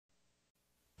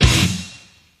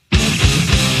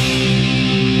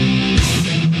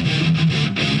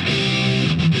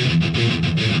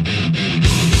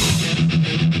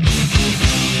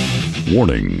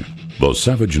Warning: the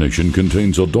Savage Nation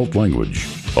contains adult language,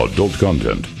 adult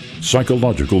content,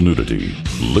 psychological nudity.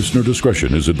 Listener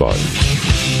discretion is advised.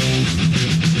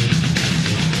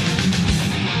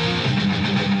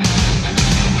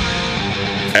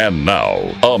 And now,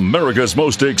 America's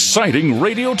most exciting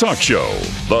radio talk show,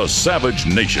 The Savage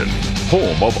Nation,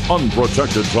 home of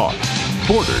unprotected talk,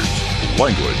 borders,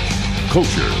 language,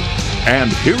 culture.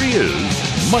 And here he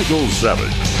is, Michael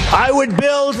Savage. I would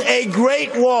build a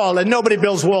great wall, and nobody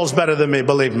builds walls better than me,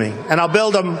 believe me. And I'll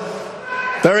build them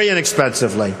very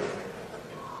inexpensively.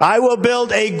 I will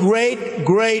build a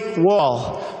great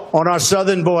wall on our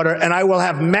southern border, and I will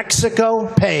have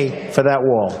Mexico pay for that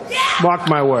wall. Mark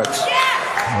my words.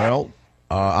 Well,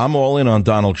 I'm all in on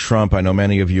Donald Trump. I know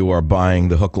many of you are buying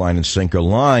the hook, line, and sinker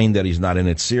line that he's not in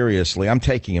it seriously. I'm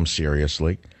taking him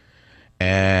seriously.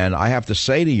 And I have to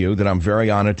say to you that I'm very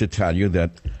honored to tell you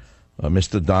that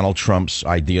Mr. Donald Trump's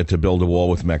idea to build a wall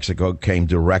with Mexico came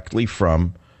directly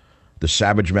from the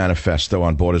Savage Manifesto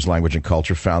on Borders, Language, and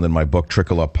Culture, found in my book,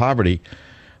 Trickle Up Poverty,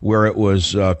 where it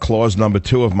was clause number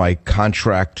 2 of my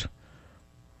contract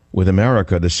with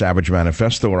America, the Savage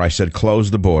Manifesto, where I said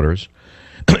close the borders,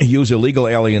 use illegal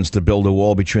aliens to build a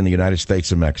wall between the United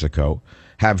States and Mexico,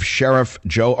 have Sheriff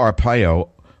Joe Arpaio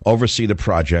oversee the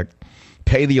project,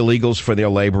 pay the illegals for their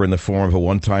labor in the form of a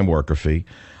one-time worker fee,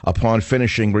 upon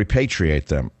finishing, repatriate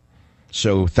them.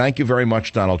 So thank you very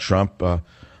much, Donald Trump.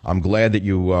 I'm glad that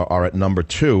you are at number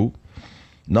 2.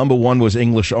 Number 1 was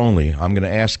English only. I'm going to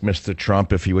ask Mr.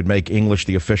 Trump if he would make English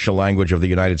the official language of the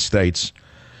United States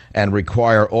and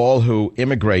require all who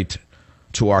immigrate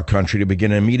to our country to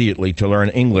begin immediately to learn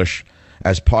English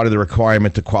as part of the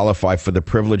requirement to qualify for the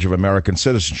privilege of American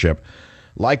citizenship.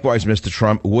 Likewise, Mr.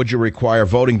 Trump, would you require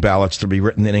voting ballots to be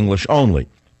written in English only?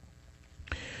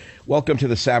 Welcome to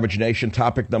the Savage Nation.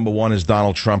 Topic number 1 is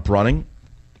Donald Trump running.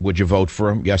 Would you vote for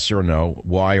him? Yes or no?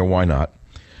 Why or why not?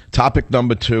 Topic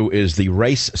number 2 is the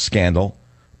race scandal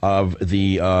of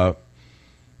the,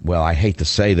 well, I hate to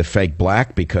say the fake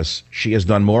black, because she has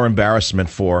done more embarrassment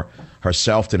for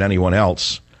herself than anyone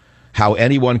else. How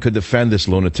anyone could defend this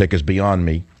lunatic is beyond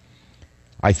me.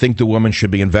 I think the woman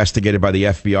should be investigated by the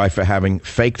FBI for having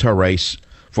faked her race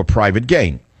for private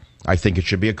gain. I think it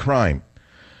should be a crime.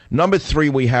 Number 3,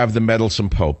 we have the meddlesome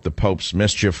Pope, the Pope's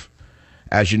mischief.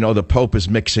 As you know, the Pope is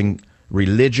mixing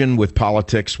religion with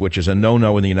politics, which is a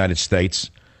no-no in the United States.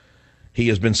 He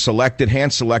has been selected,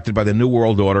 hand-selected by the New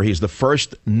World Order. He's the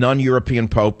first non-European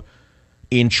Pope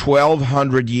in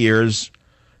 1,200 years.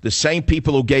 The same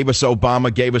people who gave us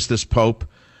Obama gave us this Pope.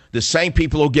 The same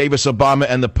people who gave us Obama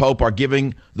and the Pope are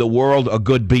giving the world a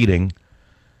good beating.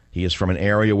 He is from an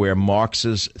area where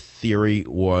Marx's theory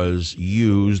was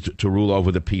used to rule over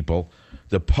the people.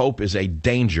 The Pope is a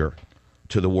danger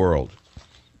to the world.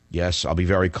 Yes, I'll be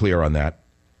very clear on that.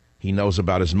 He knows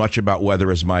about as much about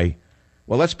weather as my...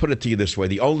 Well, let's put it to you this way.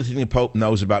 The only thing the Pope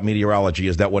knows about meteorology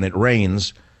is that when it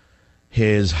rains,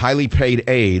 his highly paid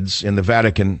aides in the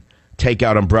Vatican take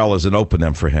out umbrellas and open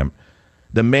them for him.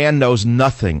 The man knows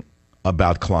nothing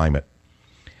about climate.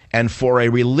 And for a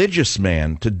religious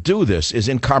man to do this is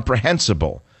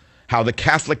incomprehensible. How the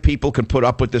Catholic people can put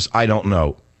up with this, I don't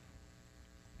know.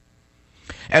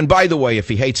 And by the way, if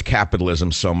he hates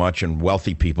capitalism so much and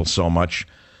wealthy people so much,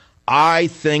 I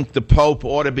think the Pope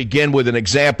ought to begin with an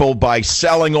example by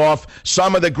selling off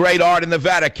some of the great art in the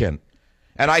Vatican.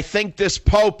 And I think this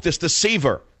Pope, this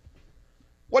deceiver,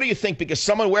 what do you think? Because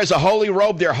someone wears a holy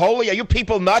robe, they're holy? Are you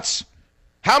people nuts?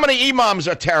 How many imams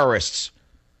are terrorists?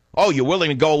 Oh, you're willing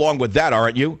to go along with that,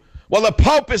 aren't you? Well, the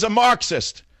Pope is a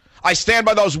Marxist. I stand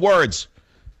by those words.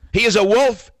 He is a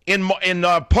wolf in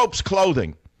Pope's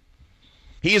clothing.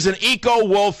 He is an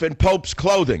eco-wolf in Pope's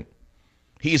clothing.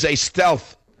 He's a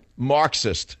stealth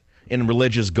Marxist in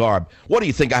religious garb. What do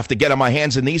you think? I have to get on my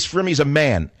hands and knees for him? He's a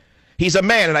man. He's a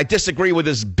man, and I disagree with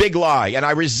his big lie, and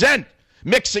I resent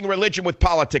mixing religion with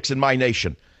politics in my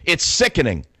nation. It's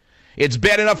sickening. It's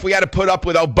bad enough we had to put up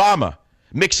with Obama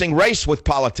mixing race with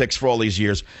politics for all these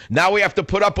years. Now we have to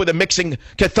put up with a mixing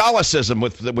Catholicism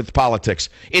with politics.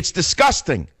 It's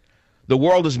disgusting. The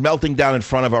world is melting down in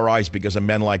front of our eyes because of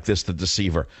men like this, the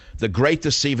deceiver, the great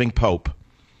deceiving Pope.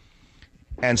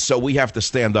 And so we have to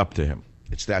stand up to him.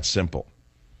 It's that simple.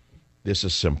 This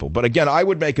is simple. But again, I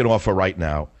would make an offer right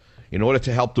now in order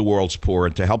to help the world's poor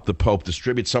and to help the Pope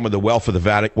distribute some of the wealth of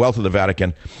the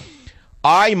Vatican.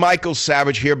 I, Michael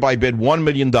Savage, hereby bid $1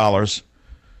 million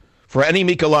for any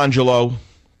Michelangelo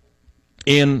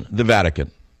in the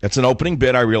Vatican. That's an opening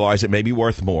bid. I realize it may be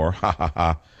worth more. Ha, ha,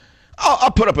 ha.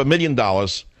 I'll put up $1 million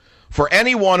for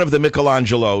any one of the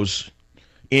Michelangelos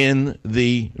in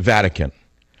the Vatican.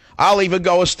 I'll even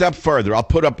go a step further. I'll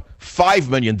put up $5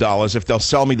 million if they'll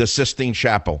sell me the Sistine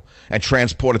Chapel and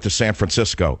transport it to San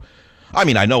Francisco. I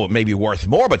mean, I know it may be worth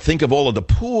more, but think of all of the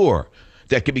poor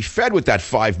that could be fed with that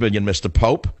 $5 million, Mr.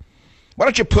 Pope. Why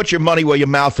don't you put your money where your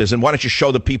mouth is, and why don't you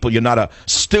show the people you're not a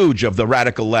stooge of the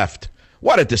radical left?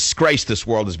 What a disgrace this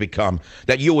world has become,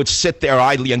 that you would sit there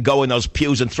idly and go in those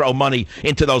pews and throw money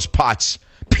into those pots.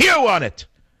 Pew on it.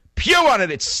 Pew on it.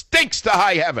 It stinks to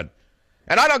high heaven.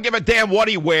 And I don't give a damn what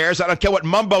he wears. I don't care what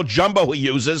mumbo-jumbo he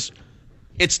uses.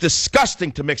 It's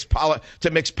disgusting to mix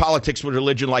politics with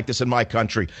religion like this in my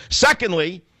country.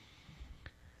 Secondly,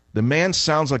 the man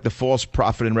sounds like the false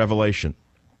prophet in Revelation.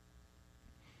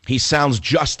 He sounds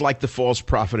just like the false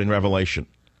prophet in Revelation.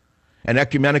 An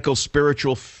ecumenical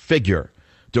spiritual figure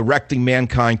directing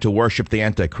mankind to worship the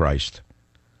Antichrist.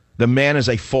 The man is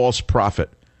a false prophet.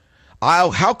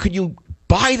 How could you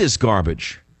buy this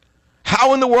garbage?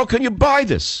 How in the world can you buy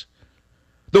this?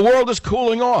 The world is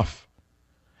cooling off.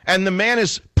 And the man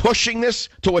is pushing this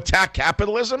to attack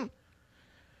capitalism?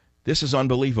 This is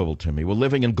unbelievable to me. We're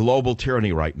living in global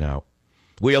tyranny right now.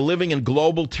 We are living in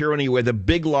global tyranny where the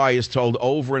big lie is told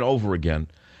over and over again,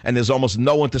 and there's almost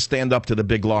no one to stand up to the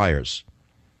big liars.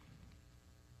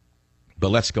 But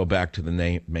let's go back to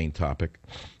the main topic.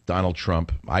 Donald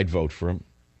Trump, I'd vote for him.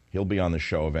 He'll be on the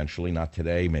show eventually, not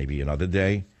today, maybe another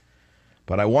day.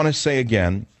 But I want to say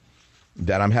again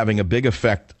that I'm having a big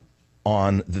effect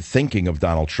on the thinking of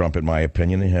Donald Trump, in my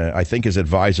opinion. I think his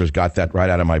advisors got that right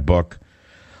out of my book.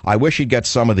 I wish he'd get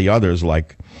some of the others,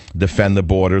 like defend the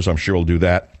borders. I'm sure he'll do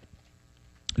that.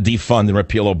 Defund and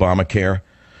repeal Obamacare.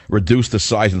 Reduce the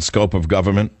size and scope of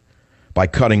government by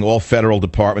cutting all federal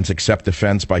departments except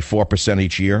defense by 4%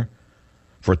 each year,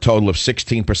 for a total of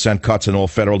 16% cuts in all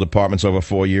federal departments over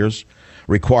 4 years.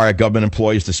 Require government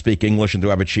employees to speak English and to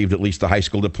have achieved at least a high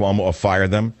school diploma or fire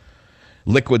them.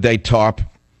 Liquidate TARP.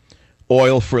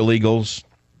 Oil for illegals.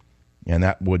 And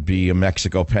that would be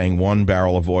Mexico paying 1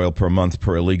 barrel of oil per month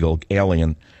per illegal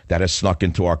alien that has snuck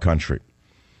into our country.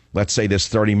 Let's say there's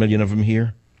 30 million of them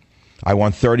here. I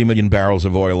want 30 million barrels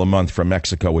of oil a month from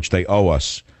Mexico, which they owe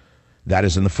us. That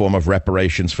is in the form of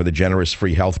reparations for the generous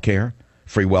free health care,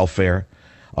 free welfare,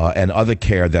 and other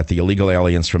care that the illegal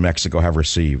aliens from Mexico have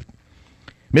received.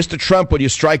 Mr. Trump, would you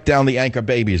strike down the anchor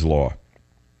babies law,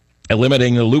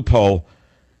 eliminating the loophole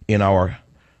in our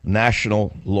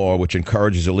national law which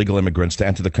encourages illegal immigrants to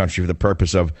enter the country for the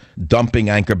purpose of dumping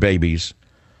anchor babies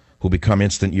who become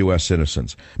instant U.S.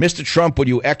 citizens? Mr. Trump, would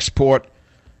you export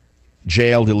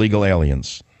jailed illegal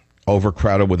aliens,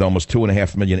 overcrowded with almost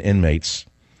 2.5 million inmates?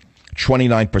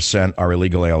 29% are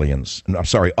illegal aliens. I'm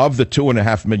sorry, of the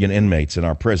 2.5 million inmates in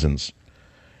our prisons,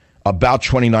 about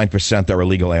 29% are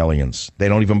illegal aliens. They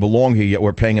don't even belong here yet.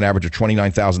 We're paying an average of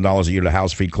 $29,000 a year to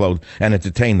house, feed, clothe, and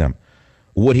entertain them.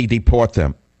 Would he deport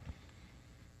them?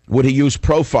 Would he use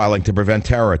profiling to prevent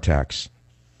terror attacks?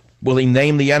 Will he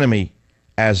name the enemy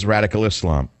as radical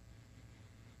Islam?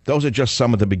 Those are just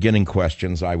some of the beginning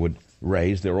questions I would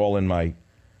raise. They're all in my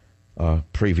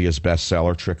previous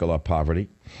bestseller, Trickle Up Poverty.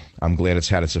 I'm glad it's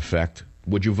had its effect.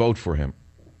 Would you vote for him?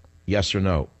 Yes or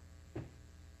no?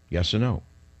 Yes or no?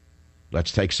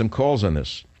 Let's take some calls on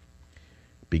this,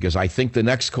 because I think the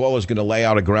next call is going to lay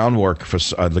out the groundwork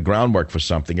for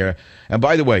something here. And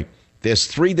by the way, there's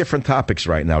 3 different topics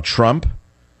right now: Trump,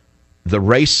 the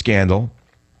race scandal,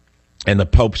 and the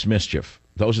Pope's mischief.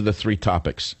 Those are the 3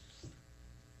 topics.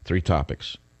 3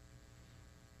 topics.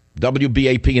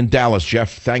 WBAP in Dallas.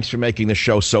 Jeff, thanks for making the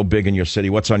show so big in your city.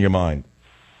 What's on your mind?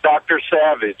 Dr.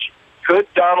 Savage, could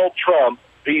Donald Trump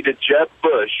be to Jeb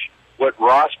Bush what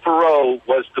Ross Perot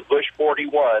was to Bush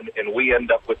 41, and we end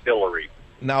up with Hillary?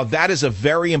 Now, that is a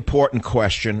very important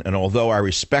question, and although I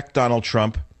respect Donald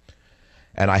Trump,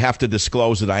 and I have to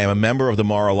disclose that I am a member of the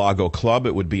Mar-a-Lago Club,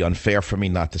 it would be unfair for me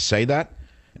not to say that,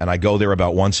 and I go there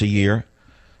about once a year.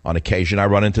 On occasion, I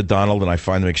run into Donald, and I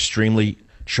find him extremely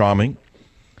charming.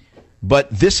 But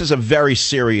this is a very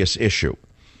serious issue,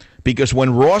 because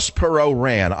when Ross Perot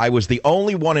ran, I was the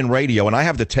only one in radio, and I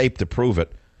have the tape to prove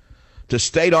it, to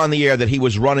state on the air that he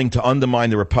was running to undermine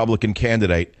the Republican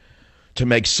candidate to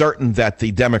make certain that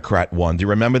the Democrat won. Do you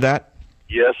remember that?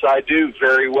 Yes, I do,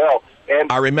 very well.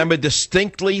 And I remember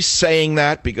distinctly saying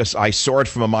that because I saw it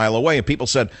from a mile away, and people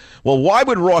said, well, why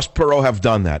would Ross Perot have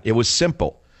done that? It was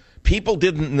simple. People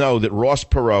didn't know that Ross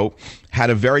Perot had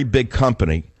a very big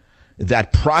company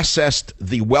that processed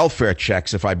the welfare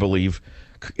checks, if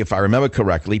I remember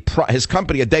correctly. His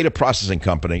company, a data processing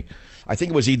company, I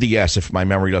think it was EDS, if my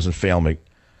memory doesn't fail me.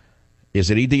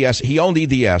 Is it EDS? He owned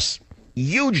EDS,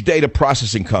 huge data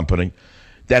processing company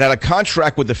that had a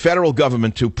contract with the federal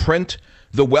government to print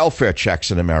the welfare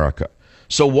checks in America.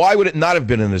 So why would it not have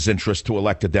been in his interest to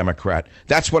elect a Democrat?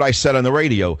 That's what I said on the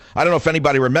radio. I don't know if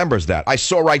anybody remembers that. I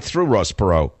saw right through Ross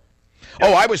Perot.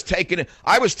 Oh, I was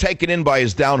taken in by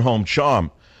his down-home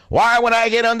charm. Why, when I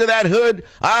get under that hood,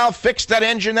 I'll fix that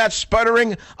engine that's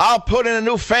sputtering. I'll put in a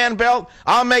new fan belt.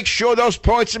 I'll make sure those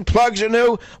points and plugs are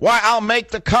new. Why, I'll make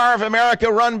the car of America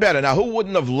run better. Now, who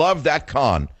wouldn't have loved that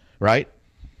con, right?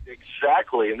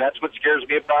 Exactly, and that's what scares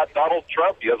me about Donald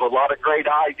Trump. He has a lot of great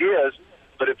ideas,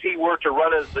 but if he were to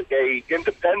run as a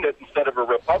independent instead of a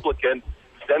Republican,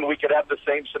 then we could have the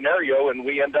same scenario, and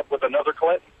we end up with another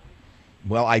Clinton.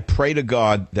 Well, I pray to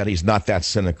God that he's not that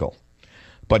cynical.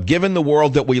 But given the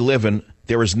world that we live in,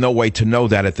 there is no way to know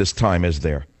that at this time, is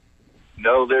there?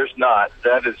 No, there's not.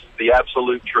 That is the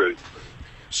absolute truth.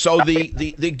 So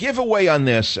the giveaway on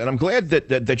this, and I'm glad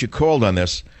that you called on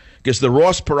this, because the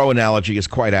Ross Perot analogy is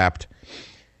quite apt.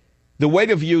 The way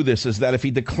to view this is that if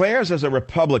he declares as a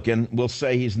Republican, we'll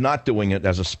say he's not doing it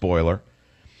as a spoiler.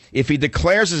 If he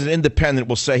declares as an independent,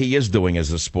 we'll say he is doing it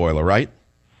as a spoiler, right?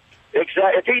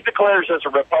 Exactly. If he declares as a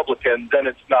Republican, then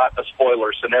it's not a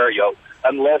spoiler scenario,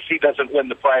 unless he doesn't win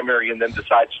the primary and then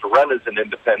decides to run as an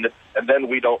independent, and then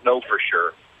we don't know for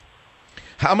sure.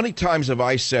 How many times have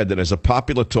I said that as a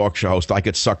popular talk show host, I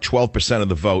could suck 12% of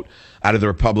the vote out of the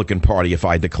Republican Party if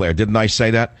I declared? Didn't I say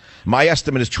that? My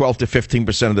estimate is 12 to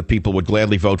 15% of the people would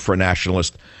gladly vote for a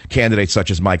nationalist candidate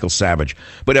such as Michael Savage.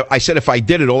 But I said if I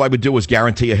did it, all I would do was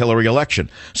guarantee a Hillary election.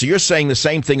 So you're saying the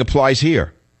same thing applies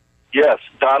here? Yes,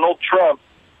 Donald Trump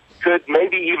could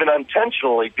maybe even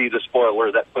intentionally be the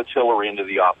spoiler that puts Hillary into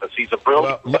the office. He's a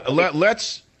brilliant... Well,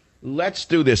 let's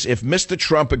do this. If Mr.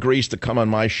 Trump agrees to come on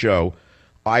my show,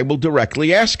 I will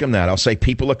directly ask him that. I'll say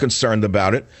people are concerned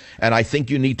about it, and I think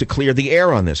you need to clear the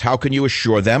air on this. How can you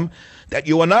assure them that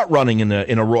you are not running in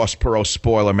a Ross Perot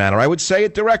spoiler manner? I would say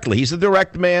it directly. He's a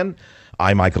direct man.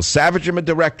 I, Michael Savage, am a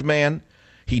direct man.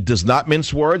 He does not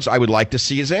mince words. I would like to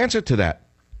see his answer to that.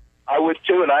 I would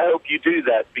too, and I hope you do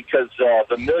that, because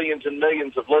the millions and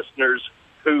millions of listeners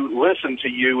who listen to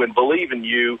you and believe in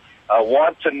you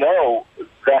want to know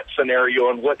that scenario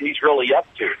and what he's really up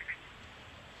to.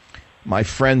 My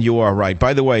friend, you are right.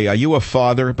 By the way, are you a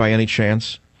father by any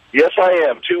chance? Yes, I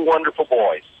am. 2 wonderful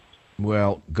boys.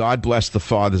 Well, God bless the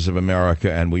fathers of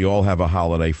America, and we all have a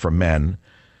holiday for men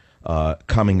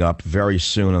coming up very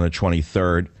soon on the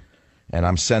 23rd. And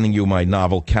I'm sending you my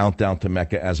novel, Countdown to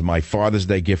Mecca, as my Father's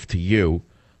Day gift to you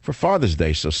for Father's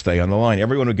Day, so stay on the line.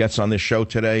 Everyone who gets on this show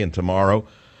today and tomorrow,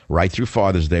 right through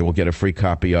Father's Day, will get a free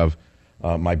copy of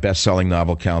my best-selling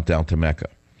novel, Countdown to Mecca.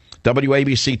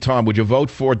 WABC, Tom, would you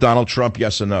vote for Donald Trump,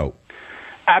 yes or no?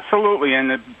 Absolutely, and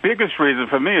the biggest reason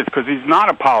for me is because he's not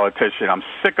a politician. I'm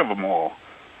sick of them all.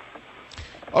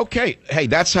 Okay, hey,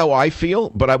 that's how I feel,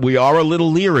 but we are a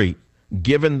little leery,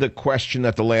 given the question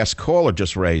that the last caller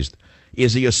just raised.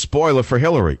 Is he a spoiler for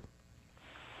Hillary?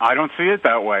 I don't see it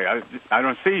that way. I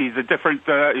don't see. He's a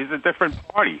different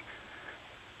party.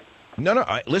 No.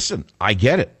 Listen, I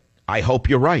get it. I hope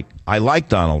you're right. I like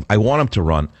Donald. I want him to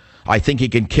run. I think he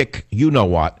can kick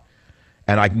you-know-what.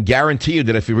 And I can guarantee you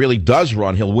that if he really does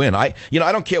run, he'll win. I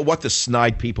don't care what the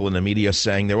snide people in the media are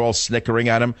saying. They're all snickering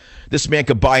at him. This man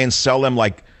could buy and sell them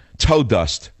like toe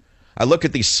dust. I look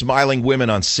at these smiling women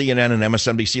on CNN and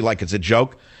MSNBC like it's a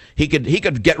joke. He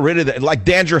could get rid of it like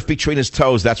dandruff between his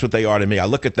toes. That's what they are to me. I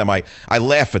look at them. I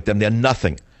laugh at them. They're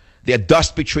nothing. They're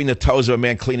dust between the toes of a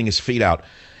man cleaning his feet out.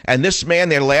 And this man,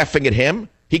 they're laughing at him.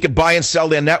 He could buy and sell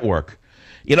their network.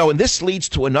 And this leads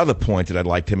to another point that I'd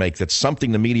like to make. That's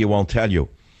something the media won't tell you.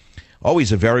 Oh,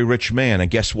 he's a very rich man. And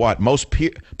guess what? Most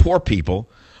poor people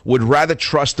would rather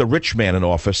trust a rich man in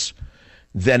office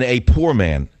than a poor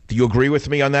man. Do you agree with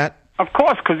me on that? Of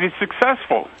course, because he's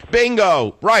successful.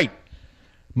 Bingo. Right.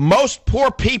 Most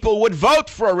poor people would vote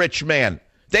for a rich man.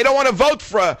 They don't want to vote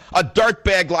for a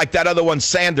dirtbag like that other one,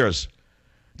 Sanders.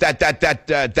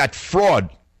 That fraud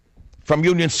from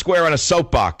Union Square on a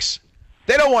soapbox.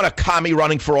 They don't want a commie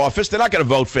running for office. They're not going to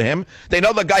vote for him. They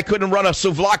know the guy couldn't run a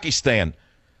souvlaki stand.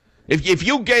 If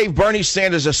you gave Bernie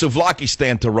Sanders a souvlaki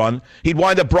stand to run, he'd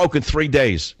wind up broke in 3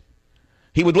 days.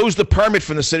 He would lose the permit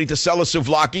from the city to sell a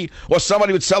souvlaki, or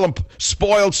somebody would sell him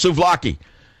spoiled souvlaki.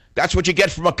 That's what you get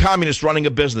from a communist running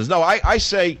a business. No, I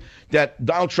say that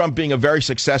Donald Trump being a very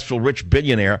successful, rich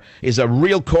billionaire is a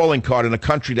real calling card in a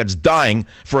country that's dying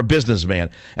for a businessman.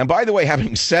 And by the way,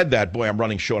 having said that, boy, I'm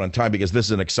running short on time because this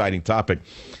is an exciting topic.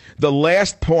 The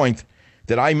last point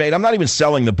that I made, I'm not even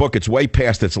selling the book. It's way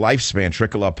past its lifespan,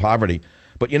 Trickle Up Poverty.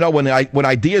 But when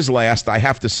ideas last, I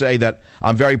have to say that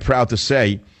I'm very proud to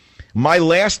say my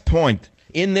last point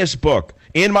in this book,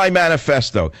 in my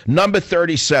manifesto, number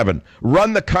 37,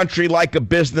 run the country like a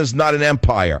business, not an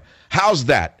empire. How's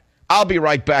that? I'll be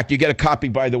right back. You get a copy,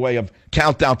 by the way, of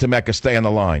Countdown to Mecca. Stay on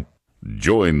the line.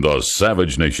 Join the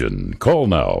Savage Nation. Call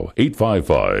now,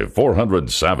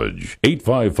 855-400-SAVAGE,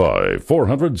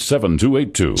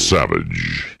 855-400-7282.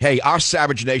 Savage. Hey, our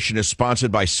Savage Nation is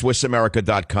sponsored by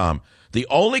SwissAmerica.com, the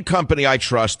only company I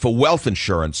trust for wealth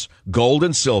insurance, gold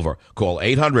and silver. Call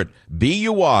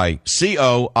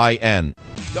 800-BUICOIN.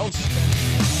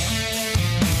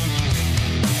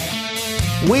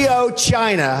 We owe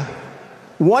China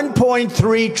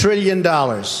 $1.3 trillion.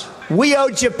 We owe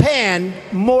Japan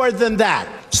more than that.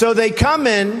 So they come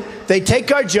in, they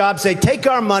take our jobs, they take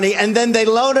our money, and then they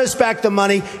loan us back the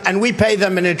money, and we pay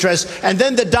them in interest. And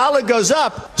then the dollar goes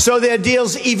up, so their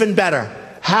deal's even better.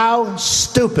 How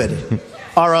stupid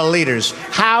are our leaders?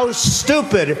 How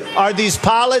stupid are these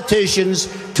politicians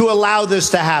to allow this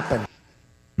to happen?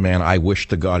 Man, I wish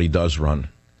to God he does run.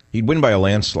 He'd win by a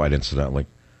landslide, incidentally.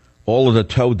 All of the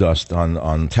toe dust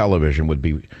on television would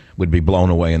be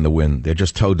blown away in the wind. They're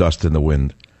just toe dust in the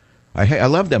wind. I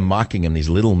love them mocking him, these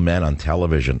little men on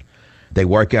television. They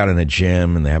work out in a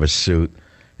gym, and they have a suit,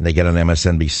 and they get on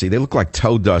MSNBC. They look like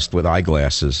toe dust with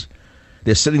eyeglasses.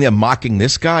 They're sitting there mocking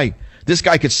this guy. This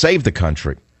guy could save the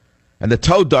country. And the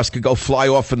toe dust could go fly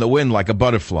off in the wind like a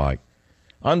butterfly.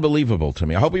 Unbelievable to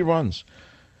me. I hope he runs.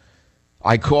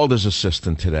 I called his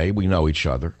assistant today. We know each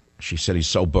other. She said he's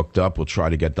so booked up, we'll try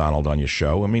to get Donald on your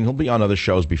show. I mean, he'll be on other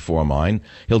shows before mine.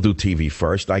 He'll do TV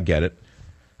first. I get it.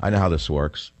 I know how this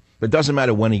works. But it doesn't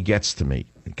matter when he gets to me,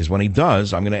 because when he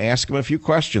does, I'm going to ask him a few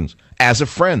questions as a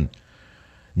friend,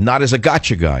 not as a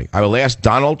gotcha guy. I will ask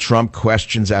Donald Trump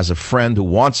questions as a friend who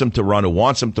wants him to run, who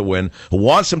wants him to win, who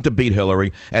wants him to beat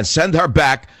Hillary, and send her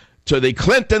back to the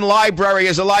Clinton Library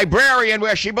as a librarian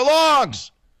where she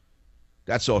belongs.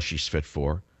 That's all she's fit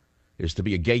for, is to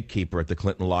be a gatekeeper at the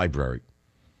Clinton Library.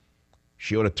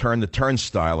 She ought to turn the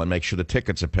turnstile and make sure the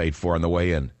tickets are paid for on the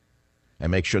way in, and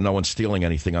make sure no one's stealing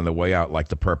anything on the way out, like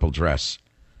the purple dress.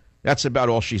 That's about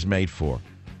all she's made for.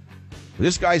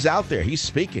 This guy's out there. He's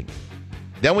speaking.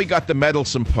 Then we got the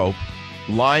meddlesome Pope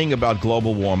lying about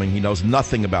global warming. He knows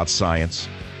nothing about science,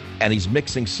 and he's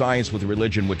mixing science with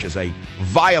religion, which is a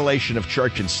violation of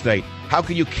church and state. How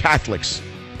can you Catholics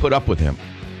put up with him?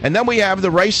 And then we have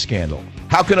the race scandal.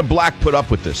 How can a black put up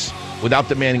with this without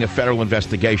demanding a federal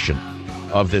investigation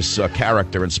of this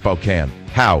character in Spokane?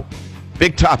 How?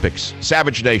 Big topics.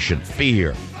 Savage Nation. Be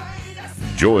here.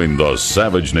 Join the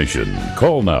Savage Nation.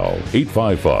 Call now,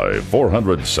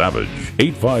 855-400-SAVAGE,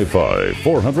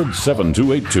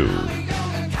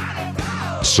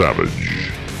 855-400-7282.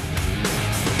 Savage.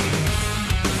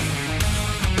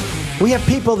 We have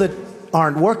people that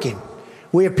aren't working.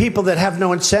 We have people that have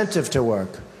no incentive to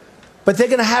work. But they're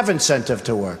going to have incentive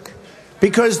to work.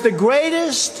 Because the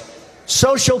greatest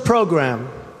social program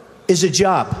is a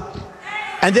job.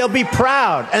 And they'll be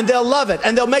proud, and they'll love it,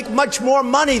 and they'll make much more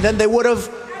money than they would have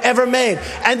ever made.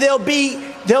 And they'll be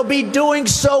doing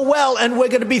so well, and we're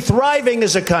going to be thriving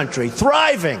as a country.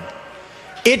 Thriving.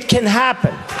 It can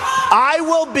happen. I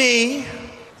will be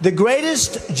the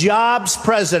greatest jobs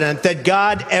president that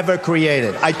God ever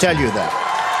created. I tell you that.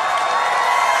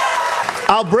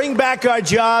 I'll bring back our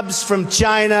jobs from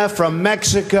China, from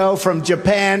Mexico, from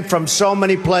Japan, from so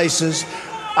many places.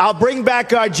 I'll bring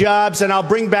back our jobs, and I'll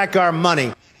bring back our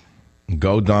money.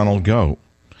 Go, Donald, go.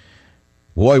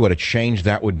 Boy, what a change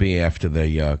that would be after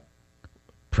the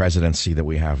presidency that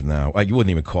we have now. You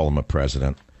wouldn't even call him a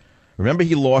president. Remember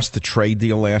he lost the trade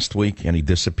deal last week, and he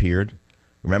disappeared?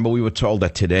 Remember we were told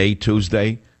that today,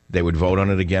 Tuesday, they would vote on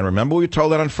it again? Remember we were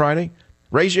told that on Friday?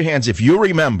 Raise your hands if you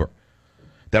remember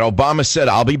that Obama said,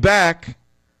 I'll be back.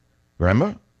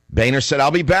 Remember? Boehner said,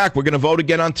 I'll be back. We're going to vote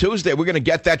again on Tuesday. We're going to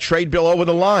get that trade bill over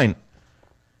the line.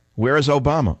 Where is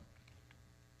Obama?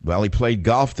 Well, he played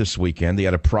golf this weekend. He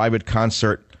had a private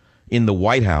concert in the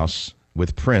White House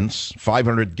with Prince.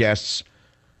 500 guests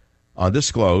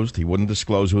undisclosed. He wouldn't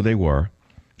disclose who they were.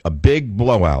 A big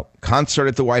blowout. Concert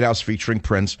at the White House featuring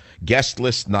Prince. Guest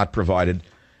list not provided.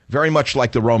 Very much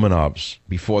like the Romanovs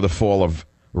before the fall of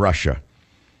Russia.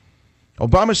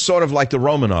 Obama's sort of like the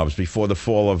Romanovs before the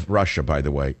fall of Russia, by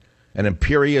the way. An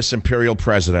imperial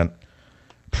president,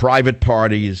 private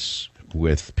parties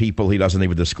with people he doesn't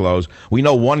even disclose. We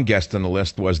know one guest on the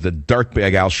list was the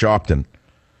dirtbag Al Sharpton.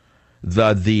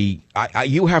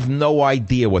 You have no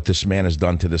idea what this man has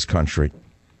done to this country.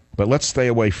 But let's stay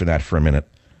away from that for a minute.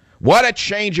 What a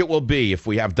change it will be if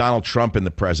we have Donald Trump in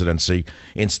the presidency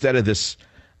instead of this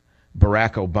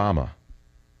Barack Obama,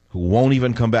 who won't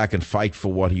even come back and fight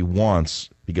for what he wants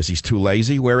because he's too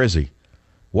lazy. Where is he?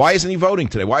 Why isn't he voting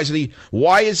today? Why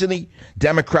isn't he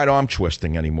Democrat arm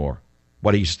twisting anymore?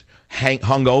 What, he's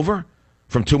hung over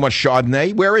from too much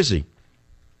Chardonnay? Where is he?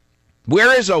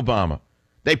 Where is Obama?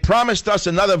 They promised us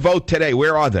another vote today.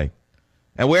 Where are they?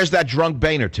 And where's that drunk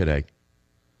Boehner today?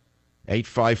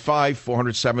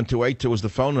 855-400-7282 is the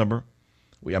phone number.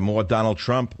 We have more Donald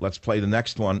Trump. Let's play the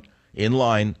next one in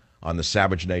line on the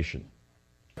Savage Nation.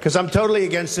 Because I'm totally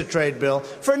against the trade bill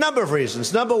for a number of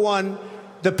reasons. Number one,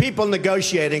 the people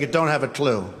negotiating it don't have a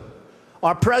clue.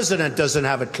 Our president doesn't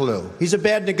have a clue. He's a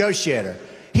bad negotiator.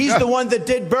 He's the one that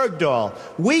did Bergdahl.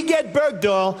 We get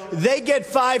Bergdahl. They get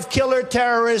 5 killer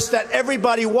terrorists that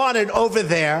everybody wanted over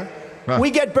there.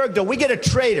 We get Bergdahl. We get a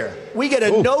traitor. We get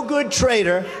a no-good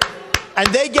traitor. And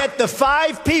they get the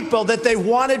 5 people that they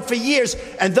wanted for years.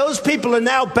 And those people are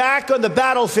now back on the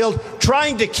battlefield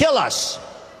trying to kill us.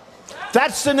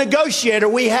 That's the negotiator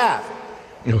we have.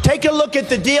 Take a look at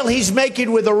the deal he's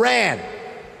making with Iran.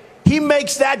 He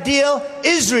makes that deal,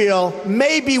 Israel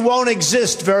maybe won't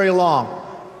exist very long.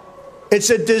 It's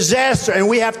a disaster, and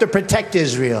we have to protect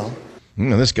Israel.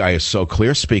 This guy is so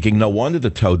clear speaking. No wonder the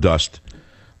toe dust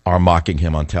are mocking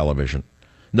him on television.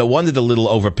 No wonder the little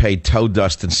overpaid toe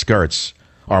dust and skirts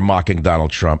are mocking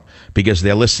Donald Trump, because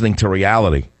they're listening to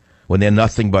reality when they're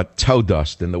nothing but toe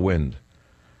dust in the wind.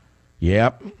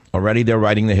 Yep, already they're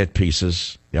writing the hit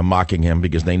pieces. They're mocking him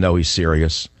because they know he's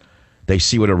serious. They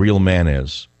see what a real man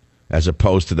is, as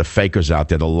opposed to the fakers out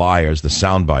there, the liars, the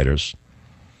soundbiters.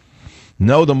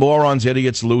 No, the morons,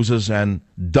 idiots, losers, and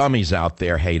dummies out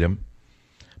there hate him,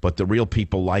 but the real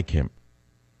people like him.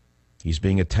 He's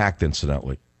being attacked,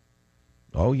 incidentally.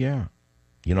 Oh, yeah.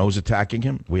 You know who's attacking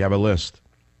him? We have a list.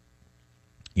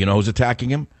 You know who's attacking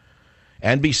him?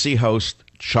 NBC host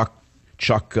Chuck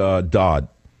Dodge.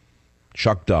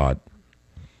 Chuck Dodge.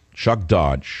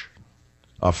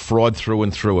 A fraud through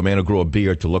and through. A man who grew a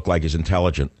beard to look like he's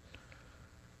intelligent.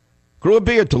 Grew a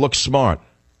beard to look smart.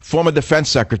 Former Defense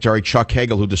Secretary Chuck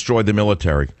Hagel, who destroyed the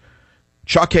military.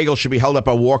 Chuck Hagel should be held up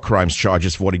on war crimes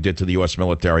charges for what he did to the U.S.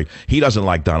 military. He doesn't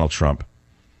like Donald Trump.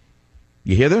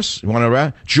 You hear this? You want to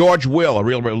read? George Will, a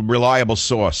real reliable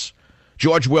source.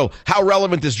 George Will. How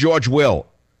relevant is George Will?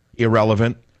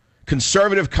 Irrelevant.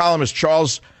 Conservative columnist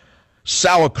Charles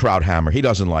Sauerkrauthammer. He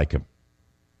doesn't like him.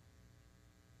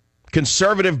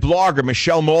 Conservative blogger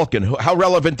Michelle Malkin. How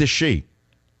relevant is she?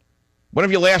 When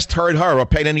have you last heard her or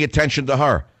paid any attention to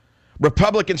her?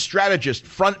 Republican strategist,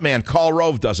 frontman Karl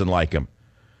Rove doesn't like him.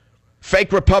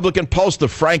 Fake Republican pollster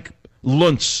Frank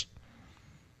Luntz.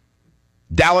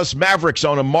 Dallas Mavericks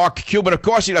owner Mark Cuban. Of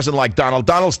course he doesn't like Donald.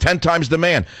 Donald's 10 times the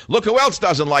man. Look who else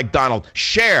doesn't like Donald.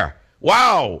 Cher.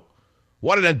 Wow.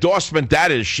 What an endorsement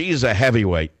that is. She's a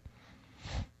heavyweight.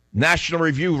 National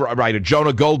Review writer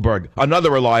Jonah Goldberg.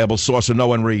 Another reliable source who no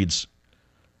one reads.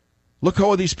 Look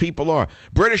who these people are.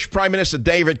 British Prime Minister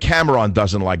David Cameron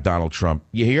doesn't like Donald Trump.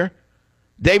 You hear?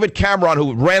 David Cameron,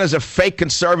 who ran as a fake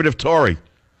conservative Tory.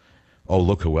 Oh,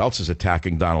 look who else is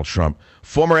attacking Donald Trump.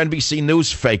 Former NBC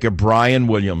News faker Brian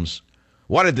Williams.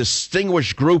 What a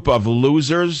distinguished group of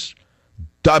losers,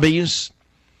 dubbies,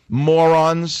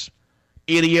 morons,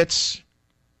 idiots.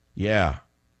 Yeah,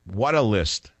 what a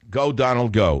list. Go,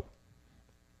 Donald, go.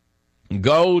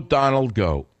 Go, Donald,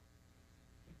 go.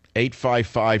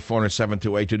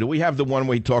 855-400-7282. Do we have the one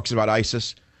where he talks about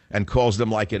ISIS and calls them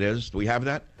like it is? Do we have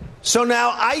that? So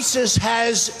now ISIS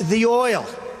has the oil.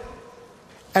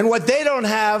 And what they don't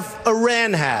have,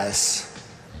 Iran has.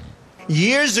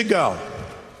 Years ago,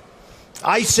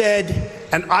 I said,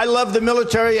 and I love the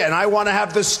military, and I want to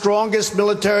have the strongest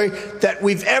military that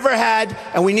we've ever had,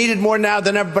 and we need it more now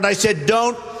than ever. But I said,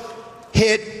 don't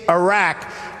hit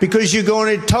Iraq, because you're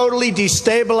going to totally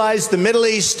destabilize the Middle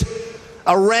East.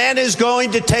 Iran is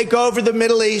going to take over the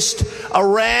Middle East.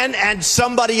 Iran and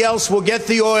somebody else will get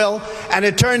the oil. And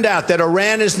it turned out that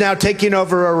Iran is now taking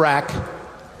over Iraq.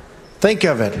 Think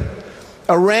of it.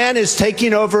 Iran is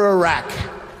taking over Iraq.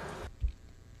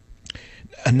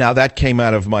 Now, that came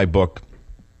out of my book.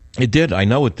 It did. I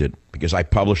know it did, because I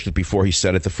published it before he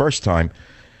said it the first time.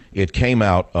 It came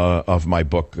out of my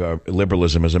book,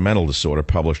 Liberalism is a Mental Disorder,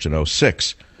 published in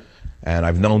 2006. And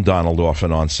I've known Donald off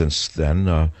and on since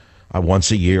then. I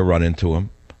once a year run into him.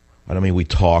 I don't mean we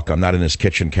talk. I'm not in his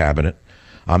kitchen cabinet.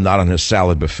 I'm not on his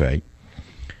salad buffet.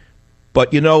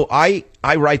 But, you know, I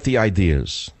write the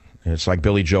ideas. It's like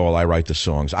Billy Joel, I write the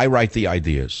songs. I write the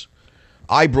ideas.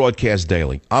 I broadcast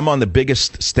daily. I'm on the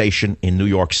biggest station in New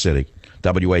York City,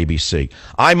 WABC.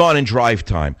 I'm on in drive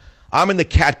time. I'm in the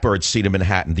catbird seat of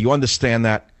Manhattan. Do you understand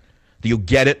that? Do you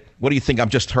get it? What do you think? I'm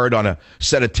just heard on a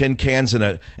set of tin cans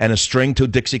and a string, 2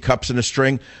 Dixie cups and a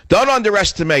string? Don't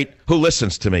underestimate who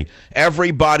listens to me.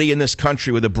 Everybody in this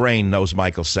country with a brain knows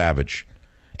Michael Savage.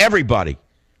 Everybody.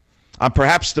 I'm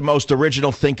perhaps the most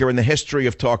original thinker in the history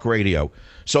of talk radio.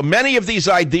 So many of these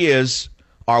ideas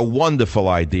are wonderful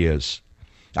ideas.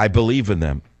 I believe in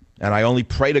them. And I only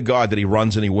pray to God that he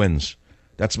runs and he wins.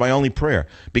 That's my only prayer.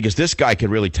 Because this guy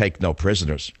can really take no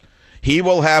prisoners. He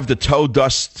will have the toe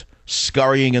dust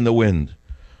scurrying in the wind.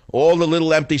 All the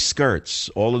little empty skirts,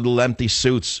 all the little empty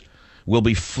suits will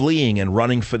be fleeing and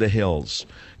running for the hills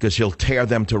because he'll tear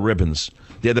them to ribbons.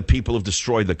 They're the people who've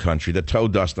destroyed the country, the toe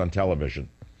dust on television.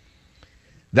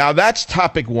 Now, that's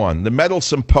topic one. The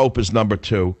meddlesome Pope is number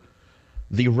two.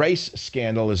 The race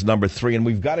scandal is number three. And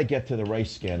we've got to get to the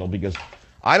race scandal because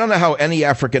I don't know how any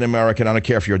African American, I don't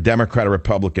care if you're a Democrat or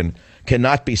Republican,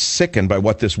 cannot be sickened by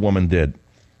what this woman did.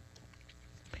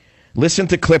 Listen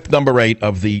to clip number 8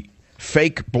 of the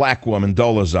fake black woman,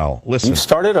 Dolezal. Listen. You've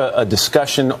started a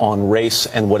discussion on race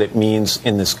and what it means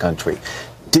in this country.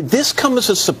 Did this come as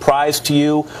a surprise to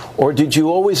you, or did you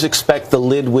always expect the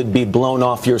lid would be blown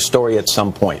off your story at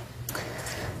some point?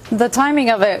 The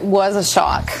timing of it was a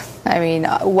shock. I mean,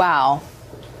 wow.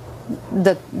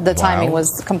 The timing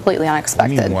was completely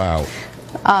unexpected. I mean, wow.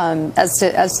 As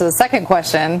to the second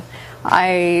question,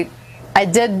 I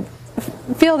did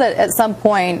feel that at some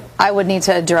point I would need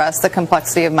to address the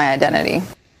complexity of my identity. What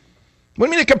do you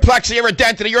mean the complexity of your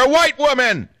identity? You're a white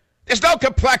woman. There's no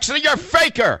complexity. You're a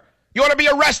faker. You ought to be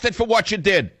arrested for what you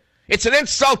did. It's an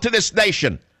insult to this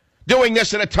nation, doing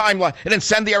this in an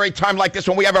incendiary time like this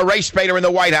when we have a race baiter in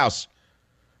the White House.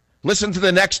 Listen to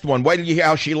the next one. Wait till you hear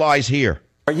how she lies here.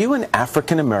 Are you an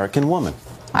African-American woman?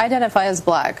 I identify as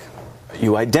black.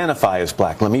 You identify as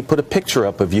black. Let me put a picture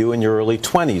up of you in your early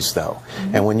 20s, though.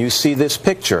 And when you see this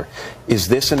picture, is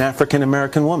this an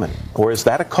African-American woman, or is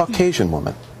that a Caucasian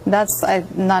woman? That's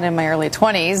not in my early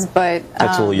 20s, but...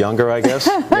 That's a little younger, I guess?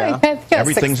 Yeah.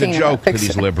 Everything's a joke to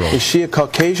these liberals. Is she a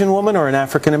Caucasian woman or an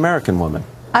African-American woman?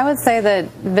 I would say that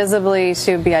visibly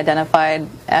she would be identified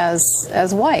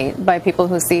as white by people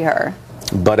who see her.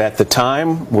 But at the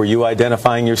time, were you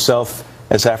identifying yourself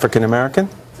as African-American?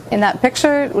 In that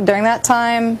picture, during that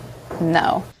time,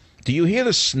 no. Do you hear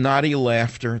the snotty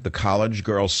laughter, the college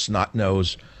girl snot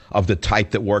nose of the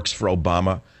type that works for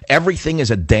Obama? Everything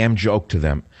is a damn joke to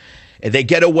them. They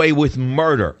get away with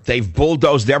murder. They've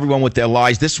bulldozed everyone with their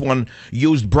lies. This one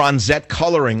used bronzette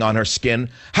coloring on her skin.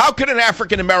 How could an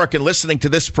African-American listening to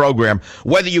this program,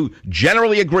 whether you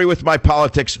generally agree with my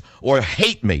politics or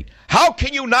hate me, how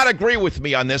can you not agree with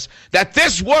me on this, that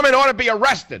this woman ought to be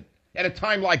arrested at a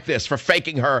time like this for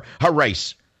faking her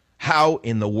race? How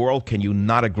in the world can you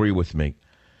not agree with me?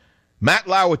 Matt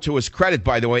Lauer, to his credit,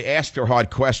 by the way, asked her hard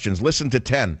questions. Listen to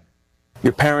 10.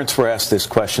 Your parents were asked this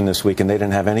question this week, and they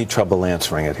didn't have any trouble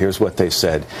answering it. Here's what they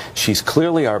said. She's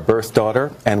clearly our birth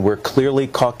daughter, and we're clearly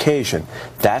Caucasian.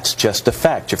 That's just a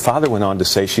fact. Your father went on to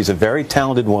say she's a very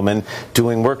talented woman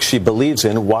doing work she believes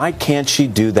in. Why can't she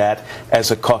do that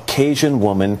as a Caucasian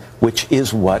woman, which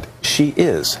is what she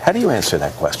is? How do you answer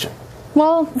that question?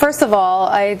 Well, first of all,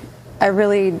 I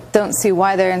really don't see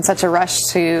why they're in such a rush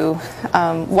to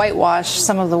whitewash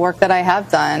some of the work that I have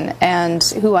done and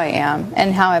who I am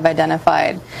and how I've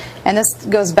identified. And this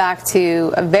goes back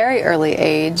to a very early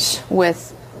age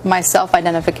with my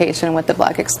self-identification with the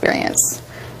black experience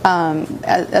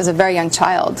as a very young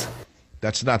child.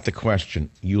 That's not the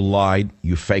question. You lied.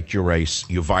 You faked your race.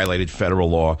 You violated federal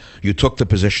law. You took the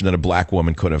position that a black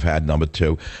woman could have had, number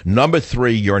 2. Number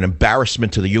 3, you're an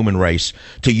embarrassment to the human race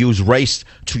to use race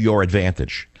to your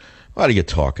advantage. What are you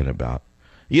talking about?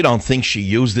 You don't think she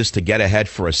used this to get ahead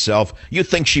for herself? You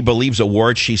think she believes a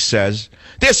word she says?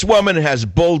 This woman has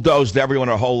bulldozed everyone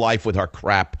her whole life with her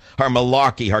crap, her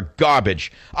malarkey, her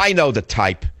garbage. I know the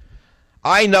type.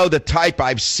 I know the type.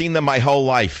 I've seen them my whole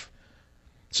life.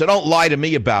 So don't lie to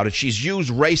me about it. She's used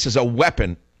race as a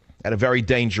weapon at a very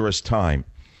dangerous time.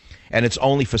 And it's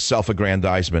only for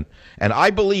self-aggrandizement. And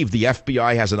I believe the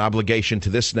FBI has an obligation to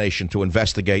this nation to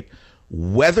investigate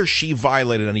whether she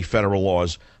violated any federal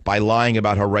laws by lying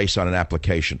about her race on an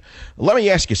application. Let me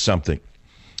ask you something.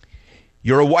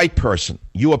 You're a white person.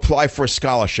 You apply for a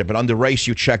scholarship, and under race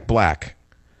you check black.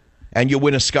 And you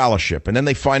win a scholarship, and then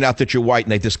they find out that you're white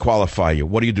and they disqualify you.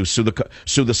 What do? Sue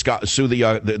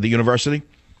the university?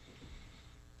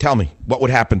 Tell me, what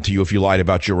would happen to you if you lied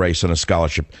about your race on a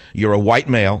scholarship? You're a white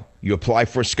male. You apply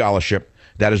for a scholarship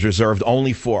that is reserved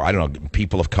only for, I don't know,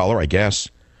 people of color, I guess.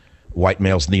 White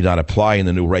males need not apply in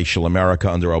the new racial America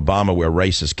under Obama, where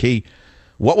race is key.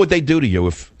 What would they do to you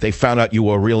if they found out you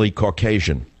were really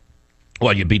Caucasian?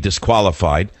 Well, you'd be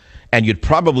disqualified, and you'd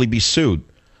probably be sued.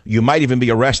 You might even be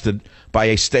arrested by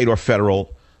a state or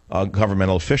federal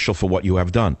governmental official for what you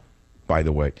have done, by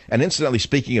the way. And incidentally,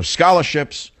 speaking of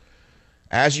scholarships,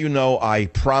 as you know, I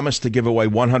promised to give away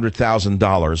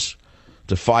 $100,000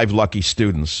 to 5 lucky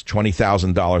students,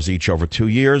 $20,000 each over 2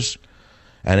 years.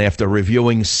 And after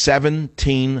reviewing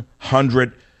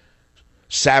 1,700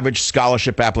 Savage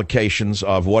scholarship applications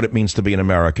of what it means to be an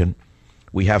American,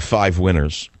 we have 5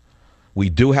 winners. We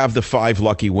do have the 5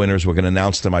 lucky winners. We're going to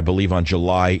announce them, I believe, on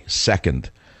July 2nd.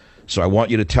 So I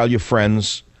want you to tell your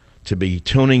friends to be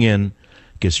tuning in,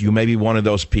 because you may be one of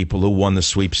those people who won the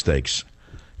sweepstakes.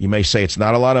 You may say it's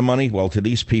not a lot of money. Well, to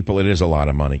these people, it is a lot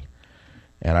of money.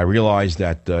 And I realize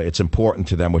that it's important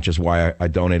to them, which is why I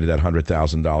donated that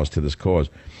 $100,000 to this cause.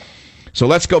 So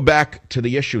let's go back to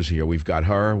the issues here. We've got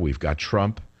her. We've got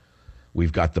Trump.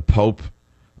 We've got the Pope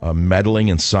meddling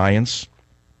in science.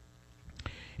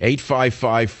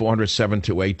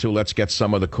 855-400-7282. Let's get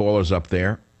some of the callers up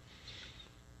there.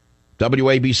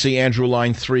 WABC, Andrew,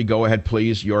 line 3. Go ahead,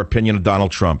 please. Your opinion of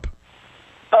Donald Trump.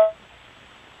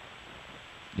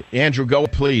 Andrew, go,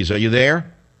 please. Are you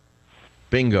there?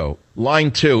 Bingo.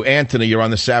 Line 2, Anthony, you're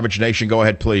on the Savage Nation. Go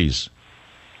ahead, please.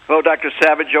 Hello, Dr.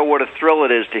 Savage. Oh, what a thrill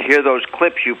it is to hear those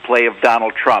clips you play of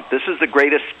Donald Trump. This is the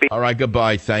greatest speech. All right,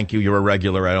 goodbye. Thank you. You're a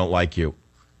regular. I don't like you.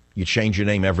 You change your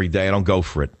name every day. I don't go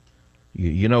for it.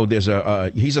 You know, there's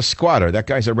he's a squatter. That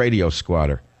guy's a radio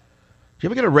squatter. Do you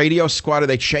ever get a radio squatter?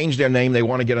 They change their name. They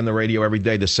want to get on the radio every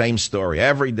day. The same story.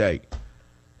 Every day.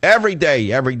 Every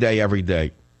day, every day, every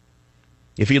day.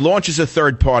 If he launches a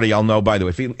third party, I'll know, by the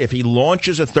way. If he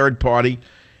launches a third party,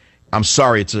 I'm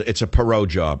sorry, it's a Perot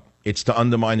job. It's to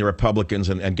undermine the Republicans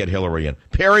and get Hillary in.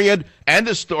 Period. End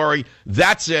of story.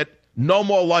 That's it. No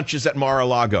more lunches at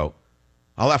Mar-a-Lago.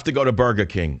 I'll have to go to Burger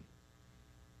King.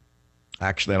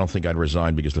 Actually, I don't think I'd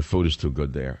resign because the food is too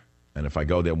good there. And if I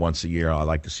go there once a year, I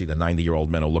like to see the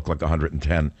 90-year-old men who look like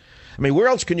 110. I mean, where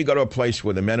else can you go to a place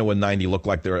where the men who are 90 look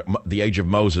like they're the age of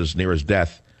Moses near his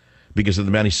death because of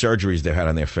the many surgeries they had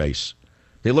on their face?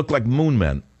 They look like moon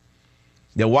men.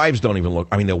 Their wives don't even look.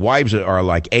 I mean, their wives are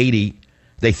like 80.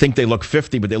 They think they look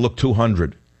 50, but they look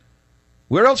 200.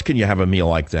 Where else can you have a meal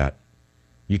like that?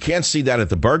 You can't see that at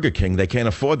the Burger King. They can't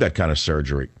afford that kind of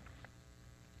surgery.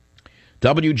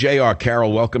 WJR,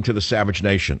 Carol, welcome to the Savage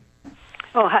Nation.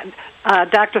 Oh, hi,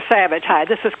 Dr. Savage. Hi,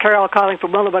 this is Carol calling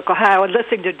from Willowbrook, Ohio, and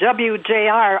listening to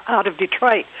WJR out of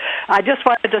Detroit. I just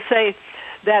wanted to say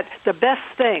that the best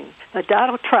thing that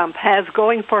Donald Trump has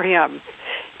going for him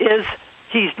is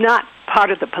he's not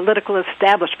part of the political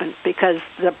establishment, because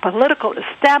the political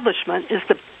establishment is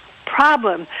the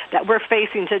problem that we're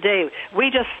facing today.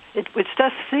 We've just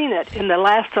seen it in the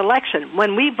last election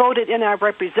when we voted in our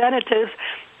representatives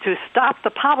to stop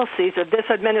the policies of this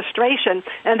administration,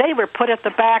 and they were put at the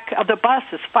back of the bus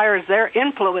as far as their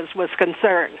influence was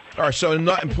concerned. All right, so in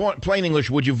plain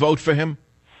English, would you vote for him?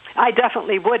 I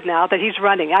definitely would now that he's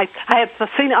running. I have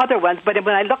seen other ones, but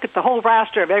when I look at the whole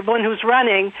roster of everyone who's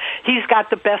running, he's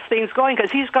got the best things going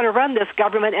because he's going to run this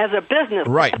government as a business.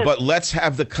 Right, but let's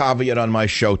have the caveat on my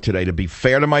show today to be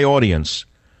fair to my audience.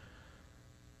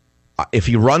 If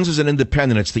he runs as an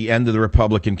independent, it's the end of the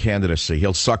Republican candidacy.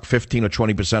 He'll suck 15 or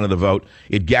 20% of the vote.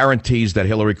 It guarantees that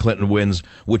Hillary Clinton wins,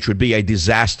 which would be a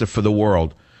disaster for the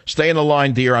world. Stay in the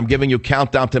line, dear. I'm giving you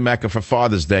countdown to Mecca for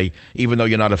Father's Day. Even though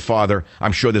you're not a father,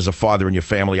 I'm sure there's a father in your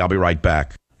family. I'll be right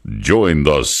back. Join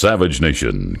the Savage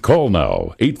Nation. Call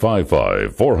now,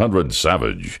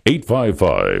 855-400-SAVAGE,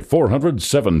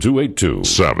 855-400-7282.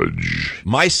 Savage.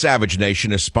 My Savage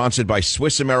Nation is sponsored by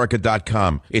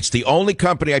SwissAmerica.com. It's the only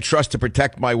company I trust to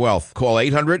protect my wealth. Call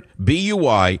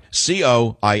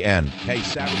 800-BUY-COIN. Hey,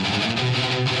 Savage.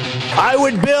 I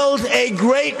would build a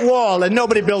great wall, and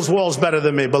nobody builds walls better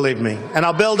than me, believe me. And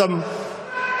I'll build them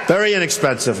very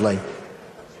inexpensively.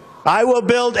 I will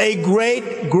build a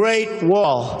great, great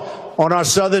wall on our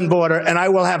southern border, and I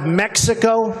will have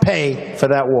Mexico pay for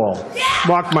that wall. Yeah!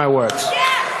 Mark my words.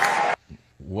 Yeah!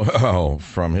 Whoa,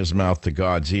 from his mouth to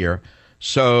God's ear.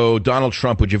 So, Donald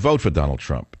Trump, would you vote for Donald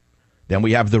Trump? Then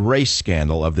we have the race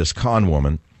scandal of this con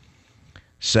woman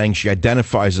saying she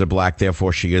identifies as black,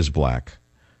 therefore she is black.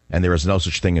 And there is no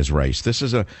such thing as race. This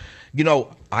is I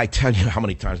tell you how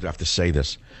many times do I have to say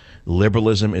this?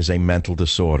 Liberalism is a mental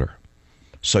disorder.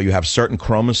 So you have certain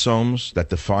chromosomes that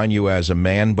define you as a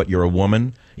man, but you're a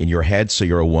woman in your head, so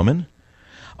you're a woman.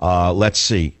 Let's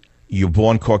see. You're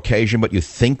born Caucasian, but you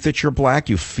think that you're black.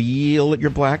 You feel that you're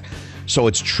black. So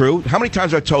it's true. How many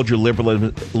times have I told you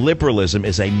liberalism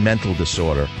is a mental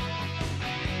disorder?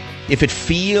 If it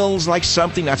feels like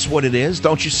something, that's what it is.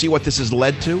 Don't you see what this has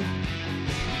led to?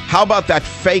 How about that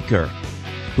faker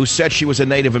who said she was a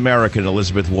Native American,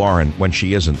 Elizabeth Warren, when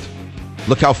she isn't?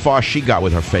 Look how far she got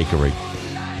with her fakery.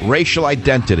 Racial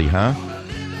identity, huh?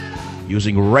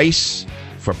 Using race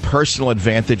for personal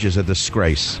advantage is a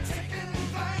disgrace.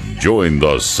 Join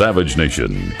the Savage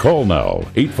Nation. Call now,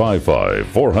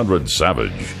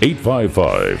 855-400-SAVAGE,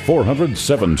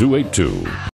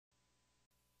 855-400-7282.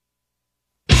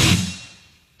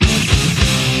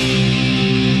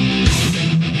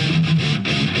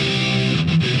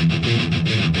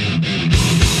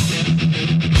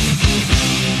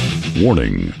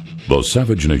 Warning: the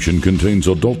Savage Nation contains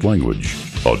adult language,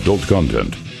 adult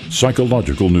content,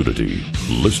 psychological nudity.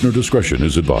 Listener discretion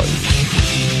is advised.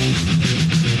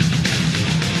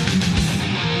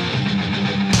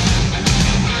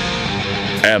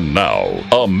 And now,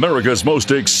 America's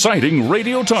most exciting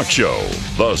radio talk show,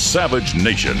 The Savage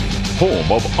Nation,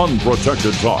 home of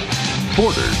unprotected talk,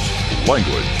 borders,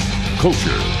 language,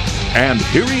 culture. And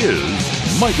here he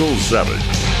is, Michael Savage.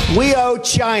 We owe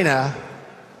China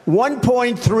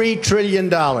 $1.3 trillion.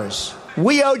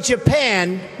 We owe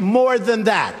Japan more than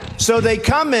that. So they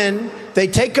come in, they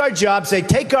take our jobs, they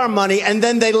take our money, and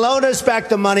then they loan us back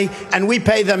the money, and we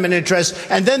pay them in interest.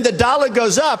 And then the dollar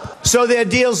goes up, so their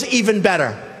deal's even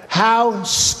better. How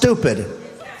stupid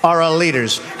are our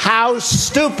leaders? How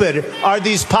stupid are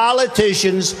these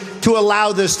politicians to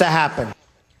allow this to happen?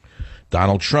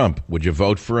 Donald Trump, would you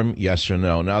vote for him, yes or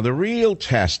no? Now, the real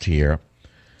test here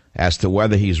as to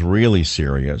whether he's really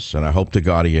serious, and I hope to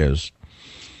God he is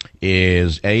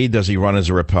A, does he run as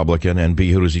a Republican, and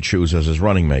B, who does he choose as his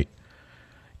running mate?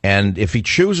 And if he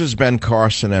chooses Ben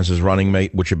Carson as his running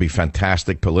mate, which would be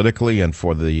fantastic politically and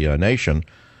for the nation,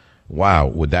 wow,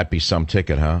 would that be some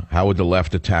ticket, huh? How would the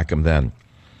left attack him then?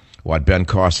 What, Ben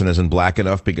Carson isn't black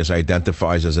enough because he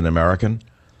identifies as an American?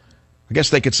 I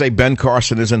guess they could say Ben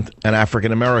Carson isn't an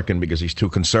African American because he's too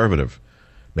conservative.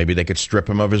 Maybe they could strip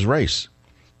him of his race.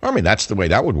 I mean, that's the way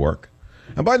that would work.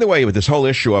 And by the way, with this whole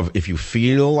issue of if you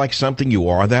feel like something, you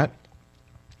are that.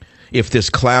 If this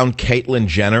clown Caitlyn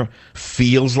Jenner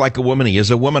feels like a woman, he is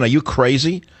a woman. Are you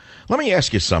crazy? Let me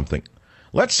ask you something.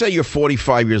 Let's say you're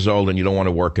 45 years old and you don't want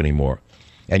to work anymore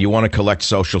and you want to collect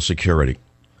Social Security.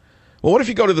 Well, what if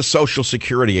you go to the Social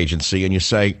Security agency and you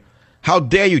say, how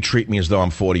dare you treat me as though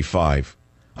I'm 45?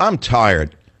 I'm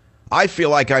tired. I feel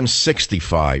like I'm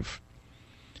 65.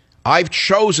 I've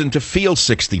chosen to feel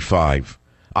 65.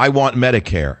 I want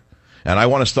Medicare, and I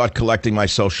want to start collecting my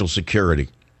Social Security.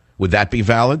 Would that be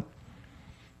valid?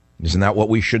 Isn't that what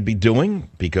we should be doing?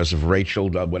 Because of Rachel,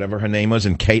 whatever her name was,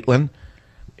 and Caitlyn?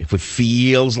 If it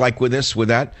feels like with this, with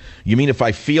that? You mean if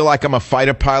I feel like I'm a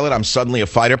fighter pilot, I'm suddenly a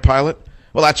fighter pilot?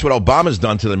 Well, that's what Obama's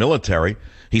done to the military.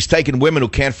 He's taken women who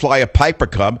can't fly a Piper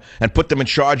Cub and put them in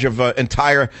charge of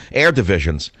entire air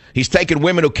divisions. He's taken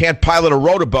women who can't pilot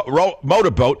a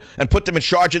motorboat and put them in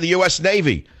charge of the U.S.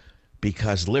 Navy.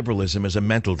 Because liberalism is a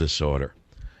mental disorder.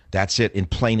 That's it, in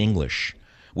plain English.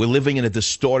 We're living in a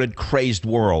distorted, crazed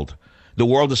world. The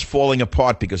world is falling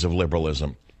apart because of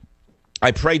liberalism.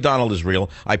 I pray Donald is real.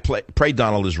 I pray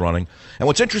Donald is running. And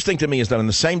what's interesting to me is that on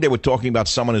the same day we're talking about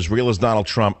someone as real as Donald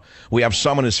Trump, we have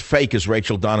someone as fake as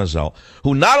Rachel Dolezal,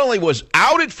 who not only was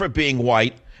outed for being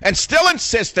white and still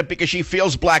insists that because she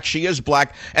feels black, she is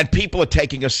black, and people are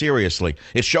taking her seriously.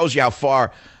 It shows you how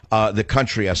far the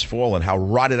country has fallen, how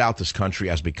rotted out this country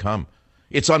has become.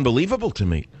 It's unbelievable to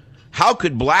me. How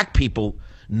could black people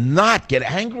not get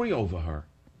angry over her?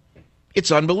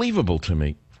 It's unbelievable to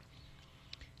me.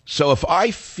 So if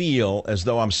I feel as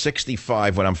though I'm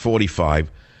 65 when I'm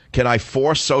 45, can I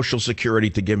force Social Security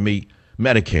to give me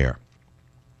Medicare?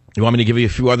 You want me to give you a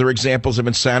few other examples of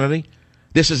insanity?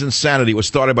 This is insanity. It was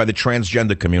started by the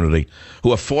transgender community who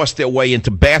have forced their way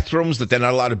into bathrooms that they're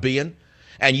not allowed to be in.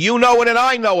 And you know it and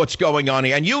I know what's going on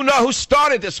here. And you know who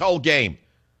started this whole game.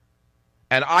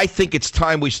 And I think it's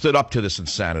time we stood up to this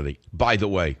insanity. By the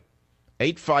way,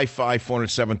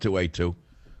 855-400-7282,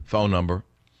 phone number.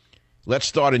 Let's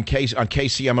start on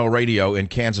KCML Radio in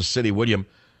Kansas City. William,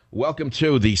 welcome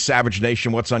to the Savage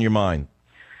Nation. What's on your mind?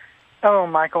 Hello,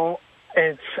 Michael.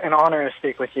 It's an honor to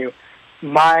speak with you.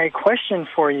 My question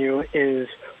for you is,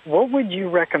 what would you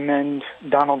recommend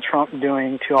Donald Trump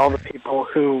doing to all the people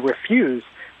who refuse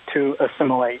to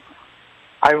assimilate?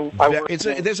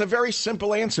 There's a very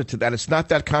simple answer to that. It's not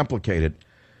that complicated.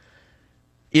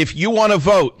 If you want to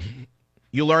vote,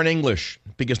 you learn English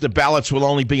because the ballots will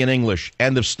only be in English.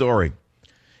 End of story.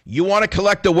 You want to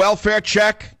collect a welfare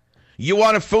check? You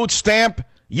want a food stamp?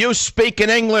 You speak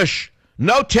in English.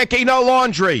 No ticky, no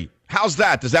laundry. How's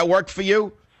that? Does that work for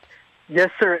you? Yes,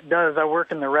 sir, it does. I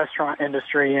work in the restaurant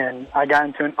industry, and I got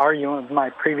into an argument with my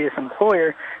previous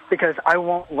employer because I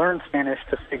won't learn Spanish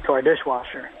to speak to our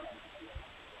dishwasher.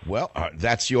 Well,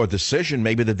 that's your decision.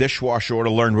 Maybe the dishwasher ought to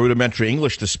learn rudimentary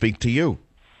English to speak to you.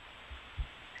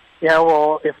 Yeah,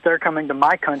 well, if they're coming to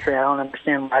my country, I don't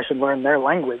understand why I should learn their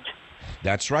language.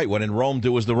 That's right. When in Rome,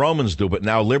 do as the Romans do. But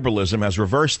now liberalism has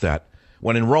reversed that.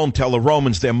 When in Rome, tell the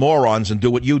Romans they're morons and do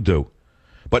what you do.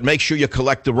 But make sure you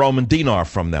collect the Roman dinar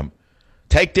from them.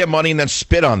 Take their money and then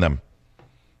spit on them.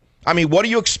 I mean, what do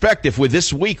you expect? If we're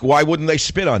this weak, why wouldn't they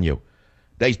spit on you?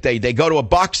 They go to a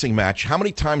boxing match. How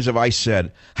many times have I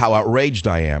said how outraged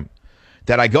I am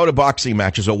that I go to boxing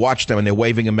matches or watch them and they're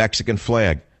waving a Mexican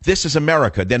flag? This is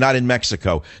America. They're not in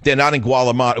Mexico. They're not in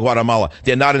Guatemala.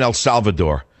 They're not in El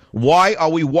Salvador. Why are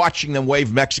we watching them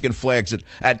wave Mexican flags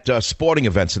at sporting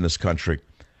events in this country?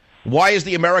 Why is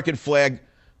the American flag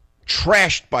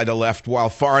trashed by the left while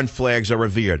foreign flags are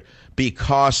revered?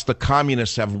 Because the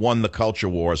communists have won the culture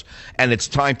wars, and it's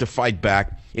time to fight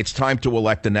back. It's time to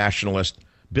elect a nationalist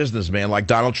businessman like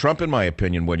Donald Trump, in my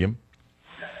opinion, William.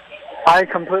 I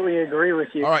completely agree with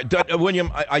you. All right,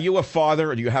 William, are you a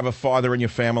father, or do you have a father in your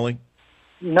family?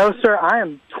 No, sir. I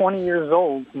am 20 years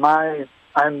old. Wait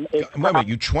a minute,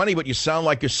 you're 20, but you sound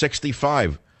like you're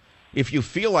 65. If you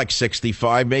feel like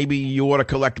 65, maybe you ought to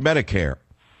collect Medicare.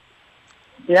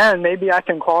 Yeah, and maybe I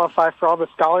can qualify for all the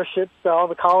scholarships that all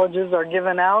the colleges are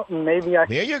giving out, and maybe I.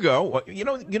 There you go. You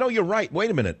know, you're right. Wait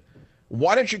a minute.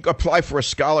 Why don't you apply for a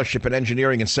scholarship in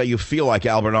engineering and say you feel like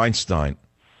Albert Einstein,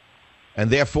 and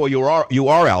therefore you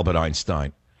are Albert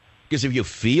Einstein? Because if you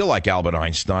feel like Albert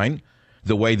Einstein,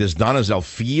 the way this Donazelle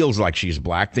feels like she's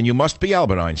black, then you must be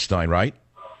Albert Einstein, right?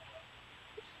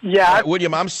 Yeah. Right,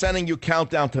 William, I'm sending you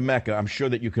Countdown to Mecca. I'm sure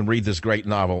that you can read this great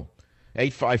novel.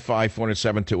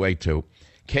 855-407-282.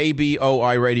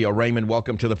 KBOI Radio. Raymond,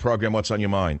 welcome to the program. What's on your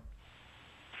mind?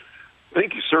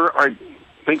 Thank you, sir.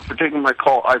 Thanks for taking my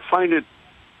call. I find it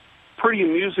pretty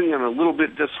amusing and a little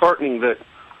bit disheartening that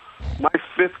my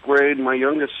fifth grade, my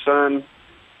youngest son,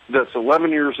 that's 11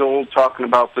 years old, talking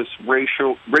about this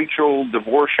Rachel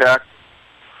Dvorak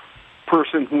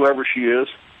person, whoever she is.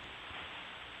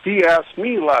 He asked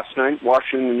me last night,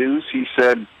 watching the news, he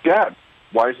said, Dad,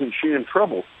 why isn't she in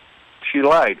trouble? She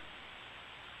lied.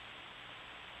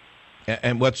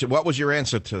 And what was your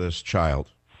answer to this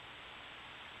child?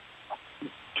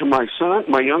 To my son,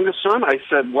 my youngest son, I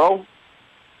said, well,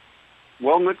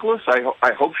 Nicholas,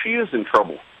 I hope she is in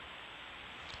trouble.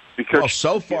 Because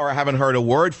so far I haven't heard a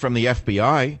word from the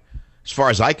FBI. As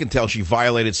far as I can tell, she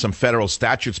violated some federal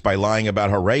statutes by lying about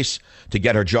her race to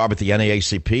get her job at the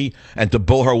NAACP and to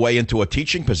bull her way into a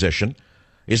teaching position.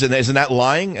 Isn't that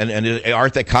lying? And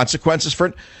aren't there consequences for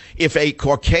it? If a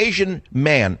Caucasian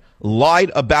man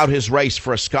lied about his race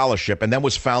for a scholarship and then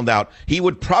was found out, he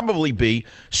would probably be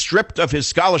stripped of his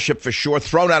scholarship for sure,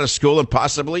 thrown out of school, and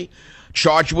possibly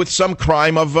charged with some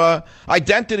crime of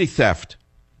identity theft.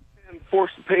 And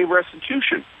forced to pay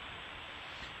restitution.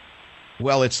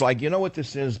 Well, it's like, you know what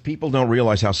this is? People don't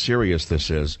realize how serious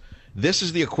this is. This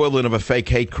is the equivalent of a fake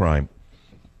hate crime.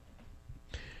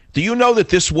 Do you know that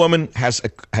this woman has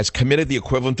committed the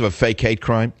equivalent of a fake hate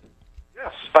crime?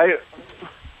 Yes,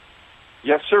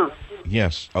 yes, sir.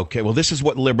 Yes. Okay. Well, this is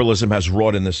what liberalism has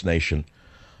wrought in this nation.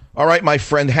 All right, my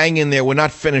friend, hang in there. We're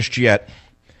not finished yet.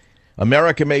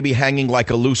 America may be hanging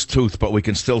like a loose tooth, but we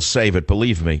can still save it.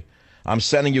 Believe me. I'm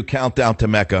sending you Countdown to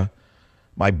Mecca,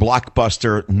 my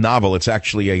blockbuster novel. It's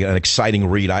actually an exciting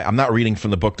read. I'm not reading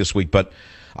from the book this week, but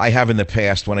I have in the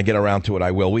past. When I get around to it,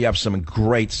 I will. We have some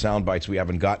great sound bites we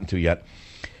haven't gotten to yet.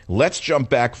 Let's jump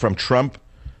back from Trump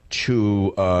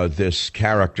to this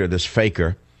character, this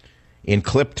faker. In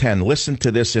clip 10, listen to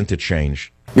this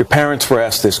interchange. Your parents were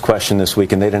asked this question this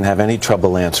week, and they didn't have any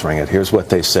trouble answering it. Here's what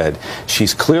they said.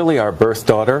 She's clearly our birth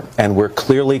daughter, and we're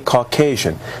clearly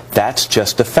Caucasian. That's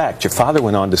just a fact. Your father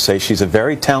went on to say she's a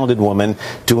very talented woman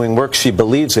doing work she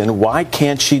believes in. Why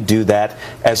can't she do that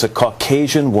as a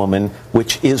Caucasian woman,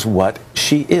 which is what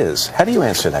she is? How do you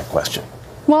answer that question?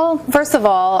 Well, first of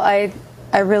all, I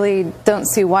really don't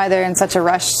see why they're in such a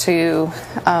rush to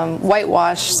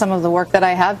whitewash some of the work that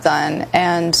I have done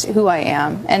and who I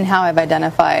am and how I've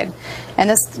identified. And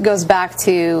this goes back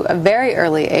to a very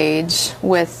early age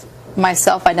with my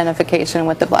self-identification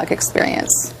with the black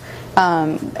experience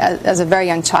as a very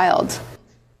young child.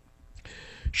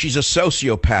 She's a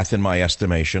sociopath in my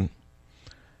estimation,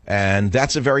 and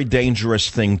that's a very dangerous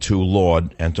thing to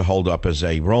laud and to hold up as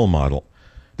a role model.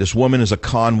 This woman is a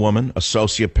con woman, a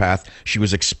sociopath. She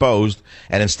was exposed,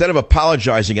 and instead of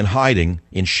apologizing and hiding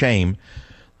in shame,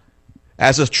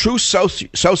 as a true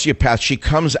sociopath, she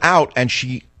comes out and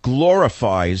she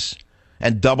glorifies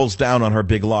and doubles down on her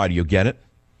big lie. Do you get it?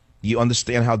 You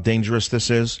understand how dangerous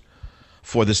this is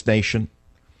for this nation?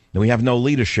 And we have no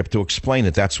leadership to explain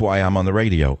it. That's why I'm on the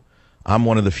radio. I'm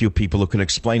one of the few people who can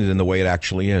explain it in the way it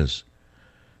actually is.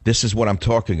 This is what I'm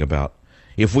talking about.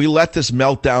 If we let this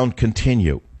meltdown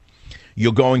continue,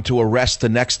 you're going to arrest the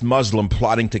next Muslim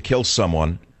plotting to kill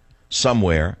someone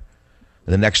somewhere,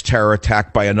 the next terror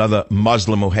attack by another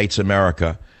Muslim who hates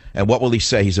America. And what will he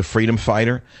say? He's a freedom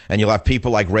fighter? And you'll have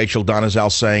people like Rachel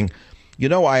Dolezal saying, you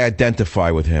know, I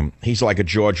identify with him. He's like a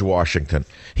George Washington.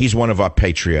 He's one of our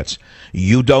patriots.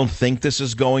 You don't think this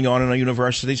is going on in our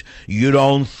universities? You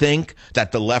don't think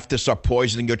that the leftists are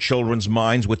poisoning your children's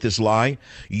minds with this lie?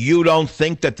 You don't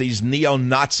think that these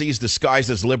neo-Nazis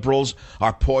disguised as liberals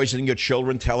are poisoning your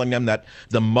children, telling them that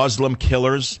the Muslim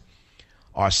killers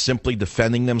are simply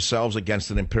defending themselves against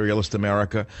an imperialist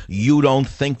America? You don't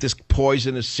think this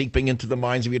poison is seeping into the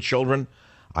minds of your children?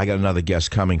 I got another guess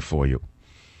coming for you.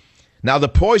 Now, the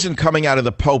poison coming out of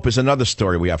the Pope is another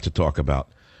story we have to talk about.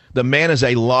 The man is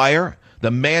a liar. The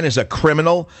man is a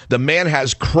criminal. The man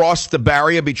has crossed the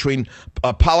barrier between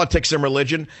politics and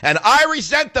religion. And I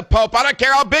resent the Pope. I don't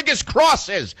care how big his cross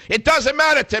is. It doesn't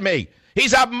matter to me.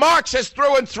 He's a Marxist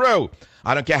through and through.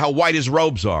 I don't care how white his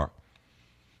robes are.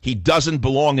 He doesn't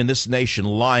belong in this nation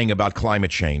lying about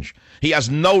climate change. He has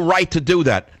no right to do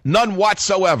that. None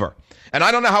whatsoever. And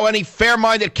I don't know how any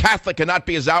fair-minded Catholic cannot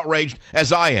be as outraged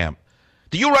as I am.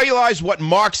 Do you realize what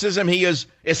Marxism he is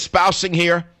espousing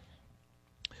here?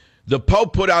 The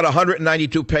Pope put out a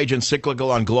 192-page encyclical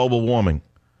on global warming.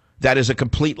 That is a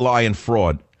complete lie and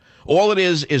fraud. All it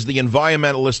is the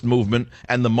environmentalist movement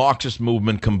and the Marxist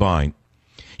movement combined.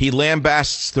 He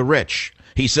lambasts the rich.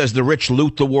 He says the rich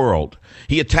loot the world.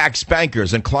 He attacks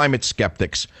bankers and climate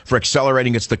skeptics for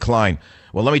accelerating its decline.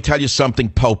 Well, let me tell you something,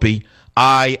 Popey.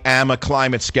 I am a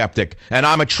climate skeptic, and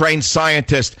I'm a trained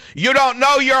scientist. You don't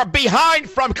know you're behind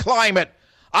from climate.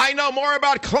 I know more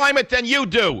about climate than you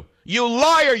do. You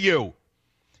liar, you.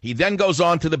 He then goes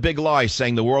on to the big lie,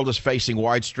 saying the world is facing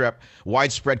widespread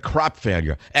crop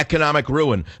failure, economic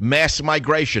ruin, mass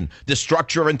migration,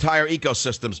 destruction of entire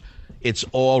ecosystems. It's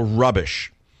all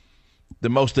rubbish. The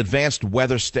most advanced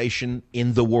weather station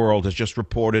in the world has just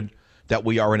reported that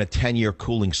we are in a 10-year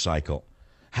cooling cycle.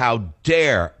 How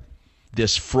dare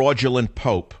this fraudulent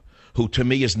Pope, who to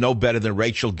me is no better than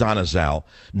Rachel Dolezal,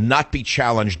 not be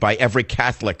challenged by every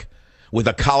Catholic with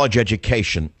a college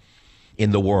education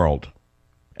in the world.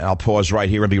 And I'll pause right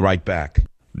here and be right back.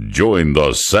 Join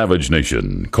the Savage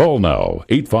Nation. Call now,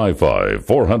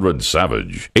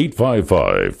 855-400-SAVAGE,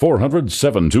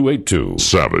 855-400-7282.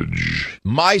 Savage.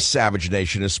 My Savage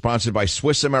Nation is sponsored by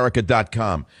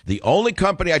SwissAmerica.com, the only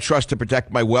company I trust to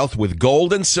protect my wealth with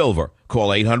gold and silver.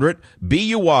 Call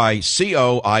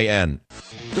 800-BUYCOIN.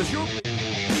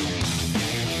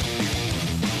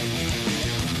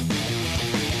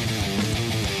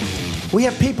 We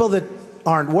have people that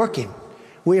aren't working.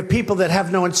 We have people that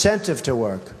have no incentive to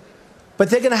work. But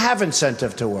they're going to have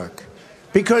incentive to work.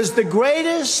 Because the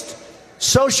greatest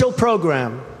social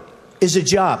program is a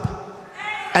job.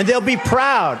 And they'll be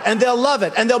proud, and they'll love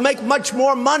it, and they'll make much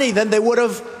more money than they would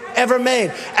have ever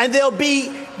made. And they'll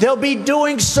be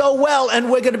doing so well,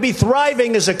 and we're going to be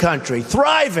thriving as a country.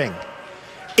 Thriving.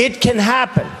 It can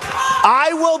happen.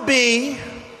 I will be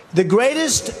the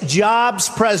greatest jobs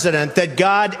president that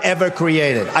God ever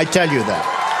created. I tell you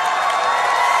that.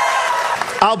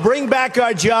 I'll bring back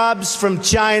our jobs from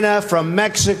China, from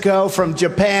Mexico, from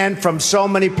Japan, from so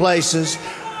many places.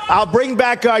 I'll bring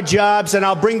back our jobs, and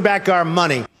I'll bring back our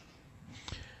money.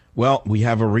 Well, we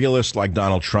have a realist like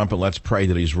Donald Trump, and let's pray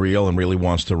that he's real and really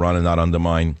wants to run and not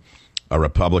undermine a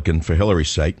Republican for Hillary's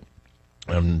sake.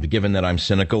 Given that I'm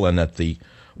cynical and that the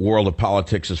world of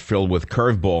politics is filled with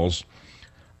curveballs,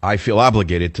 I feel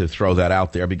obligated to throw that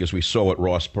out there because we saw what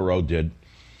Ross Perot did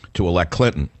to elect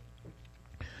Clinton.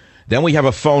 Then we have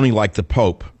a phony like the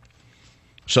Pope.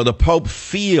 So the Pope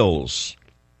feels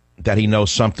that he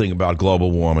knows something about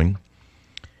global warming.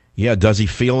 Yeah, does he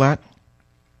feel that?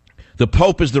 The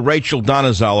Pope is the Rachel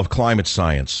Dolezal of climate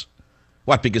science.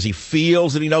 What, because he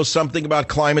feels that he knows something about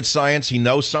climate science? He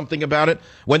knows something about it?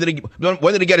 When did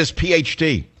he get his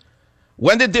PhD?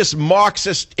 When did this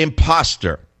Marxist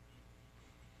imposter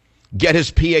get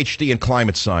his PhD in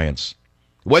climate science?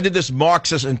 When did this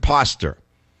Marxist imposter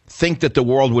think that the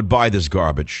world would buy this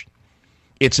garbage?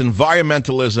 It's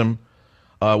environmentalism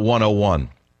 101.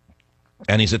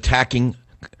 And he's attacking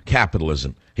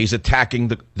capitalism. He's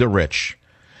attacking the rich.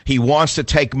 He wants to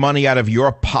take money out of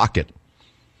your pocket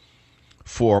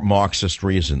for Marxist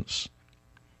reasons.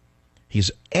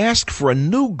 He's asked for a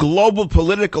new global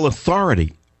political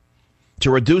authority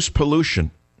to reduce pollution.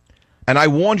 And I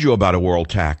warned you about a world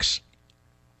tax.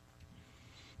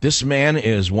 This man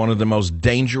is one of the most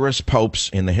dangerous popes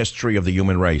in the history of the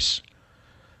human race.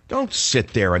 Don't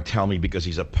sit there and tell me because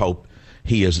he's a pope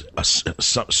he is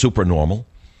super normal.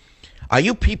 Are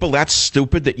you people that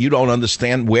stupid that you don't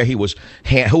understand where he was,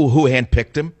 who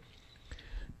handpicked him?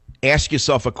 Ask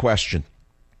yourself a question.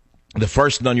 The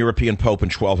first non-European pope in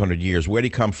 1,200 years, where did he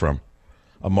come from?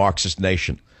 A Marxist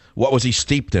nation. What was he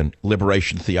steeped in?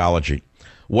 Liberation theology.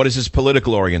 What is his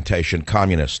political orientation?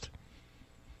 Communist.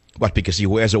 What, because he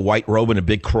wears a white robe and a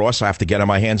big cross, I have to get on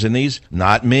my hands and knees?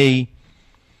 Not me.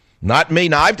 Not me.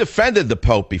 Now, I've defended the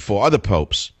Pope before, other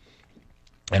popes,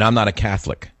 and I'm not a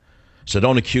Catholic. So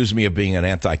don't accuse me of being an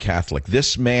anti-Catholic.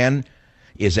 This man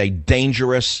is a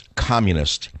dangerous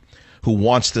communist who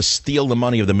wants to steal the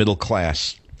money of the middle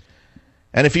class.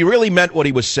 And if he really meant what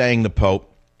he was saying, the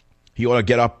Pope, he ought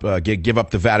to give up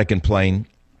the Vatican plane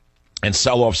and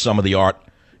sell off some of the art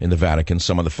in the Vatican,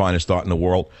 some of the finest art in the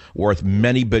world, worth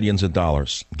many billions of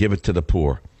dollars. Give it to the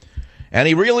poor. And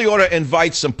he really ought to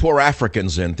invite some poor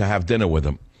Africans in to have dinner with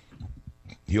him.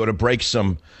 He ought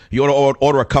to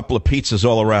order a couple of pizzas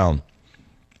all around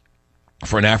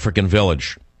for an African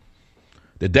village.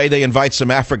 The day they invite some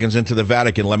Africans into the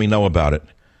Vatican, let me know about it.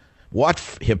 What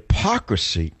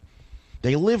hypocrisy.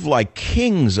 They live like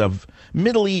kings of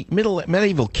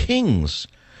medieval kings,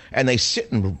 and they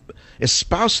sit and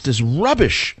espouse this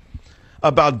rubbish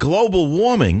about global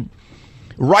warming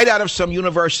right out of some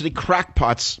university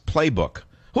crackpot's playbook.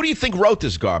 Who do you think wrote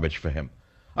this garbage for him?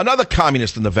 Another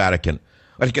communist in the Vatican.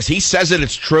 Because he says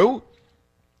it's true?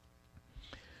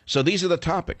 So these are the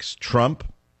topics. Trump,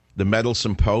 the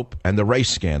meddlesome Pope, and the race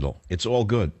scandal. It's all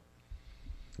good.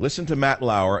 Listen to Matt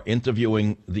Lauer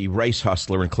interviewing the race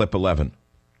hustler in clip 11.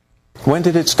 When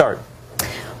did it start?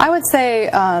 I would say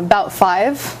about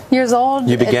 5 years old.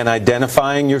 You began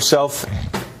identifying yourself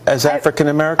as African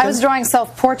American? I was drawing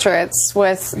self-portraits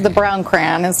with the brown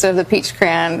crayon instead of the peach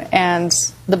crayon, and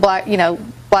the black,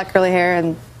 black curly hair,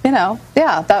 and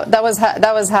that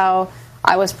was how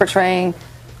I was portraying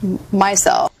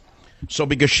myself. So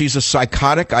because she's a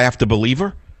psychotic, I have to believe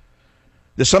her?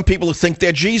 There's some people who think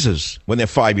they're Jesus when they're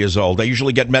 5 years old. They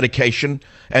usually get medication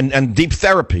and deep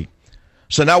therapy.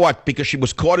 So now what? Because she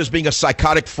was caught as being a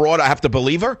psychotic fraud, I have to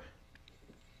believe her?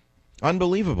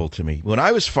 Unbelievable to me. When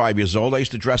I was 5 years old, I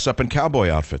used to dress up in cowboy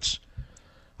outfits.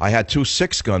 I had 2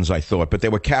 6 guns, I thought, but they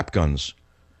were cap guns.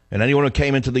 And anyone who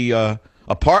came into the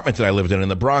apartment that I lived in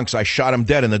the Bronx, I shot him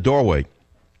dead in the doorway.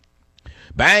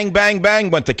 Bang, bang, bang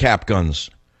went the cap guns.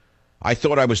 I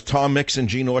thought I was Tom Mix and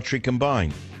Gene Autry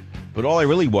combined. But all I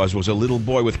really was a little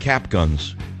boy with cap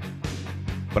guns.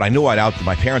 But I knew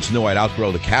my parents knew I'd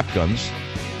outgrow the cap guns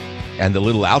and the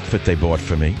little outfit they bought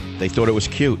for me. They thought it was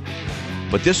cute.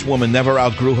 But this woman never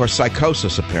outgrew her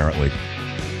psychosis, apparently.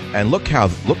 And look how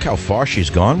far she's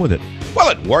gone with it. Well,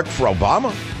 it worked for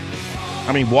Obama.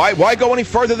 I mean, why go any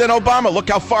further than Obama? Look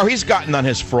how far he's gotten on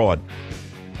his fraud.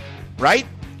 Right?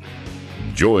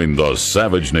 Join the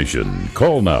Savage Nation.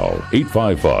 Call now,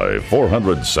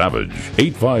 855-400-SAVAGE,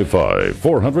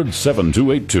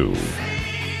 855-400-7282.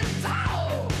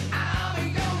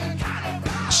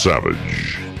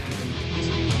 Savage.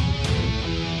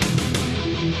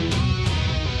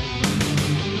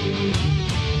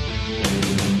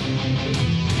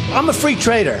 I'm a free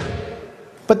trader.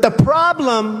 But the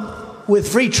problem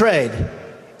with free trade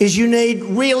is you need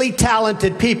really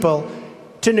talented people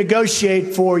to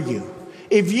negotiate for you.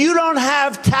 If you don't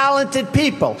have talented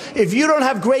people, if you don't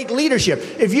have great leadership,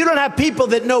 if you don't have people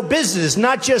that know business,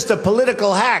 not just a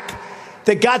political hack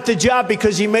that got the job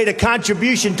because he made a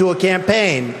contribution to a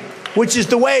campaign, which is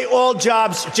the way all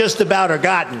jobs just about are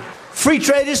gotten. Free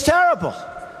trade is terrible.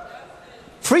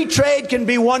 Free trade can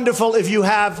be wonderful if you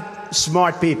have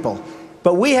smart people.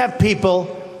 But we have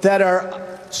people that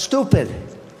are stupid.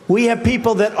 We have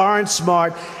people that aren't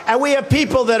smart. And we have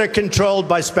people that are controlled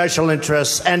by special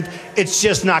interests. And it's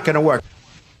just not going to work.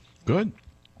 Good.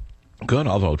 Good.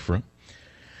 I'll vote for him.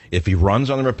 If he runs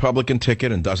on the Republican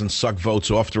ticket and doesn't suck votes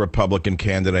off the Republican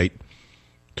candidate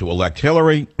to elect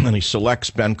Hillary, and he selects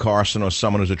Ben Carson or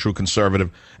someone who's a true conservative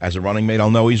as a running mate,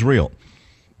 I'll know he's real.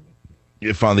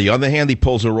 If, on the other hand, he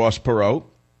pulls a Ross Perot,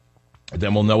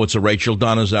 then we'll know it's a Rachel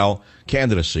Donizal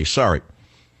candidacy. Sorry.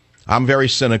 I'm very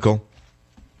cynical.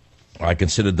 I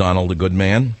consider Donald a good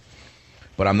man,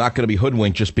 but I'm not going to be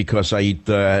hoodwinked just because I eat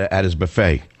at his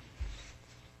buffet.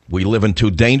 We live in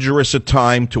too dangerous a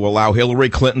time to allow Hillary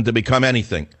Clinton to become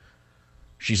anything.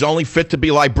 She's only fit to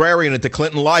be librarian at the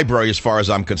Clinton Library as far as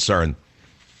I'm concerned.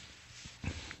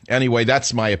 Anyway,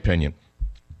 that's my opinion.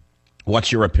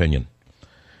 What's your opinion?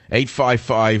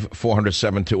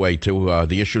 855-400-7282.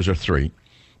 The issues are 3.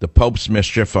 The Pope's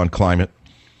mischief on climate,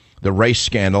 the race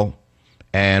scandal,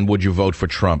 and would you vote for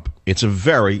Trump? It's a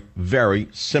very, very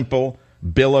simple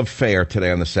bill of fare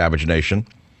today on the Savage Nation.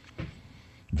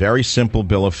 Very simple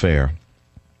bill of fare.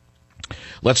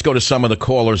 Let's go to some of the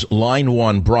callers. Line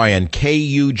 1, Brian, K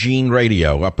Eugene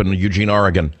Radio, up in Eugene,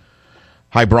 Oregon.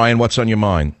 Hi, Brian. What's on your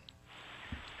mind?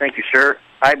 Thank you, sir.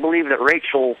 I believe that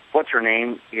Rachel, what's her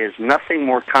name, is nothing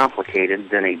more complicated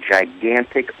than a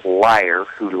gigantic liar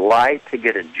who lied to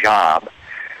get a job.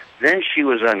 Then she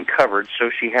was uncovered, so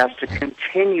she has to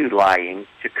continue lying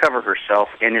to cover herself,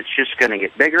 and it's just going to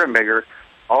get bigger and bigger.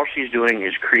 All she's doing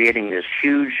is creating this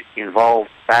huge, involved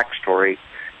backstory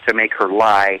to make her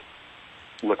lie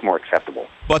look more acceptable.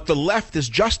 But the left is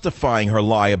justifying her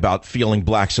lie about feeling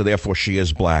black, so therefore she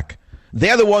is black.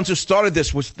 They're the ones who started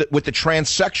this with the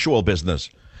transsexual business.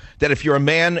 That if you're a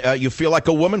man, you feel like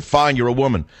a woman, fine, you're a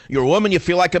woman. You're a woman, you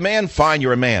feel like a man, fine,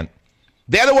 you're a man.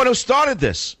 They're the one who started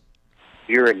this.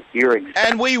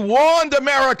 And we warned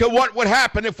America what would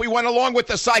happen if we went along with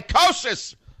the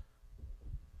psychosis.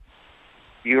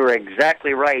 You're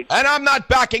exactly right. And I'm not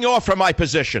backing off from my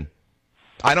position.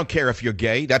 I don't care if you're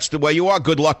gay. That's the way you are.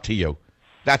 Good luck to you.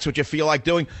 That's what you feel like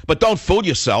doing. But don't fool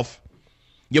yourself.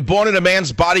 You're born in a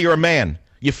man's body, you're a man.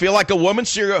 You feel like a woman,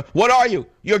 so what are you?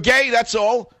 You're gay, that's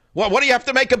all. What do you have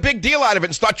to make a big deal out of it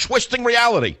and start twisting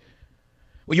reality?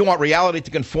 Well, you want reality to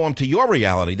conform to your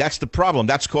reality. That's the problem.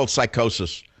 That's called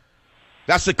psychosis.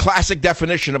 That's the classic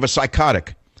definition of a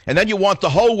psychotic. And then you want the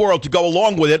whole world to go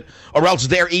along with it, or else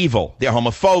they're evil. They're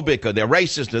homophobic, or they're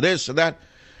racist, or this or that.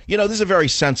 You know, this is a very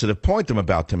sensitive point I'm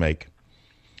about to make.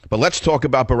 But let's talk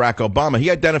about Barack Obama.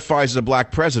 He identifies as a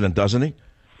black president, doesn't he?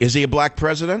 Is he a black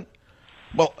president?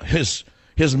 Well, his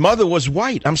mother was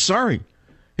white. I'm sorry.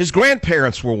 His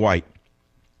grandparents were white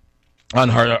on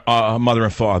her mother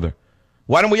and father.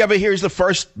 Why don't we ever hear he's the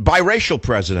first biracial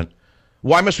president?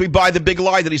 Why must we buy the big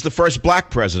lie that he's the first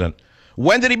black president?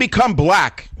 When did he become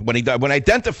black? When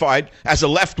identified as a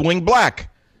left-wing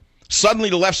black.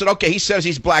 Suddenly the left said, okay, he says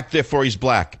he's black, therefore he's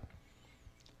black.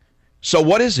 So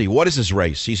what is he? What is his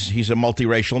race? He's a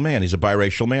multiracial man. He's a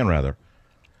biracial man, rather.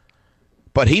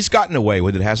 But he's gotten away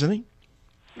with it, hasn't he?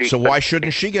 So why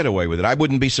shouldn't she get away with it? I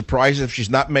wouldn't be surprised if she's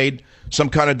not made some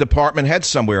kind of department head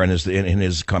somewhere in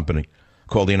his company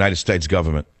called the United States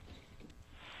government.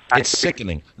 It's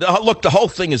sickening. Look, the whole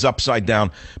thing is upside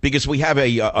down because we have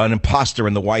an imposter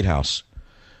in the White House.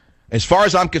 As far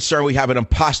as I'm concerned, we have an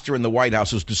imposter in the White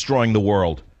House who's destroying the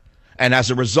world. And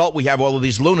as a result, we have all of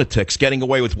these lunatics getting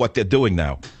away with what they're doing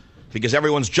now because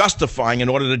everyone's justifying in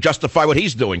order to justify what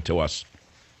he's doing to us.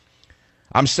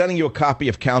 I'm sending you a copy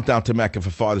of Countdown to Mecca for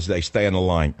Father's Day. Stay on the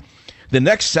line. The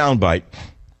next soundbite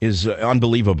is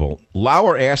unbelievable.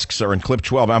 Lauer asks her in clip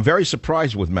 12. I'm very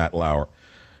surprised with Matt Lauer.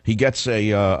 He gets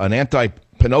an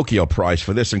anti-Pinocchio prize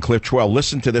for this in clip 12.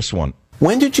 Listen to this one.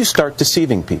 When did you start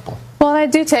deceiving people? Well, I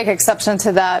do take exception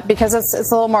to that because it's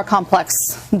a little more complex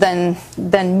than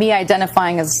me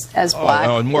identifying as black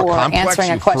or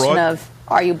answering a question of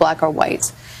are you black or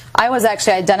white. I was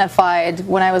actually identified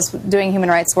when I was doing human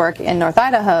rights work in North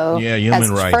Idaho as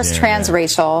first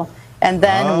transracial. And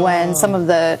then when some of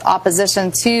the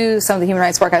opposition to some of the human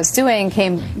rights work I was doing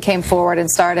came forward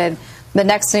and started, the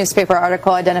next newspaper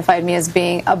article identified me as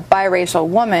being a biracial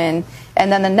woman. And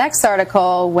then the next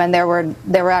article, when there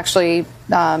were actually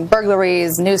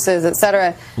burglaries, nooses,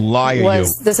 etc.,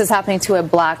 was this is happening to a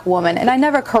black woman. And I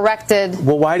never corrected.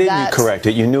 Well, why didn't you correct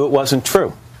it? You knew it wasn't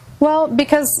true. Well,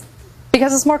 because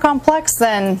it's more complex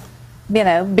than,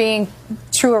 being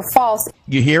true or false.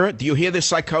 You hear it? Do you hear this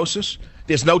psychosis?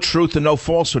 There's no truth and no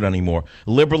falsehood anymore.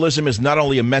 Liberalism is not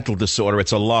only a mental disorder,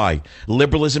 it's a lie.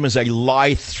 Liberalism is a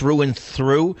lie through and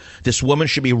through. This woman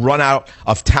should be run out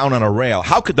of town on a rail.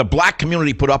 How could the black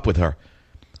community put up with her?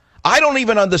 I don't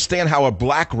even understand how a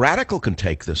black radical can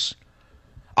take this.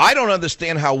 I don't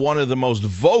understand how one of the most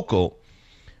vocal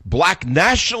black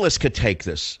nationalists could take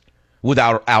this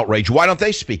without outrage. Why don't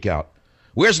they speak out?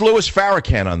 Where's Louis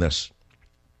Farrakhan on this?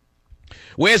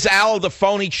 Where's Al the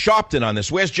phony Sharpton on this?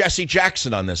 Where's Jesse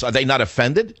Jackson on this? Are they not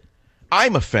offended?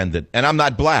 I'm offended, and I'm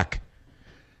not black.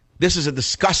 This is a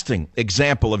disgusting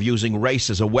example of using race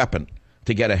as a weapon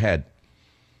to get ahead.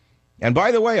 And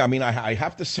by the way, I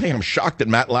have to say I'm shocked that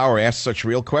Matt Lauer asked such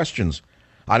real questions.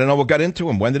 I don't know what got into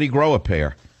him. When did he grow a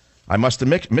pair? I must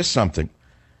have missed something.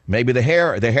 Maybe the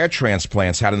hair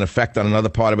transplants had an effect on another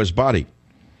part of his body.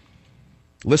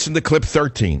 Listen to clip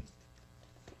 13.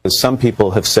 Some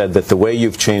people have said that the way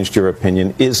you've changed your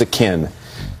opinion is akin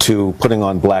to putting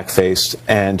on blackface.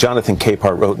 And Jonathan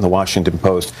Capehart wrote in the Washington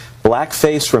Post,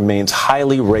 blackface remains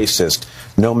highly racist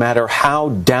no matter how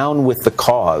down with the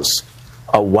cause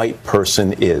a white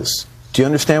person is. Do you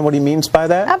understand what he means by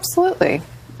that? Absolutely.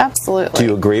 Absolutely. Do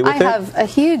you agree with it? I have a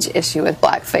huge issue with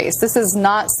blackface. This is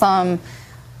not some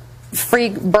free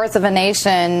birth of a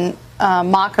nation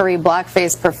mockery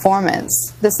blackface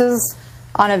performance. This is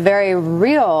on a very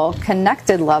real,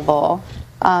 connected level,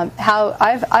 how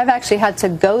I've actually had to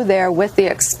go there with the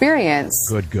experience,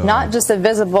 Good God. not just a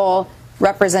visible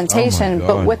representation, Oh, my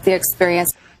but God. with the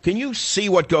experience. Can you see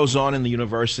what goes on in the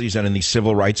universities and in these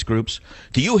civil rights groups?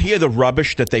 Do you hear the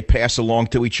rubbish that they pass along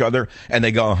to each other and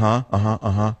they go,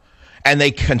 and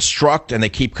they construct and they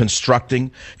keep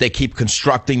constructing. They keep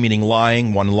constructing, meaning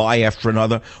lying, one lie after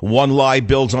another. One lie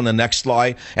builds on the next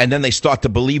lie, and then they start to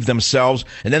believe themselves,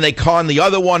 and then they con the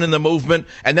other one in the movement,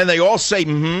 and then they all say,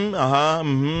 and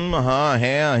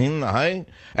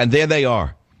there they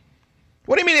are.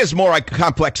 What do you mean there's more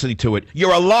complexity to it?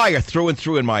 You're a liar through and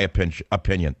through, in my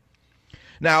opinion.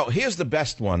 Now, here's the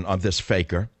best one of this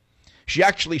faker. She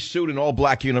actually sued an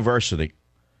all-black university,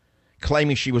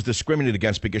 claiming she was discriminated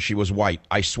against because she was white.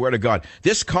 I swear to God,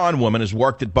 this con woman has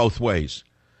worked it both ways.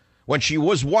 When she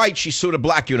was white, she sued a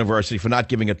black university for not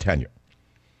giving a tenure.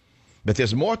 But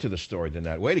there's more to the story than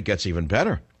that. Wait, it gets even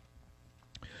better.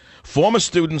 Former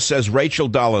student says Rachel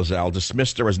Dolezal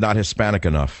dismissed her as not Hispanic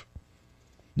enough.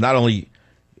 Not only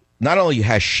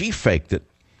has she faked it,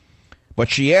 but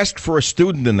she asked for a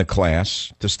student in the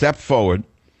class to step forward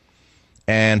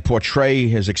and portray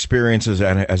his experiences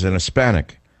as an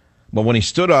Hispanic. But when he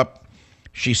stood up,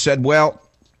 she said, well,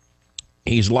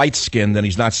 he's light-skinned and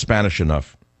he's not Spanish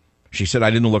enough. She said, I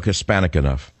didn't look Hispanic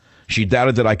enough. She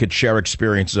doubted that I could share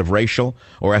experiences of racial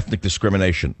or ethnic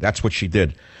discrimination. That's what she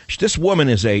did. This woman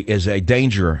is a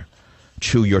danger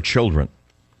to your children.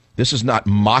 This is not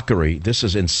mockery. This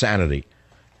is insanity.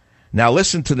 Now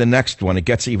listen to the next one. It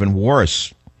gets even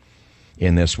worse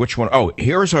in this. Which one? Oh,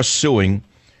 here's her suing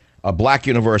a black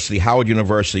university, Howard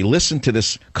University. Listen to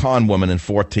this con woman in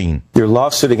 14. Your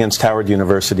lawsuit against Howard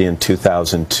University in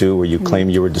 2002, where you claim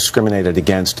you were discriminated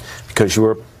against because you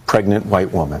were a pregnant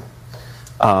white woman.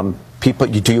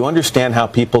 Do you understand how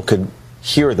people could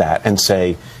hear that and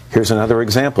say, here's another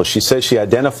example? She says she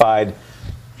identified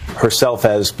herself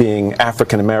as being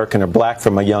African American or black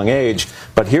from a young age,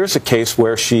 but here's a case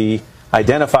where she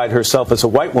identified herself as a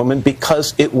white woman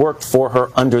because it worked for her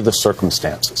under the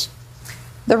circumstances.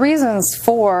 The reasons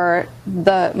for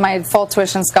my full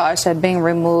tuition scholarship being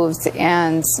removed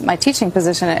and my teaching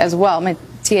position as well, my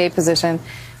TA position,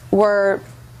 were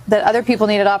that other people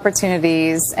needed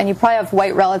opportunities, and you probably have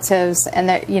white relatives and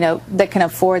that can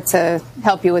afford to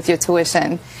help you with your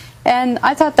tuition. And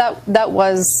I thought that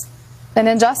was an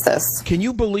injustice. Can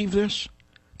you believe this?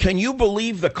 Can you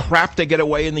believe the crap they get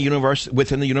away in the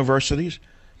within the universities?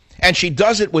 And she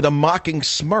does it with a mocking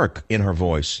smirk in her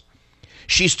voice.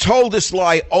 She's told this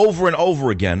lie over and over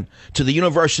again to the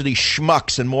university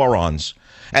schmucks and morons.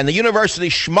 And the university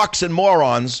schmucks and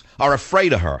morons are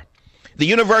afraid of her. The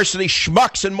university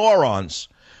schmucks and morons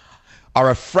are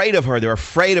afraid of her. They're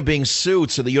afraid of being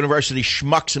sued. So the university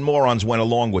schmucks and morons went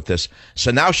along with this.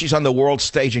 So now she's on the world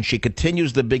stage and she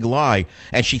continues the big lie.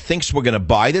 And she thinks we're going to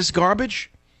buy this garbage?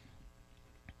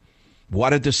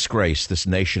 What a disgrace this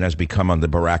nation has become under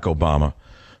Barack Obama,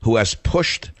 who has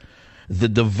pushed the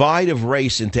divide of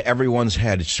race into everyone's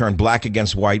head. It's turned black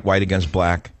against white, white against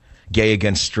black, gay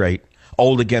against straight,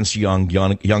 old against young,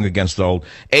 young against old,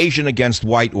 Asian against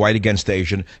white, white against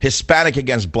Asian, Hispanic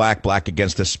against black, black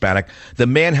against Hispanic. The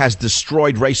man has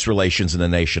destroyed race relations in the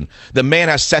nation. The man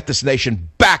has set this nation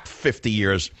back 50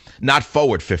 years, not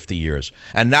forward 50 years.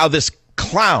 And now this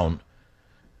clown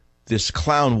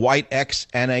white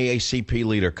ex-NAACP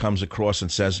leader comes across and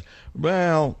says,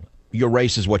 well, your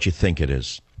race is what you think it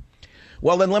is.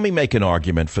 Well, then let me make an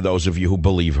argument for those of you who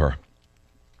believe her.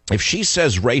 If she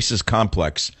says race is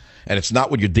complex, and it's not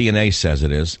what your DNA says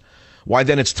it is, why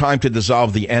then it's time to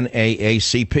dissolve the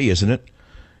NAACP, isn't it?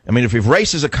 I mean, if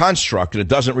race is a construct and it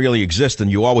doesn't really exist and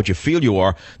you are what you feel you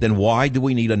are, then why do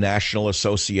we need a national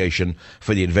association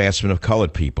for the advancement of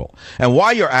colored people? And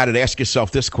while you're at it, ask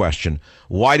yourself this question.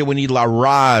 Why do we need La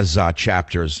Raza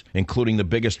chapters, including the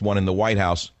biggest one in the White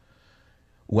House,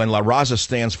 when La Raza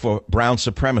stands for brown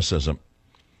supremacism?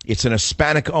 It's an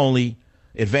Hispanic-only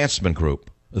advancement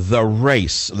group. The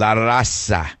race, La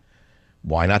Raza.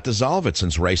 Why not dissolve it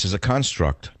since race is a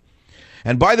construct?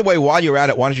 And by the way, while you're at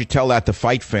it, why don't you tell that to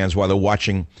fight fans while they're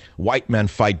watching white men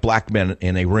fight black men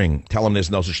in a ring? Tell them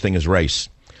there's no such thing as race.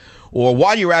 Or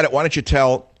while you're at it, why don't you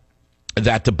tell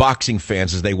that to boxing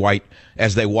fans as they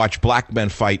watch black men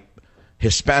fight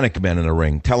Hispanic men in a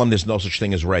ring? Tell them there's no such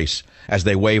thing as race as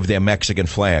they wave their Mexican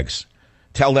flags.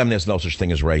 Tell them there's no such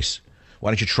thing as race. Why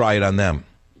don't you try it on them?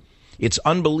 It's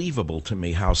unbelievable to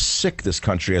me how sick this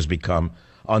country has become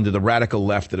under the radical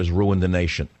left that has ruined the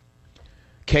nation.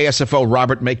 KSFO,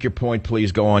 Robert, make your point,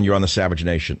 please. Go on. You're on the Savage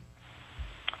Nation.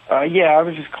 Yeah, I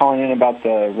was just calling in about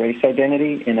the race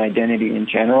identity and identity in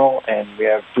general. And we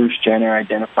have Bruce Jenner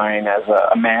identifying as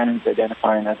a man who's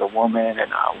identifying as a woman,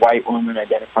 and a white woman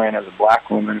identifying as a black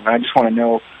woman. And I just want to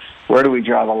know, where do we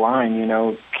draw the line? You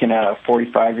know, can a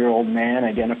 45-year-old man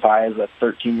identify as a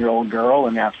 13-year-old girl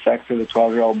and have sex with a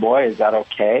 12-year-old boy? Is that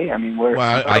okay? I mean, well,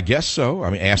 I guess so. I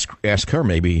mean, ask her.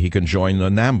 Maybe he can join the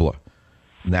NAMBLA,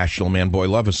 National Man-Boy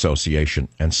Love Association,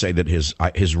 and say that his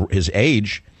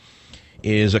age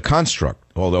is a construct.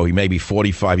 Although he may be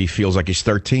 45, he feels like he's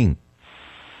 13.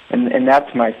 And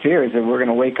that's my fear, is that we're going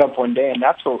to wake up one day, and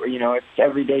that's what, you know, it's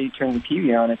every day you turn the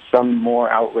TV on, it's some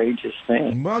more outrageous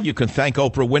thing. Well, you can thank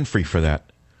Oprah Winfrey for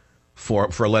that, for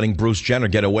letting Bruce Jenner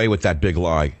get away with that big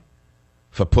lie,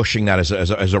 for pushing that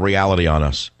as a reality on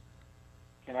us.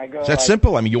 Can I go? It's that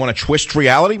simple. I mean, you want to twist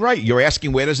reality, right? You're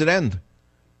asking, where does it end?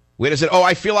 Where does it? Oh,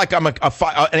 I feel like I'm an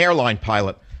airline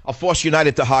pilot. I'll force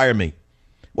United to hire me.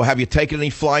 Well, have you taken any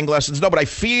flying lessons? No, but I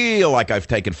feel like I've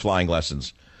taken flying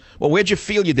lessons. Well, where'd you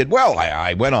feel you did? Well,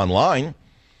 I went online.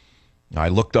 I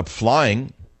looked up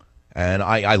flying, and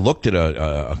I looked at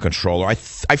a controller. I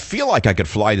feel like I could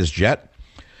fly this jet.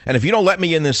 And if you don't let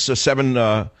me in this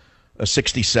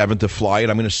 767 to fly it,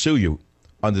 I'm going to sue you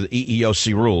under the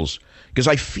EEOC rules. Because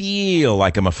I feel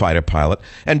like I'm a fighter pilot.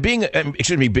 And being,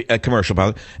 a commercial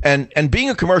pilot. And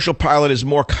being a commercial pilot is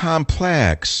more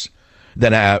complex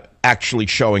than actually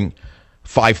showing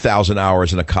 5,000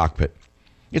 hours in a cockpit.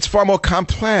 It's far more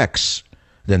complex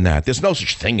than that. There's no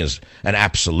such thing as an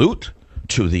absolute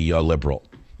to the liberal.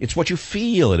 It's what you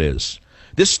feel it is.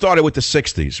 This started with the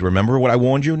 60s. Remember what I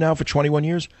warned you now for 21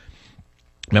 years?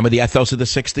 Remember the ethos of the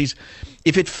 60s?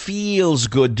 If it feels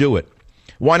good, do it.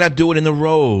 Why not do it in the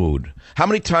road? How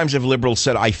many times have liberals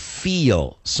said, I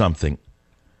feel something?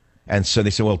 And so they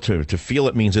say, well, to feel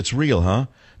it means it's real, huh?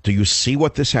 Do you see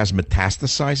what this has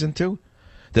metastasized into?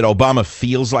 That Obama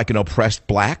feels like an oppressed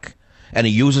black, and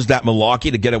he uses that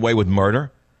malarkey to get away with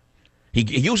murder? He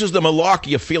uses the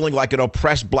malarkey of feeling like an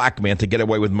oppressed black man to get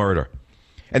away with murder.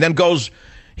 And then goes,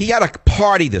 he had a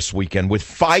party this weekend with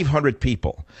 500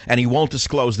 people, and he won't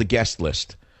disclose the guest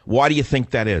list. Why do you think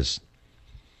that is?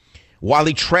 While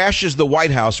he trashes the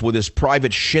White House with his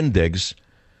private shindigs,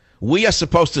 we are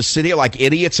supposed to sit here like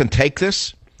idiots and take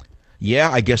this?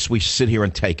 Yeah, I guess we sit here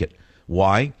and take it.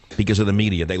 Why? Because of the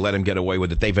media. They let him get away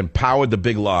with it. They've empowered the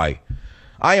big lie.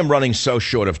 I am running so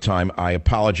short of time. I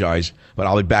apologize, but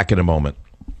I'll be back in a moment.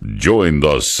 Join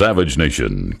the Savage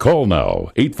Nation. Call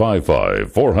now,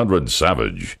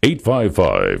 855-400-SAVAGE,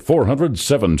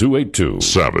 855-400-7282.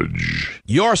 Savage.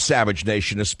 Your Savage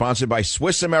Nation is sponsored by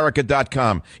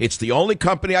SwissAmerica.com. It's the only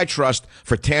company I trust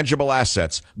for tangible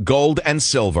assets, gold and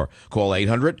silver. Call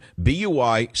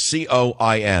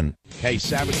 800-BUY-COIN. Hey,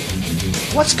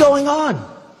 Savage. What's going on?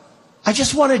 I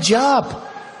just want a job.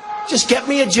 Just get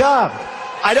me a job.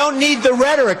 I don't need the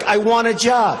rhetoric. I want a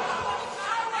job.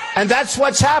 And that's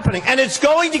what's happening. And it's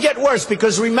going to get worse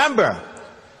because remember,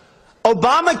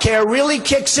 Obamacare really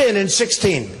kicks in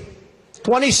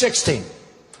 2016.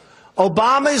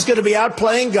 Obama is going to be out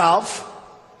playing golf.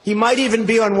 He might even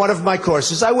be on one of my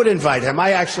courses. I would invite him.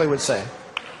 I actually would say.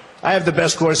 I have the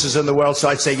best courses in the world, so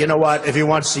I'd say, you know what, if he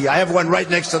wants to, I have one right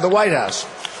next to the White House,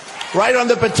 right on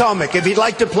the Potomac. If he'd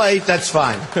like to play, that's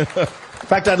fine. In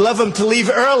fact, I'd love him to leave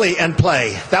early and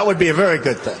play. That would be a very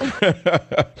good thing.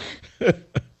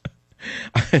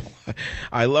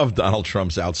 I love Donald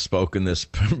Trump's outspokenness,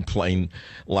 plain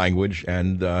language,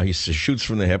 and he shoots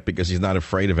from the hip because he's not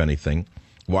afraid of anything.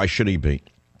 Why should he be?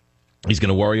 He's going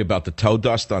to worry about the toe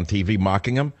dust on TV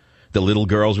mocking him, the little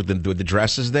girls with the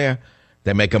dresses there.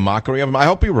 They make a mockery of him. I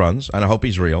hope he runs, and I hope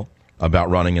he's real about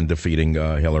running and defeating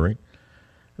Hillary.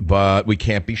 But we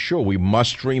can't be sure. We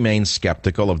must remain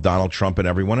skeptical of Donald Trump and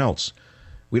everyone else.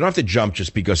 We don't have to jump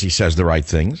just because he says the right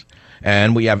things.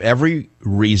 And we have every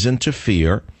reason to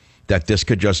fear that this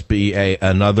could just be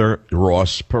another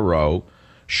Ross Perot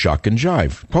shuck and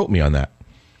jive. Quote me on that.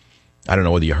 I don't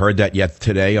know whether you heard that yet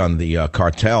today on the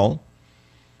cartel,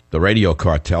 the radio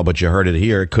cartel, but you heard it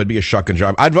here. It could be a shuck and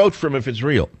jive. I'd vote for him if it's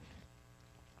real.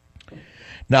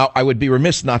 Now, I would be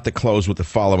remiss not to close with the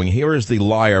following. Here is the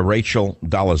liar, Rachel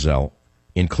Dolezal,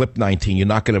 in clip 19. You're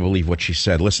not going to believe what she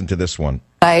said. Listen to this one.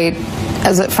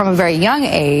 From a very young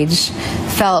age,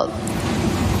 felt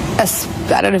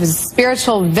I don't know if it's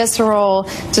spiritual, visceral,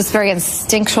 just very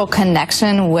instinctual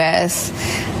connection with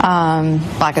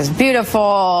Black is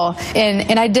beautiful.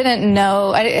 And I didn't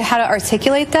know how to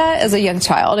articulate that as a young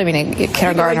child. I mean, in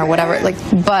kindergarten or whatever.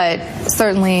 But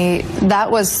certainly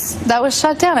that was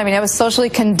shut down. I mean, I was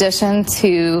socially conditioned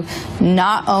to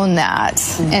not own that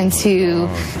and to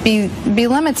be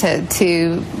limited,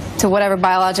 to to whatever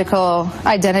biological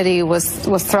identity was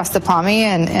thrust upon me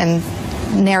and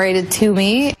narrated to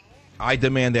me. I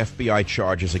demand FBI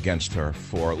charges against her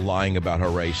for lying about her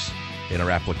race in her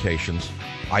applications.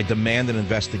 I demand an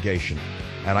investigation.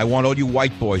 And I want all you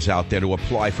white boys out there to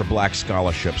apply for black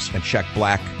scholarships and check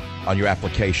black on your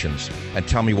applications and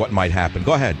tell me what might happen.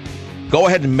 Go ahead. Go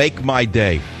ahead and make my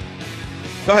day.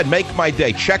 Go ahead, make my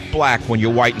day. Check black when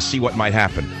you're white and see what might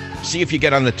happen. See if you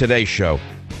get on the Today Show.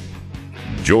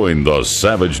 Join the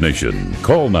Savage Nation.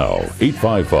 Call now,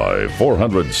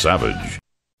 855-400-SAVAGE.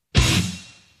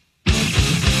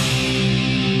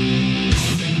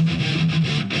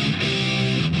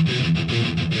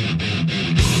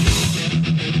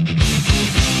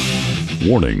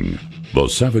 Warning. The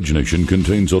Savage Nation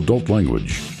contains adult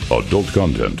language, adult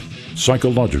content,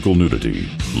 psychological nudity.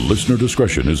 Listener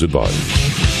discretion is advised.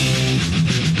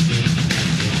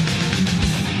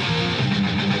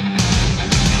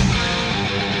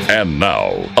 And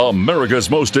now, America's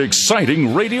most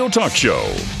exciting radio talk show,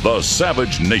 The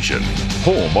Savage Nation,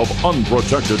 home of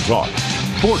unprotected talk,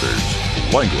 borders,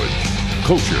 language,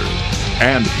 culture.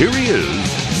 And here he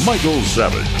is, Michael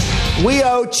Savage. We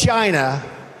owe China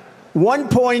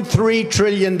 $1.3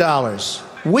 trillion.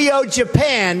 We owe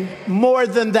Japan more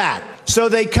than that. So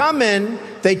they come in,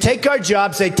 they take our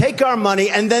jobs, they take our money,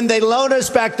 and then they loan us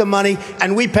back the money,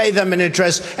 and we pay them in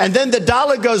interest. And then the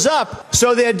dollar goes up,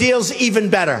 so their deal's even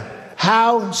better.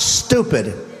 How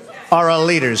stupid are our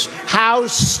leaders? How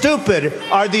stupid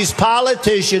are these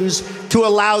politicians to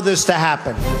allow this to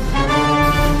happen?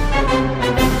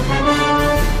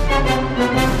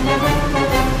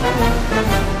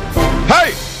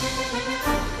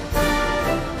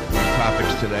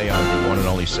 Today on the one and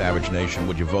only Savage Nation.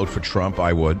 Would you vote for Trump?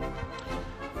 I would.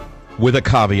 With a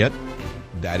caveat.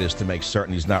 That is to make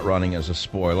certain he's not running as a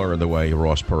spoiler the way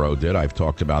Ross Perot did. I've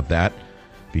talked about that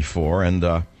before. And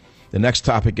the next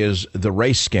topic is the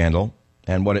race scandal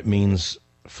and what it means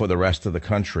for the rest of the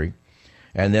country.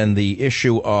 And then the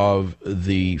issue of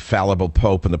the fallible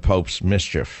Pope and the Pope's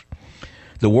mischief.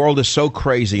 The world is so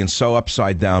crazy and so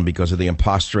upside down because of the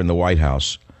imposter in the White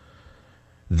House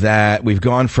that we've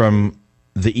gone from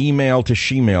the email to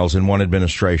she-mails in one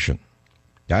administration.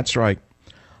 That's right.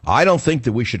 I don't think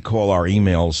that we should call our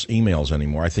emails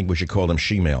anymore. I think we should call them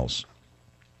she-mails.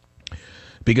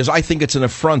 Because I think it's an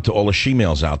affront to all the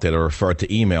she-mails out there to refer to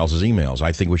emails as emails.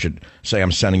 I think we should say,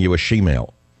 I'm sending you a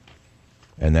she-mail.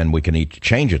 And then we can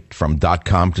change it from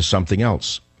 .com to something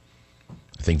else.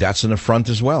 I think that's an affront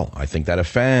as well. I think that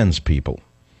offends people.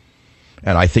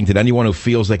 And I think that anyone who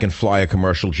feels they can fly a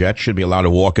commercial jet should be allowed to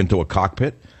walk into a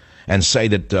cockpit and say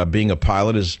that being a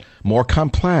pilot is more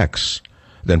complex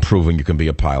than proving you can be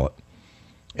a pilot.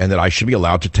 And that I should be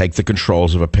allowed to take the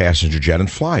controls of a passenger jet and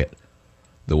fly it,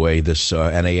 the way this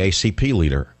NAACP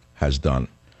leader has done,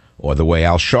 or the way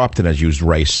Al Sharpton has used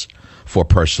race for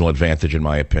personal advantage, in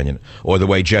my opinion, or the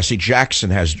way Jesse Jackson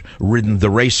has ridden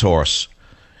the racehorse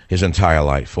his entire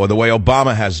life, or the way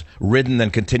Obama has ridden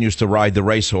and continues to ride the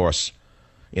racehorse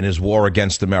in his war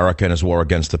against America and his war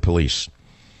against the police.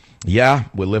 Yeah,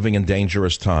 we're living in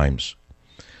dangerous times.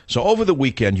 So over the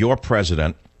weekend, your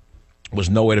president was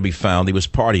nowhere to be found. He was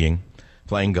partying,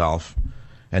 playing golf.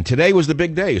 And today was the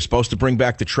big day. He's supposed to bring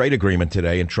back the trade agreement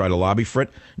today and try to lobby for it.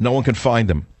 No one can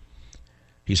find him.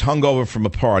 He's hung over from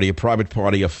a party, a private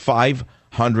party of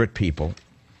 500 people.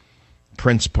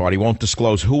 Prince party. Won't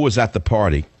disclose who was at the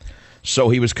party. So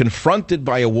he was confronted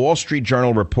by a Wall Street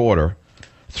Journal reporter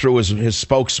through his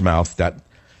spokesmouth, that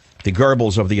the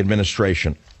Goebbels of the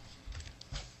administration.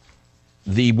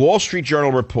 The Wall Street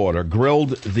Journal reporter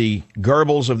grilled the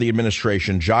Goebbels of the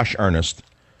administration, Josh Earnest,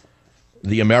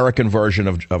 the American version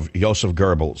of Joseph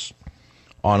Goebbels,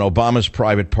 on Obama's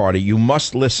private party. You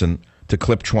must listen to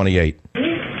clip 28. Can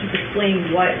you just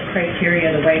explain what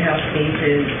criteria the White House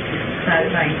faces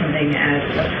classifying something as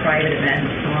a private event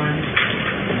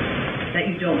that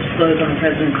you don't disclose on the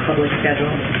president's public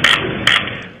schedule?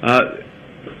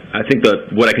 I think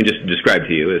what I can just describe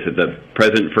to you is that the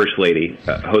President and First Lady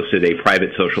hosted a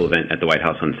private social event at the White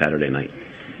House on Saturday night.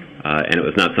 And it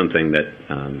was not something that,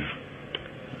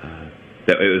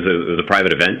 it was a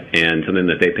private event and something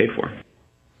that they paid for.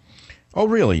 Oh,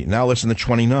 really? Now listen to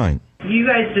 29. You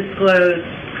guys disclose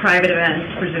private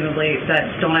events, presumably,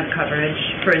 that don't have coverage.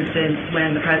 For instance,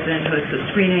 when the president hosts a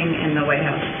screening in the White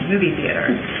House movie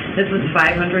theater. This was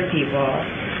 500 people,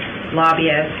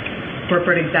 lobbyists,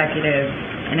 corporate executives,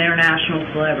 an international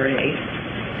celebrity,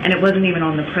 and it wasn't even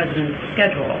on the president's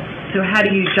schedule. So how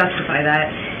do you justify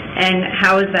that? And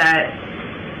how is that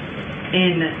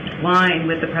in line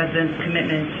with the president's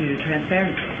commitment to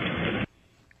transparency?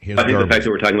 I think the fact that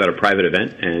we're talking about a private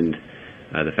event and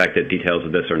The fact that details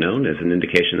of this are known is an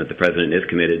indication that the president is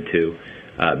committed to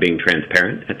being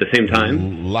transparent. At the same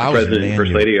time, the president and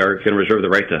First Lady are going to reserve the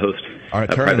right to host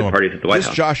private parties at the White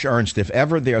House. Josh Ernst, if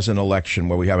ever there's an election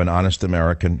where we have an honest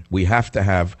American, we have to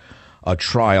have a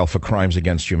trial for crimes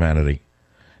against humanity.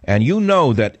 And you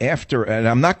know that after, and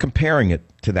I'm not comparing it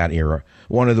to that era,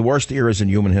 one of the worst eras in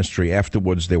human history,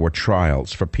 afterwards there were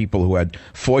trials for people who had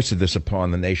foisted this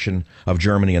upon the nation of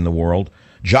Germany and the world.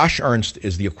 Josh Ernst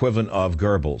is the equivalent of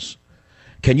Goebbels.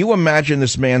 Can you imagine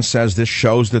this man says this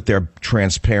shows that they're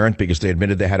transparent because they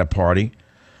admitted they had a party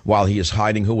while he is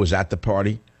hiding who was at the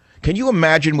party? Can you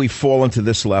imagine we fall into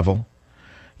this level?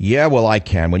 Yeah, well, I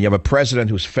can. When you have a president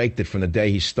who's faked it from the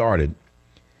day he started,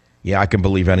 yeah, I can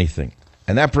believe anything.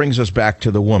 And that brings us back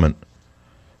to the woman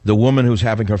who's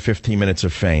having her 15 minutes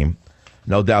of fame.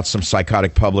 No doubt some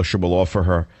psychotic publisher will offer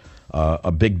her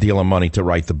a big deal of money to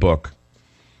write the book.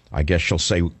 I guess she'll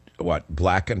say, what,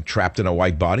 black and trapped in a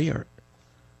white body? Or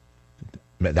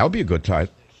that would be a good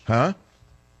title. Huh?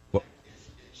 Well,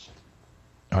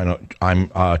 I know.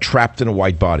 I'm trapped in a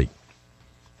white body.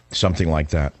 Something like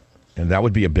that. And that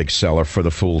would be a big seller for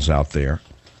the fools out there.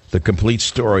 The complete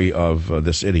story of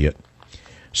this idiot.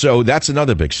 So that's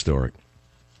another big story.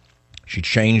 She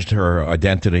changed her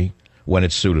identity when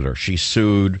it suited her. She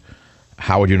sued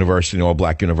Howard University, an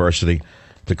all-black university,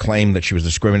 to claim that she was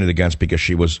discriminated against because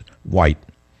she was white.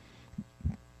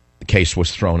 The case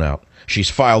was thrown out. She's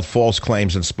filed false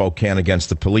claims in Spokane against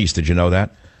the police. Did you know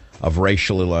that? Of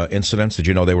racial incidents. Did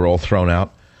you know they were all thrown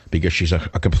out because she's a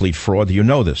complete fraud? Do you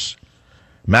know this?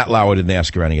 Matt Lauer didn't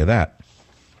ask her any of that.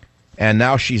 And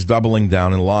now she's doubling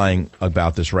down and lying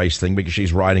about this race thing because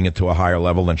she's riding it to a higher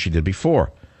level than she did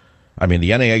before. I mean,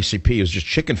 the NAACP is just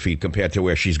chicken feed compared to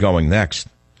where she's going next.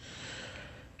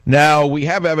 Now, we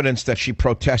have evidence that she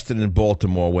protested in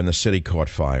Baltimore when the city caught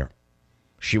fire.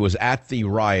 She was at the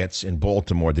riots in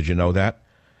Baltimore. Did you know that?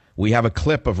 We have a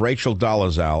clip of Rachel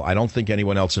Dolezal. I don't think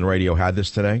anyone else in radio had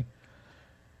this today.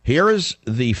 Here is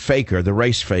the faker, the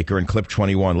race faker in clip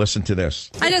 21. Listen to this.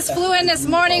 I just flew in this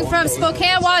morning from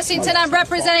Spokane, Washington. I'm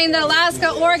representing the Alaska,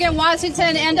 Oregon,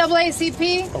 Washington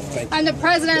NAACP. I'm the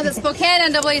president of the Spokane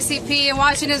NAACP in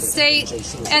Washington State.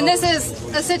 And this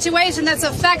is a situation that's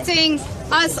affecting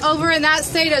us over in that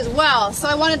state as well. So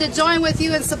I wanted to join with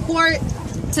you in support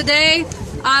today.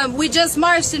 We just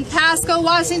marched in Pasco,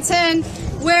 Washington,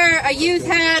 where a youth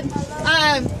had,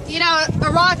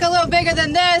 a rock a little bigger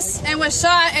than this and was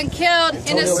shot and killed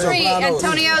in the street,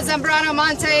 Antonio Zambrano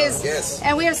Montes. Yes.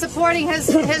 And we are supporting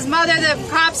his mother. The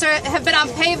cops have been on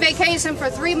paid vacation for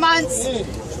 3 months.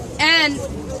 And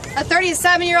a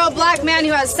 37-year-old black man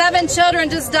who has 7 children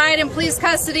just died in police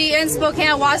custody in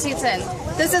Spokane, Washington.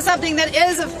 This is something that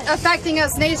is affecting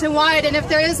us nationwide, and if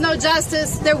there is no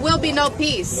justice, there will be no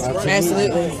peace.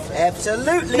 Absolutely.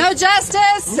 Absolutely. No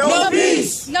justice. No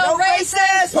peace. No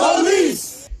racist.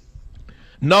 Police.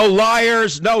 No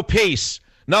liars, no peace.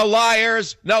 No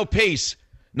liars, no peace.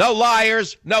 No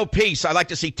liars, no peace. I'd like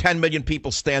to see 10 million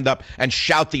people stand up and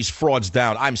shout these frauds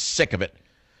down. I'm sick of it.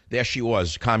 There she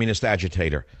was, communist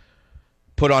agitator.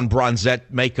 Put on bronzette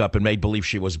makeup and made believe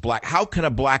she was black. How can a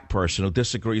black person who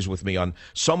disagrees with me on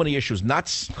so many issues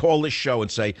not call this show and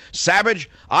say, Savage,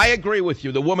 I agree with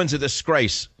you. The woman's a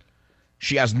disgrace.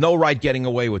 She has no right getting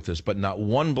away with this. But not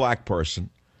one black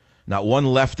person, not one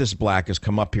leftist black has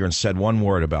come up here and said one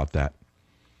word about that.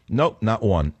 Nope, not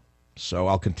one. So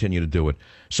I'll continue to do it.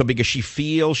 So because she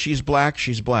feels she's black,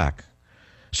 she's black.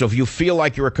 So if you feel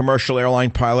like you're a commercial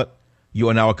airline pilot, you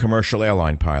are now a commercial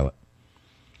airline pilot.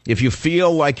 If you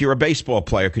feel like you're a baseball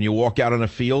player, can you walk out on a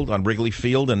field, on Wrigley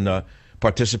Field, and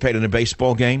participate in a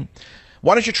baseball game?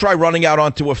 Why don't you try running out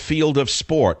onto a field of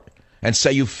sport and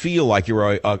say you feel like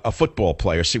you're a football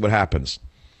player, see what happens?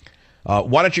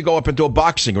 Why don't you go up into a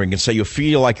boxing ring and say you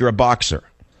feel like you're a boxer?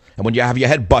 And when you have your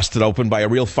head busted open by a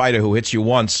real fighter who hits you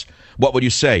once, what would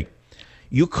you say?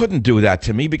 You couldn't do that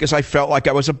to me because I felt like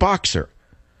I was a boxer.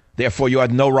 Therefore, you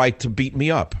had no right to beat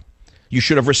me up. You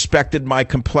should have respected my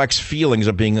complex feelings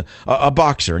of being a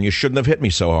boxer, and you shouldn't have hit me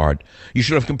so hard. You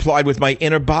should have complied with my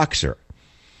inner boxer.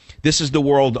 This is the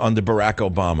world under Barack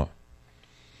Obama.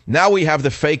 Now we have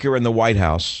the faker in the White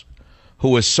House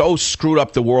who has so screwed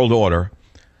up the world order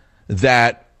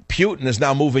that Putin is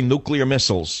now moving nuclear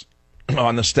missiles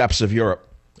on the steppes of Europe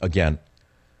again.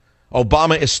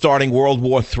 Obama is starting World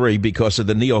War III because of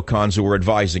the neocons who were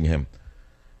advising him.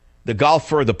 The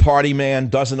golfer, the party man,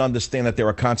 doesn't understand that there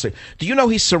are consequences. Do you know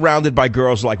he's surrounded by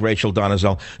girls like Rachel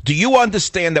Dolezal? Do you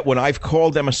understand that when I've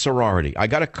called them a sorority, I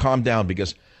got to calm down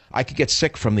because I could get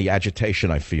sick from the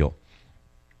agitation I feel.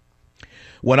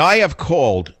 When I have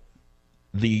called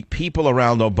the people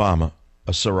around Obama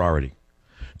a sorority,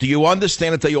 Do you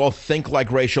understand that they all think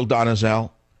like Rachel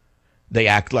Dolezal? They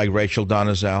act like Rachel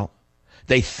Dolezal.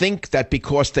 They think that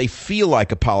because they feel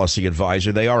like a policy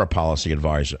advisor, they are a policy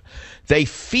advisor. They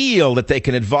feel that they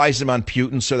can advise them on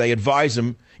Putin, so they advise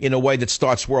him in a way that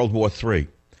starts World War III.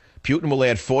 Putin will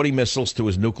add 40 missiles to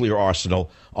his nuclear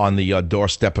arsenal on the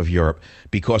doorstep of Europe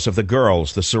because of the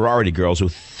girls, the sorority girls, who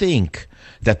think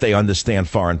that they understand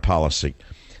foreign policy.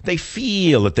 They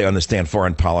feel that they understand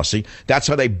foreign policy. That's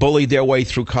how they bullied their way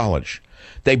through college.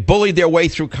 They bullied their way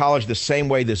through college the same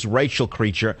way this Rachel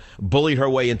creature bullied her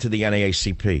way into the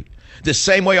NAACP. The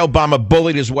same way Obama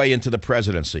bullied his way into the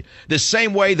presidency. The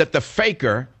same way that the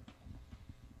faker,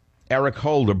 Eric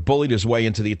Holder, bullied his way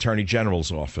into the Attorney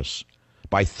General's office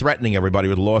by threatening everybody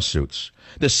with lawsuits.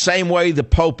 The same way the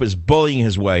Pope is bullying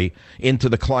his way into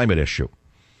the climate issue,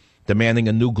 demanding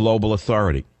a new global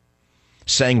authority,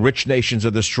 saying rich nations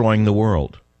are destroying the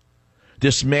world.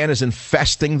 This man is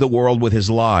infesting the world with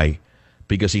his lie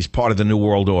because he's part of the New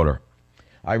World Order.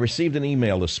 I received an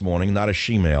email this morning, not a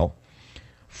she-mail,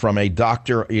 from a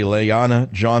Dr. Ileana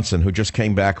Johnson, who just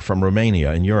came back from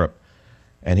Romania in Europe.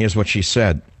 And here's what she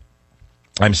said.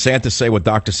 I'm sad to say what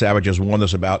Dr. Savage has warned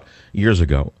us about years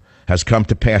ago has come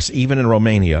to pass even in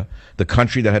Romania, the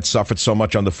country that had suffered so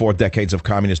much under 4 decades of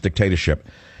communist dictatorship.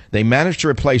 They managed to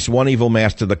replace one evil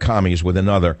master, the commies, with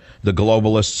another, the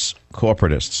globalists,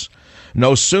 corporatists.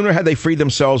 No sooner had they freed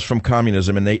themselves from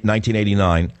communism in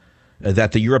 1989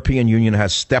 that the European Union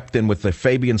has stepped in with the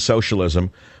Fabian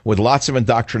socialism with lots of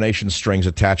indoctrination strings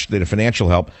attached to the financial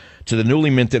help to the newly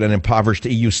minted and impoverished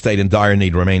EU state in dire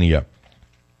need, Romania.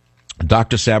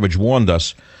 Dr. Savage warned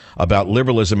us about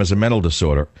liberalism as a mental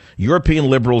disorder. European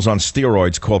liberals on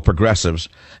steroids, called progressives,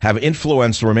 have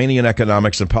influenced Romanian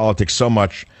economics and politics so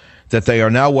much that they are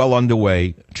now well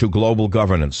underway to global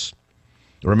governance.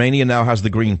 Romania now has the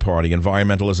Green Party,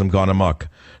 environmentalism gone amok,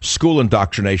 school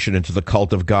indoctrination into the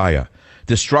cult of Gaia,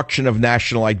 destruction of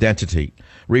national identity,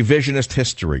 revisionist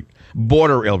history,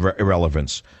 border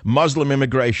irrelevance, Muslim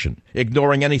immigration,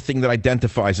 ignoring anything that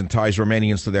identifies and ties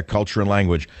Romanians to their culture and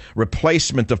language,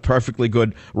 replacement of perfectly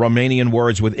good Romanian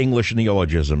words with English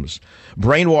neologisms,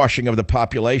 brainwashing of the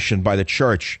population by the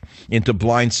church into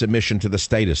blind submission to the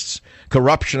statists,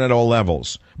 corruption at all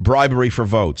levels, bribery for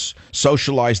votes,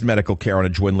 socialized medical care on a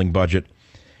dwindling budget,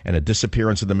 and a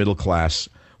disappearance of the middle class,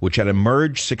 which had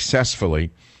emerged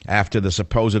successfully after the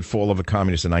supposed fall of the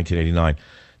communists in 1989.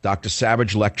 Dr.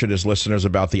 Savage lectured his listeners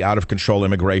about the out-of-control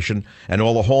immigration and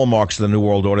all the hallmarks of the New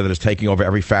World Order that is taking over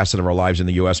every facet of our lives in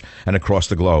the U.S. and across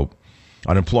the globe.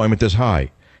 Unemployment is high.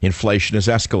 Inflation is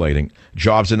escalating.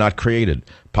 Jobs are not created.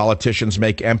 Politicians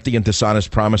make empty and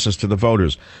dishonest promises to the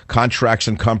voters. Contracts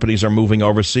and companies are moving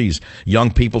overseas.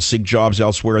 Young people seek jobs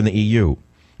elsewhere in the EU.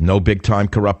 No big-time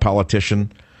corrupt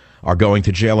politician are going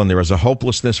to jail, and there is a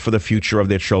hopelessness for the future of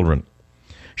their children.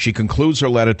 She concludes her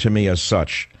letter to me as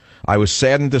such. I was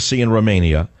saddened to see in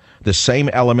Romania the same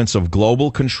elements of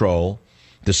global control,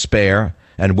 despair,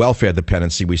 and welfare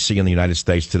dependency we see in the United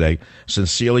States today.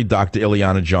 Sincerely, Dr.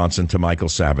 Ileana Johnson to Michael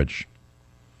Savage.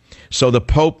 So the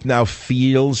Pope now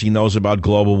feels he knows about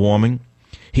global warming.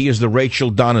 He is the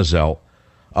Rachel Dolezal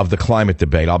of the climate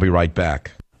debate. I'll be right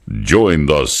back. Join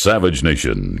the Savage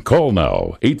Nation. Call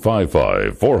now,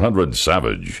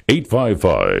 855-400-SAVAGE,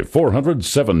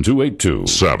 855-400-7282.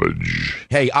 Savage.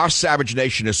 Hey, our Savage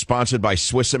Nation is sponsored by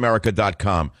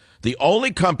SwissAmerica.com, the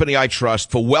only company I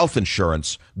trust for wealth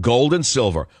insurance, gold and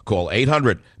silver. Call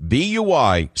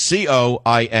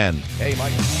 800-BUYCOIN. Hey,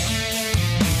 Mike.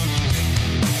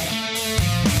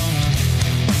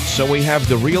 So we have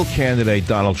the real candidate,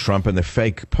 Donald Trump, and the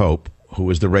fake Pope, who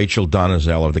is the Rachel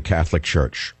Dolezal of the Catholic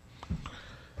Church.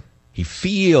 He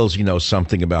feels he knows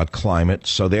something about climate,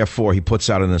 so therefore he puts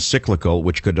out an encyclical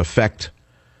which could affect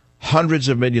hundreds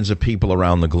of millions of people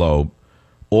around the globe,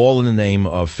 all in the name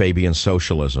of Fabian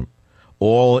socialism,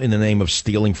 all in the name of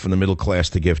stealing from the middle class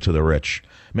to give to the rich.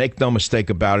 Make no mistake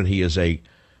about it, he is a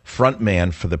front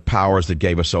man for the powers that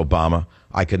gave us Obama.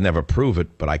 I could never prove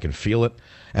it, but I can feel it.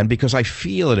 And because I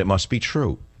feel it, it must be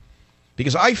true.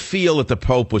 Because I feel that the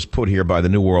Pope was put here by the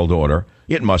New World Order,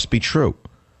 it must be true.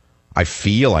 I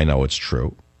feel I know it's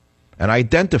true, and I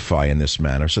identify in this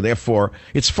manner, so therefore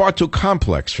it's far too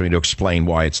complex for me to explain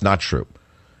why it's not true.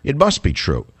 It must be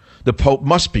true. The Pope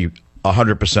must be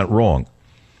 100% wrong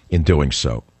in doing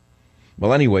so.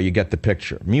 Well, anyway, you get the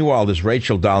picture. Meanwhile, this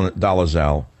Rachel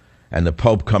Dolezal and the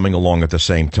Pope coming along at the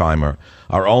same time are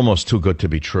almost too good to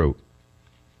be true.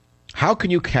 How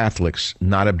can you Catholics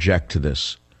not object to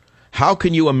this? How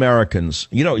can you Americans,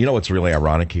 you know what's really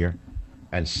ironic here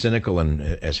and cynical and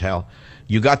as hell?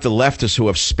 You got the leftists who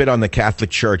have spit on the Catholic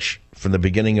Church from the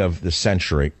beginning of the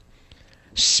century,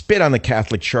 spit on the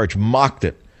Catholic Church, mocked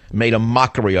it, made a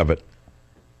mockery of it.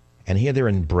 And here they're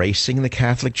embracing the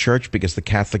Catholic Church because the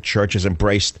Catholic Church has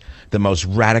embraced the most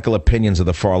radical opinions of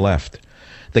the far left.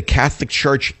 The Catholic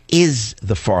Church is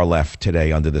the far left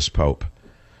today under this Pope.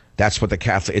 That's what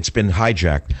it's been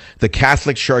hijacked. The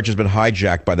Catholic Church has been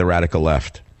hijacked by the radical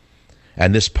left.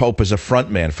 And this Pope is a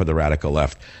front man for the radical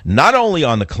left, not only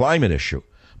on the climate issue,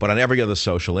 but on every other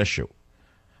social issue.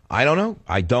 I don't know.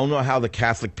 I don't know how the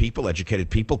Catholic people, educated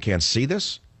people, can't see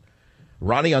this.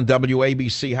 Ronnie on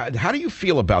WABC, how do you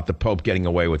feel about the Pope getting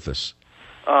away with this?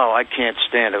 Oh, I can't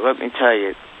stand it. Let me tell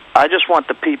you. I just want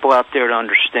the people out there to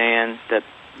understand that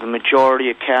the majority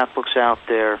of Catholics out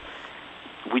there,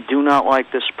 we do not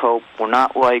like this Pope. We're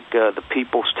not like the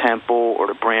People's Temple or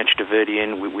the Branch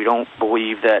Davidian. We don't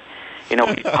believe that, he's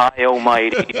high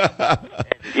almighty.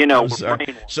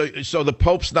 So the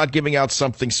Pope's not giving out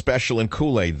something special in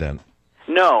Kool-Aid then?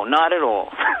 No, not at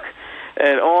all.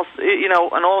 And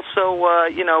also,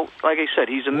 like I said,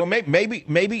 he's a... Well,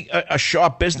 maybe a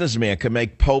sharp businessman could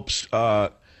make Pope's,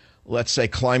 let's say,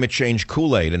 climate change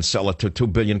Kool-Aid and sell it to 2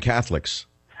 billion Catholics.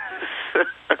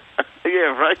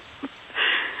 Yeah, right.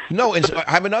 No, I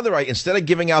have another idea. Instead of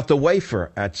giving out the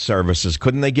wafer at services,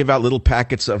 couldn't they give out little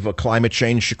packets of climate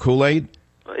change Kool-Aid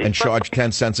and charge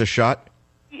 10 cents a shot?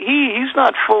 He's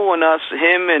not fooling us.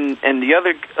 Him and the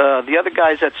other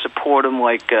guys that support him,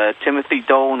 like Timothy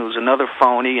Dolan, who's another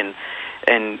phony, and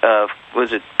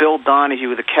was it Bill Donahue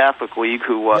with the Catholic League?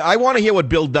 I want to hear what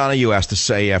Bill Donahue has to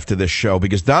say after this show,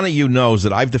 because Donahue knows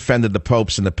that I've defended the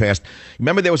popes in the past.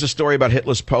 Remember, there was a story about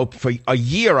Hitler's pope. For a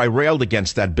year, I railed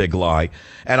against that big lie,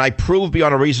 and I proved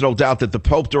beyond a reasonable doubt that the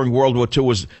pope during World War II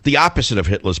was the opposite of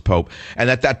Hitler's pope, and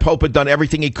that pope had done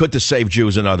everything he could to save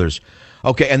Jews and others.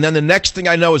 Okay, and then the next thing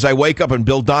I know is I wake up and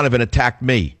Bill Donovan attacked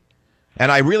me.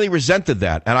 And I really resented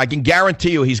that. And I can guarantee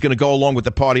you he's going to go along with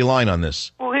the party line on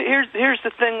this. Well, here's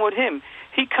the thing with him.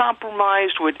 He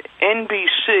compromised with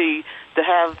NBC to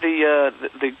have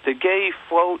the gay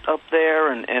float up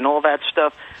there and all that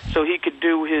stuff, so he could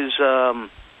do his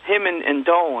him and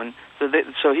Dolan,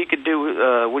 so he could do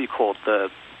what do you call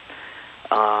it?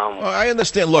 Well, I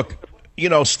understand. Look,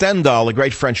 Stendhal, the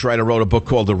great French writer, wrote a book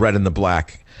called The Red and the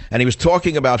Black. And he was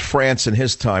talking about France in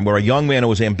his time, where a young man who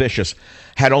was ambitious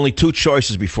had only two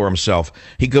choices before himself.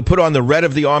 He could put on the red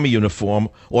of the army uniform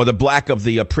or the black of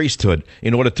the priesthood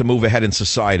in order to move ahead in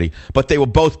society. But they were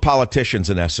both politicians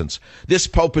in essence. This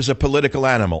pope is a political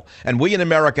animal. And we in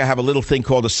America have a little thing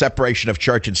called the separation of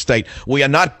church and state. We are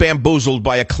not bamboozled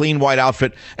by a clean white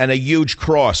outfit and a huge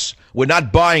cross. We're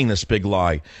not buying this big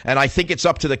lie. And I think it's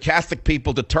up to the Catholic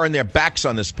people to turn their backs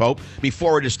on this pope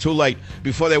before it is too late,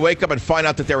 before they wake up and find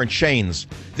out that they're in chains.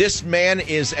 This man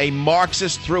is a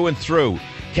Marxist through and through.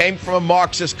 Came from a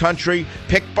Marxist country,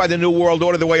 picked by the New World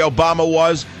Order the way Obama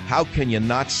was. How can you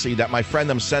not see that? My friend,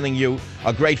 I'm sending you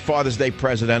a great Father's Day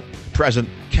present,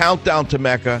 Countdown to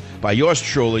Mecca by yours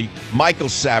truly, Michael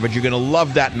Savage. You're going to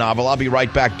love that novel. I'll be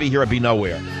right back. Be here or be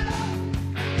nowhere.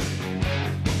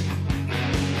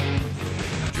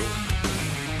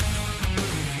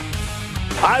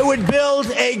 I would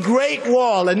build a great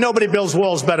wall, and nobody builds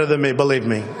walls better than me, believe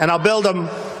me. And I'll build them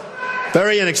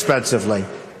very inexpensively.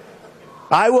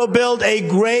 I will build a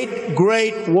great,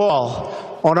 great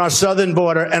wall on our southern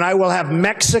border, and I will have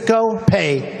Mexico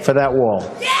pay for that wall.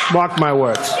 Mark my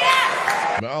words.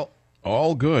 Well,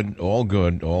 all good,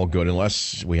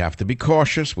 unless we have to be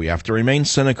cautious. We have to remain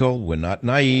cynical. We're not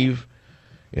naive.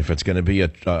 If it's going to be a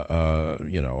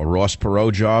Ross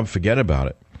Perot job, forget about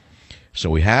it. So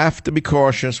we have to be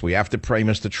cautious. We have to pray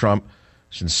Mr. Trump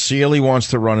sincerely wants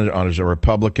to run it as a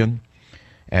Republican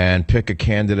and pick a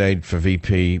candidate for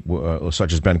VP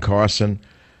such as Ben Carson,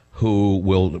 who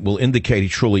will indicate he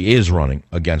truly is running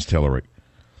against Hillary.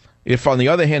 If, on the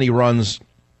other hand, he runs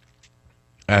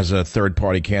as a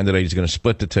third-party candidate, he's going to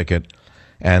split the ticket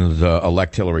and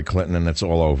elect Hillary Clinton, and it's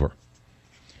all over.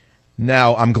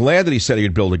 Now, I'm glad that he said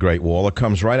he'd build a great wall. It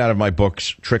comes right out of my book,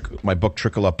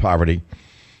 Trickle Up Poverty,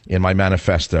 in my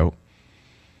manifesto.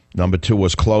 Number 2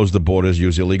 was close the borders,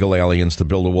 use illegal aliens to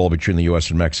build a wall between the U.S.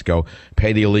 and Mexico,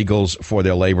 pay the illegals for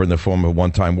their labor in the form of a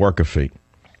one-time worker fee.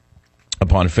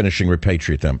 Upon finishing,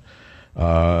 repatriate them.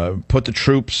 Pull the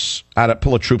troops out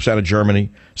of Germany,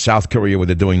 South Korea, where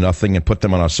they're doing nothing, and put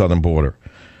them on our southern border.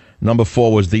 Number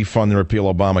 4 was defund and repeal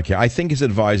Obamacare. I think his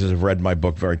advisors have read my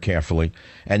book very carefully,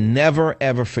 and never,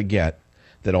 ever forget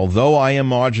that although I am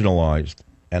marginalized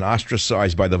and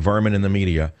ostracized by the vermin in the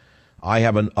media, I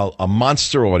have a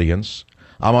monster audience.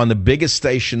 I'm on the biggest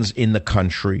stations in the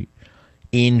country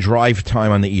in drive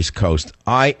time on the East Coast.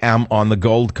 I am on the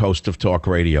Gold Coast of talk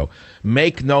radio.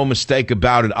 Make no mistake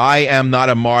about it, I am not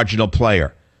a marginal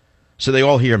player. so they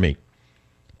all hear me.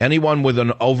 Anyone with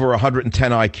an over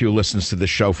 110 IQ listens to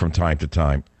this show from time to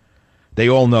time. They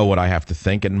all know what I have to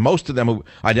think, and most of them who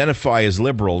identify as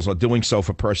liberals are doing so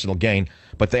for personal gain,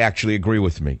 but they actually agree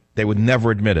with me. They would never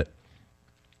admit it.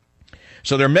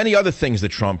 So there are many other things that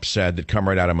Trump said that come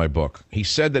right out of my book. He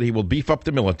said that he will beef up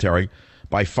the military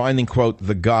by finding, quote,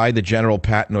 the guy, the General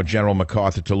Patton or General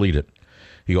MacArthur to lead it.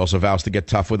 He also vows to get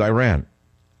tough with Iran.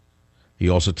 He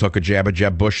also took a jab at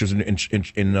Jeb Bush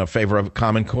in favor of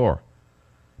Common Core,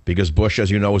 because Bush,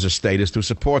 as you know, is a statist who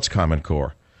supports Common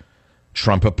Core.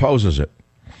 Trump opposes it.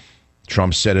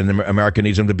 Trump said America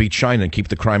needs him to beat China and keep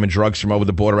the crime and drugs from over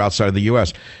the border outside of the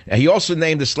U.S. And he also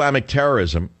named Islamic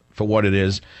terrorism for what it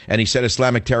is, and he said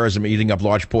Islamic terrorism eating up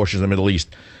large portions of the Middle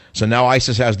East. So now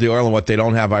ISIS has the oil, and what they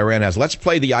don't have, Iran has. Let's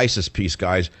play the ISIS piece,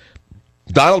 guys.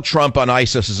 Donald Trump on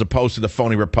ISIS as opposed to the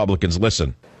phony Republicans.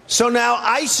 Listen. So now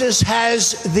ISIS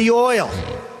has the oil,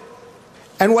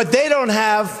 and what they don't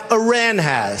have, Iran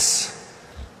has.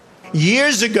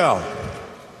 Years ago,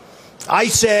 I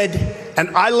said,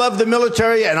 and I love the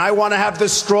military, and I want to have the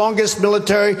strongest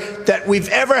military that we've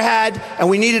ever had, and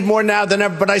we need it more now than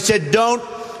ever, but I said, don't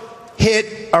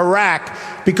hit Iraq,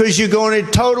 because you're going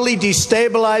to totally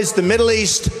destabilize the Middle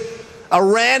East.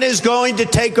 Iran is going to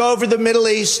take over the Middle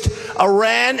East.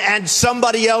 Iran and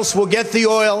somebody else will get the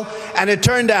oil, and it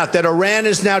turned out that Iran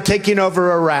is now taking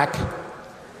over Iraq.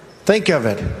 Think of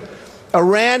it.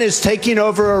 Iran is taking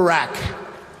over Iraq.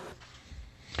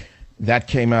 That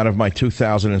came out of my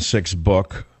 2006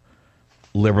 book,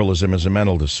 Liberalism is a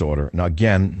Mental Disorder. Now,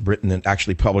 again, written and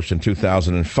actually published in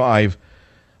 2005.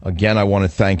 Again, I want to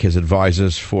thank his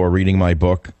advisors for reading my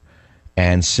book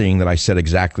and seeing that I said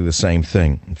exactly the same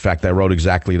thing. In fact, I wrote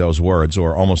exactly those words,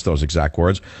 or almost those exact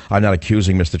words. I'm not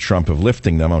accusing Mr. Trump of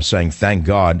lifting them. I'm saying, thank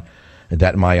God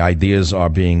that my ideas are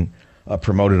being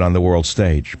promoted on the world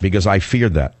stage, because I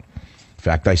feared that. In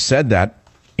fact, I said that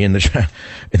in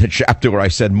the chapter where I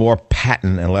said more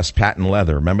patent and less patent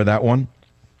leather. Remember that one?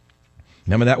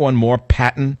 Remember that one? More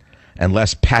patent and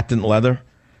less patent leather?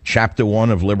 Chapter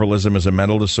 1 of Liberalism is a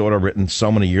Mental Disorder, written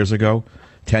so many years ago,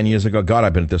 10 years ago. God,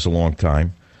 I've been at this a long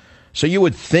time. So you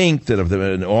would think that of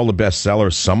all the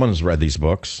bestsellers, someone's read these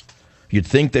books. You'd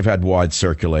think they've had wide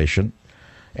circulation.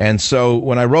 And so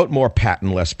when I wrote more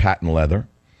patent, less patent leather,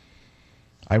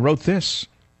 I wrote this.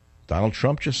 Donald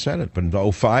Trump just said it, but in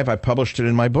 2005, I published it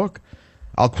in my book.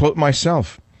 I'll quote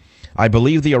myself. I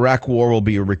believe the Iraq War will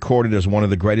be recorded as one of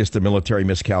the greatest of military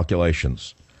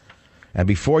miscalculations. And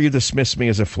before you dismiss me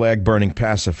as a flag-burning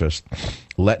pacifist,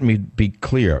 let me be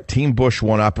clear. Team Bush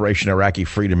won Operation Iraqi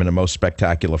Freedom in the most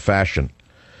spectacular fashion.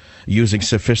 Using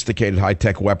sophisticated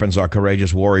high-tech weapons, our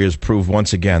courageous warriors proved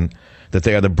once again that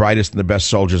they are the brightest and the best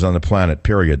soldiers on the planet,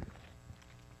 period.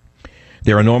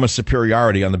 Their enormous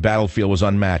superiority on the battlefield was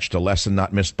unmatched, a lesson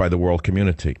not missed by the world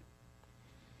community.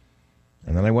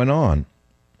 And then I went on,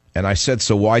 and I said,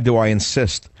 so why do I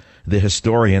insist the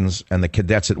historians and the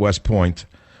cadets at West Point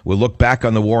will look back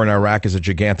on the war in Iraq as a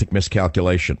gigantic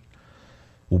miscalculation?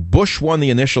 Bush won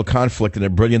the initial conflict in a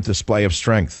brilliant display of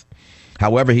strength.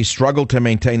 However, he struggled to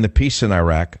maintain the peace in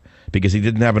Iraq because he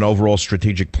didn't have an overall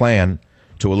strategic plan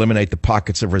to eliminate the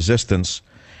pockets of resistance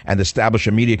and establish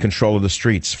immediate control of the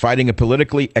streets. Fighting a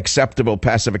politically acceptable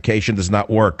pacification does not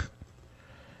work.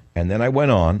 And then I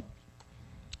went on,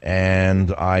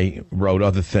 and I wrote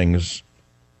other things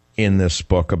in this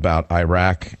book about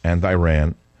Iraq and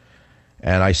Iran.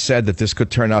 And I said that this could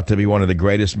turn out to be one of the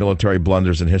greatest military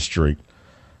blunders in history,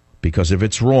 because if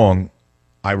it's wrong,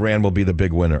 Iran will be the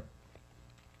big winner.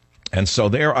 And so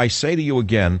there I say to you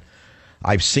again,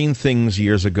 I've seen things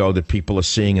years ago that people are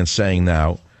seeing and saying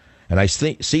now, and I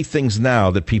see things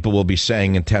now that people will be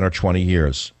saying in 10 or 20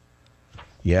 years.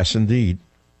 Yes, indeed.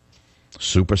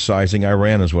 Supersizing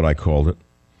Iran is what I called it.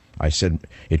 I said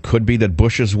it could be that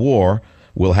Bush's war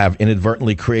will have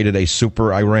inadvertently created a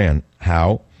super Iran.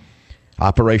 How?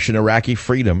 Operation Iraqi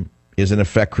Freedom is in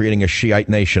effect creating a Shiite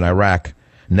nation, Iraq,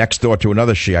 next door to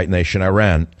another Shiite nation,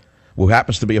 Iran, who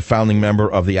happens to be a founding member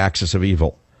of the Axis of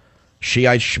Evil.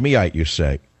 Shiite Shmiite, you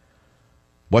say.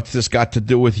 What's this got to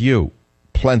do with you?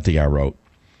 Plenty, I wrote.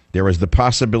 There is the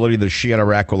possibility that Shiite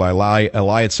Iraq will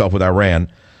ally itself with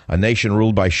Iran, a nation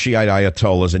ruled by Shiite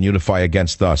Ayatollahs, and unify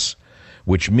against us,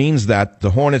 which means that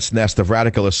the hornet's nest of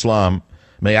radical Islam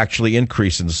may actually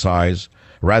increase in size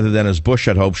rather than, as Bush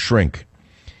had hoped, shrink.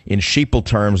 In sheeple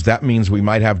terms, that means we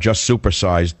might have just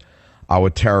supersized our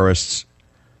terrorists'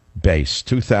 base.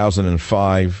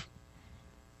 2005,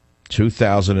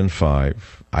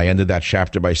 I ended that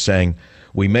chapter by saying,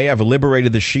 we may have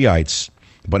liberated the Shiites,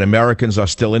 but Americans are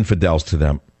still infidels to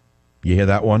them. You hear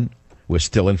that one? We're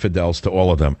still infidels to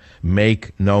all of them.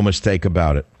 Make no mistake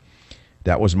about it.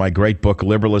 That was my great book,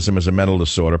 Liberalism is a Mental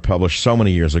Disorder, published so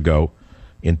many years ago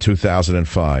in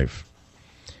 2005.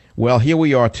 Well, here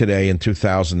we are today in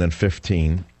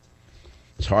 2015.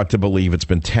 It's hard to believe it's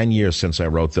been 10 years since I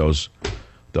wrote those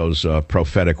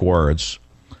prophetic words.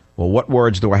 Well, what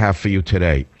words do I have for you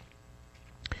today?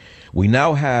 We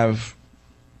now have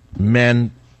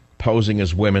men posing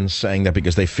as women, saying that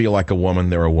because they feel like a woman,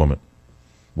 they're a woman.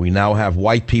 We now have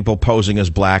white people posing as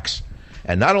blacks,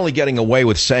 and not only getting away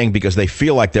with saying because they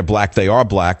feel like they're black, they are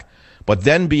black, but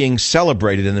then being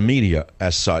celebrated in the media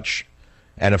as such.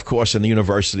 And, of course, in the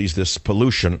universities, this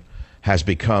pollution has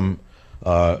become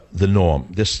the norm.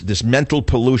 This mental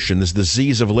pollution, this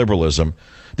disease of liberalism,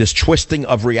 this twisting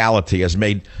of reality has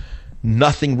made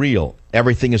nothing real.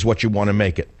 Everything is what you want to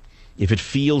make it. If it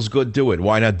feels good, do it.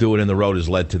 Why not do it? And the road has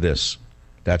led to this.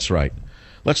 That's right.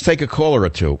 Let's take a caller or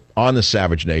two on the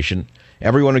Savage Nation.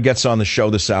 Everyone who gets on the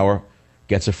show this hour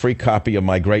gets a free copy of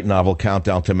my great novel,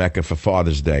 Countdown to Mecca, for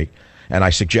Father's Day. And I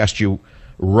suggest you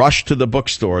rush to the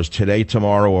bookstores today,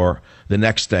 tomorrow, or the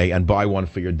next day and buy one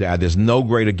for your dad. There's no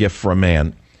greater gift for a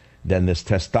man than this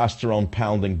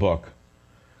testosterone-pounding book,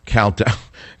 Countdown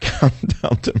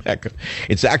to Mecca.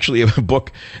 It's actually a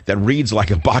book that reads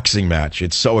like a boxing match.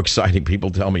 It's so exciting.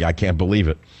 People tell me I can't believe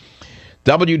it.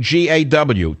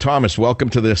 WGAW. Thomas, welcome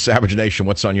to the Savage Nation.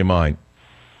 What's on your mind?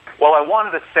 Well, I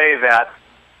wanted to say that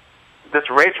this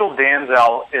Rachel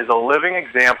Danzel is a living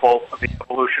example of the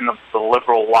evolution of the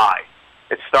liberal lie.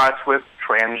 It starts with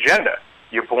transgender.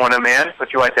 You're born a man,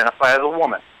 but you identify as a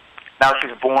woman. Now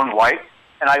she's born white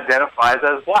and identifies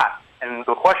as black. And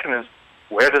the question is,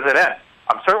 where does it end?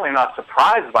 I'm certainly not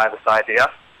surprised by this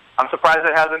idea. I'm surprised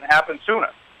it hasn't happened sooner.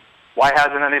 Why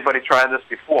hasn't anybody tried this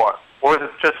before? Or is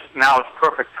it just now it's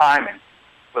perfect timing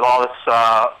with all this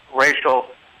racial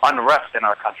unrest in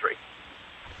our country?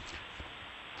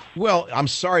 Well, I'm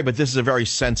sorry, but this is a very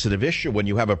sensitive issue. When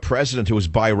you have a president who is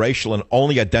biracial and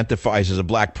only identifies as a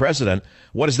black president,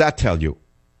 what does that tell you?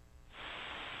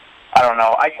 I don't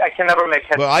know. I can never make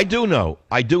head. Well, I do know.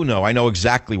 I know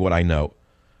exactly what I know.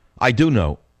 I do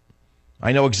know.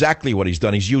 I know exactly what he's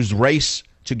done. He's used race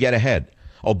to get ahead.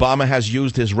 Obama has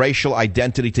used his racial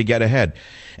identity to get ahead.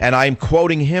 And I'm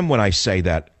quoting him when I say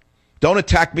that. Don't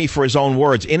attack me for his own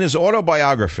words. In his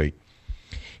autobiography,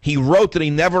 he wrote that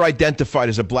he never identified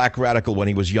as a black radical when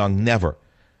he was young. Never.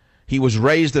 He was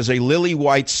raised as a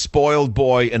lily-white, spoiled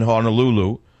boy in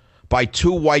Honolulu by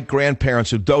two white grandparents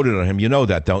who doted on him. You know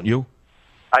that, don't you?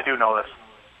 I do know this.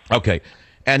 Okay.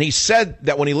 And he said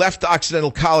that when he left Occidental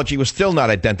College, he was still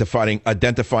not identifying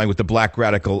with the black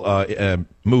radical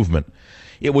movement.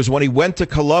 It was when he went to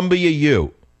Columbia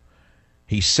U.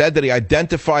 He said that he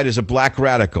identified as a black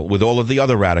radical with all of the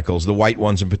other radicals, the white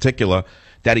ones in particular,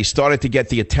 that he started to get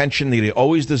the attention that he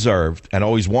always deserved and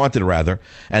always wanted, rather.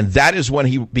 And that is when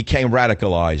he became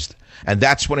radicalized. And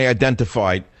that's when he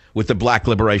identified with the black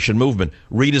liberation movement.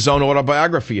 Read his own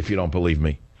autobiography if you don't believe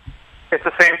me. It's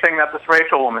the same thing that this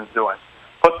racial woman's doing.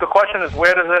 But the question is,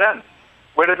 where does it end?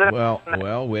 Where does it end?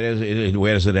 Well,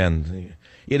 where does it end?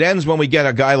 It ends when we get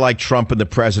a guy like Trump in the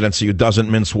presidency who doesn't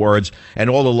mince words, and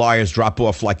all the liars drop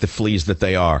off like the fleas that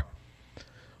they are.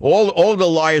 All the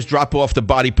liars drop off the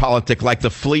body politic like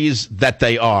the fleas that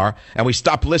they are, and we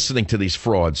stop listening to these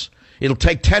frauds. It'll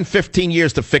take 10, 15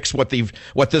 years to fix what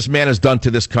this man has done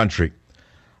to this country.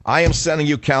 I am sending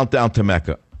you Countdown to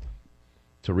Mecca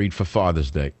to read for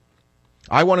Father's Day.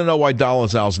 I want to know why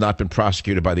Dolezal's not been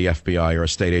prosecuted by the FBI or a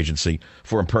state agency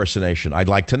for impersonation. I'd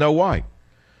like to know why.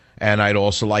 And I'd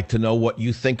also like to know what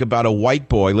you think about a white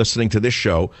boy listening to this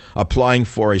show applying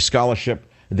for a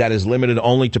scholarship that is limited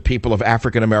only to people of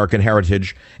African-American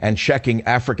heritage and checking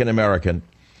African-American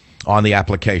on the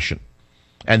application.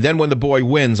 And then when the boy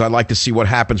wins, I'd like to see what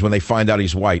happens when they find out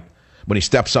he's white, when he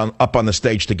steps up on the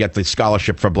stage to get the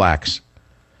scholarship for blacks.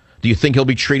 Do you think he'll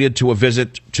be treated to a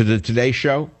visit to the Today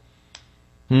Show?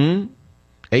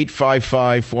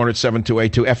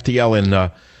 855-400-7282, FTL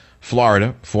in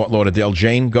Florida, Fort Lauderdale.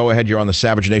 Jane, go ahead. You're on the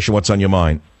Savage Nation. What's on your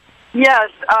mind? Yes,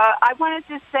 I wanted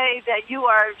to say that you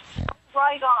are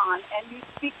right on, and you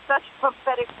speak such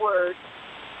prophetic words.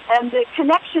 And the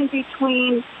connection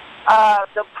between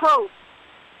the Pope,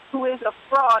 who is a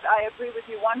fraud, I agree with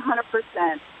you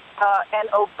 100%, and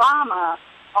Obama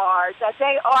that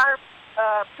they are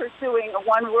pursuing a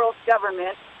one-world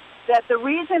government, that the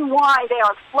reason why they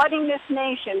are flooding this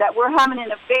nation, that we're having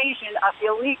an invasion of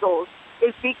illegals,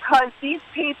 is because these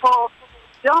people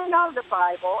don't know the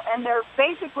Bible, and they're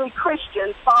basically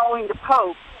Christians following the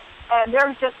Pope. and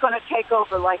they're just going to take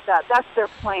over like that. That's their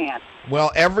plan.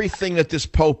 Well, everything that this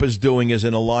Pope is doing is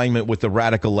in alignment with the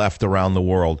radical left around the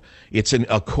world. It's in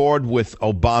accord with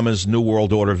Obama's New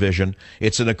World Order vision.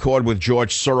 It's in accord with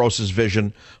George Soros's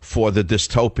vision for the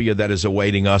dystopia that is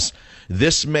awaiting us.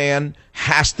 This man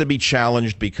has to be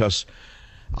challenged because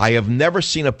I have never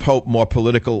seen a Pope more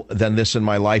political than this in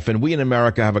my life. And we in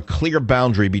America have a clear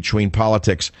boundary between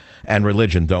politics and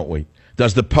religion, don't we?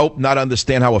 Does the Pope not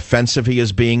understand how offensive he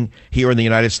is being here in the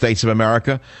United States of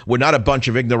America? We're not a bunch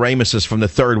of ignoramuses from the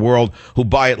third world who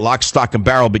buy it lock, stock, and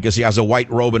barrel because he has a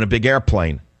white robe and a big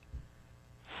airplane.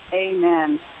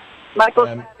 Amen. Michael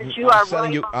Savage, you are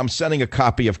right. I'm sending a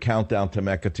copy of Countdown to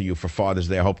Mecca to you for Father's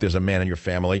Day. I hope there's a man in your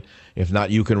family. If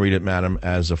not, you can read it, madam,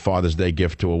 as a Father's Day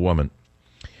gift to a woman.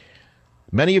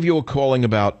 Many of you are calling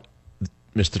about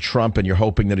Mr. Trump, and you're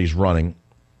hoping that he's running.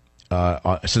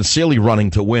 Sincerely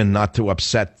running to win, not to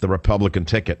upset the Republican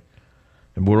ticket.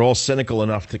 And we're all cynical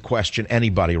enough to question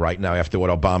anybody right now after what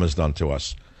Obama's done to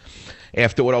us.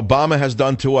 After what Obama has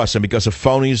done to us, and because of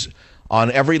phonies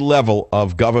on every level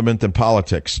of government and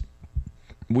politics,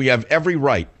 we have every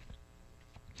right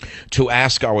to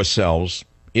ask ourselves,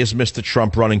 is Mr.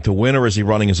 Trump running to win, or is he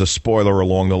running as a spoiler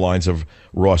along the lines of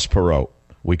Ross Perot?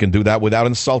 We can do that without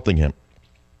insulting him.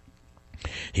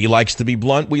 He likes to be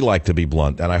blunt. We like to be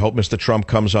blunt. And I hope Mr. Trump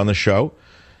comes on the show.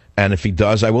 And if he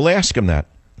does, I will ask him that.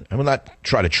 I will not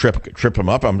try to trip him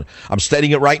up. I'm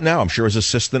stating it right now. I'm sure his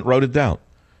assistant wrote it down.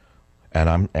 And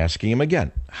I'm asking him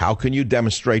again. How can you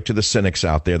demonstrate to the cynics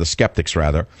out there, the skeptics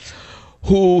rather,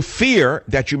 who fear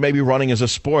that you may be running as a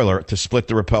spoiler to split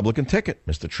the Republican ticket,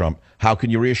 Mr. Trump? How can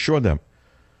you reassure them?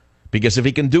 Because if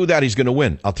he can do that, he's going to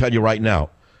win. I'll tell you right now.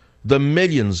 The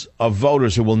millions of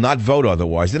voters who will not vote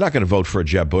otherwise, they're not going to vote for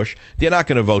Jeb Bush. They're not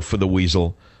going to vote for the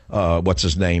weasel. What's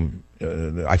his name?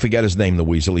 I forget his name, the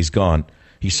weasel. He's gone.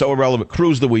 He's so irrelevant.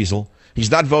 Cruz the weasel.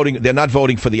 He's not voting. They're not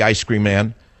voting for the ice cream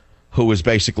man, who is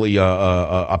basically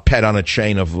a pet on a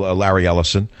chain of Larry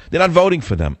Ellison. They're not voting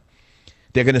for them.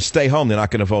 They're going to stay home. They're not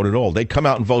going to vote at all. They'd come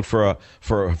out and vote for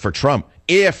Trump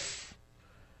if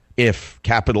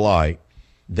capital I,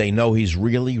 they know he's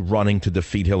really running to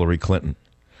defeat Hillary Clinton.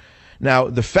 Now,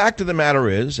 the fact of the matter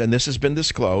is, and this has been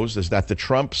disclosed, is that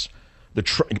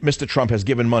Mr. Trump has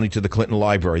given money to the Clinton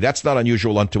Library. That's not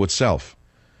unusual unto itself.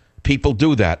 People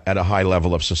do that at a high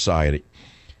level of society.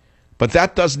 But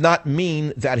that does not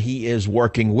mean that he is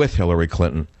working with Hillary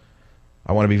Clinton.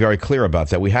 I want to be very clear about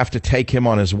that. We have to take him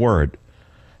on his word.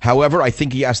 However, I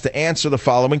think he has to answer the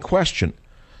following question.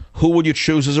 Who would you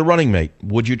choose as a running mate?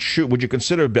 Would you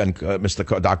consider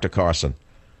Dr. Carson?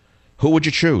 Who would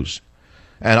you choose?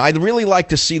 And I'd really like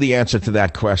to see the answer to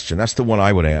that question. That's the one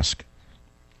I would ask.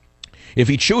 If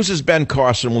he chooses Ben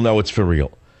Carson, we'll know it's for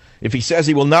real. If he says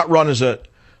he will not run as a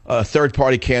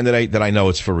third-party candidate, then I know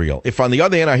it's for real. If, on the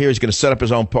other hand, I hear he's going to set up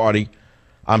his own party,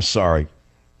 I'm sorry.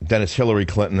 Then it's Hillary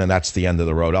Clinton, and that's the end of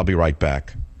the road. I'll be right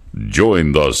back.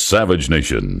 Join the Savage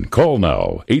Nation. Call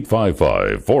now,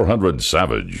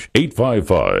 855-400-SAVAGE,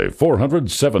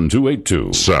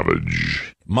 855-400-7282.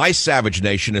 Savage. My Savage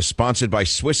Nation is sponsored by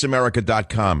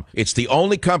SwissAmerica.com. It's the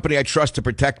only company I trust to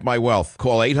protect my wealth.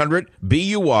 Call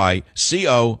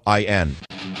 800-BUY-COIN.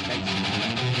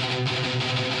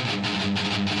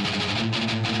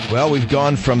 Well, we've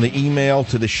gone from the email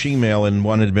to the she-mail in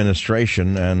one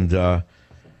administration, and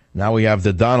now we have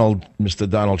Mr.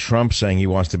 Donald Trump saying he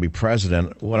wants to be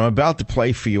president. What I'm about to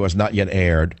play for you has not yet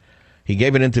aired. He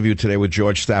gave an interview today with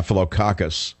George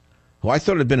Staphylococcus, who I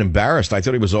thought had been embarrassed. I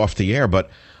thought he was off the air, but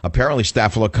apparently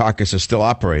Staphylococcus is still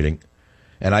operating.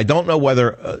 And I don't know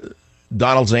whether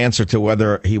Donald's answer to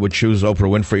whether he would choose Oprah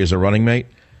Winfrey as a running mate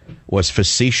was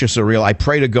facetious or real. I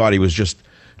pray to God he was just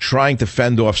trying to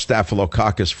fend off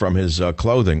Staphylococcus from his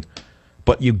clothing.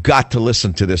 But you got to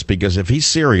listen to this, because if he's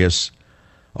serious,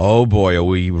 oh boy, are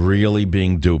we really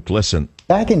being duped. Listen.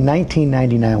 Back in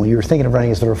 1999, when you were thinking of running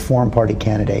as the Reform Party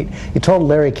candidate, you told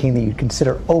Larry King that you'd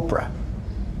consider Oprah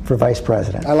for vice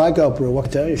president. I like Oprah. What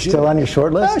can I tell you? Still on your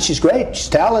short list? Yeah, she's great. She's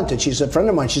talented. She's a friend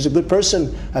of mine. She's a good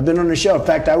person. I've been on her show. In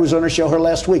fact, I was on her show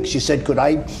last week. She said, could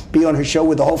I be on her show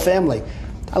with the whole family?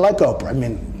 I like Oprah. I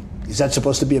mean, is that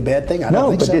supposed to be a bad thing? I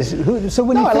don't think so. So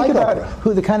when you think about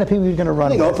who the kind of people you're going to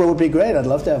run with? I think Oprah would be great. I'd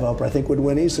love to have Oprah. I think would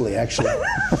win easily, actually.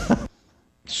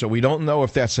 So we don't know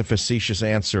if that's a facetious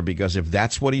answer, because if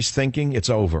that's what he's thinking, it's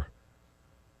over.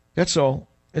 That's all.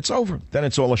 It's over. Then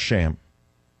it's all a sham.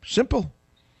 Simple.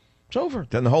 It's over.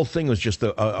 Then the whole thing was just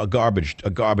a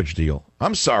garbage deal.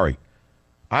 I'm sorry.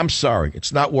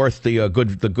 It's not worth the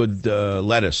good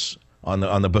lettuce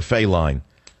on the buffet line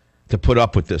to put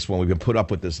up with this when we've been put up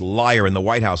with this liar in the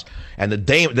White House and the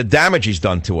damage he's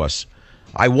done to us.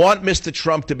 I want Mr.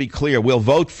 Trump to be clear. We'll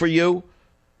vote for you,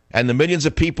 and the millions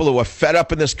of people who are fed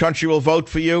up in this country will vote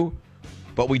for you,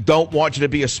 but we don't want you to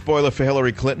be a spoiler for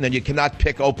Hillary Clinton, and you cannot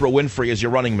pick Oprah Winfrey as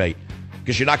your running mate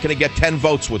because you're not going to get 10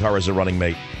 votes with her as a running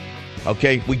mate.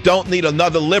 Okay? We don't need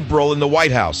another liberal in the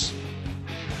White House.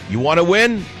 You want to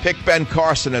win? Pick Ben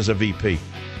Carson as a VP.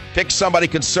 Pick somebody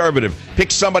conservative.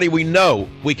 Pick somebody we know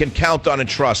we can count on and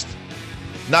trust.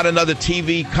 Not another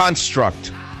TV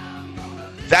construct.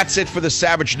 That's it for the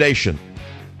Savage Nation.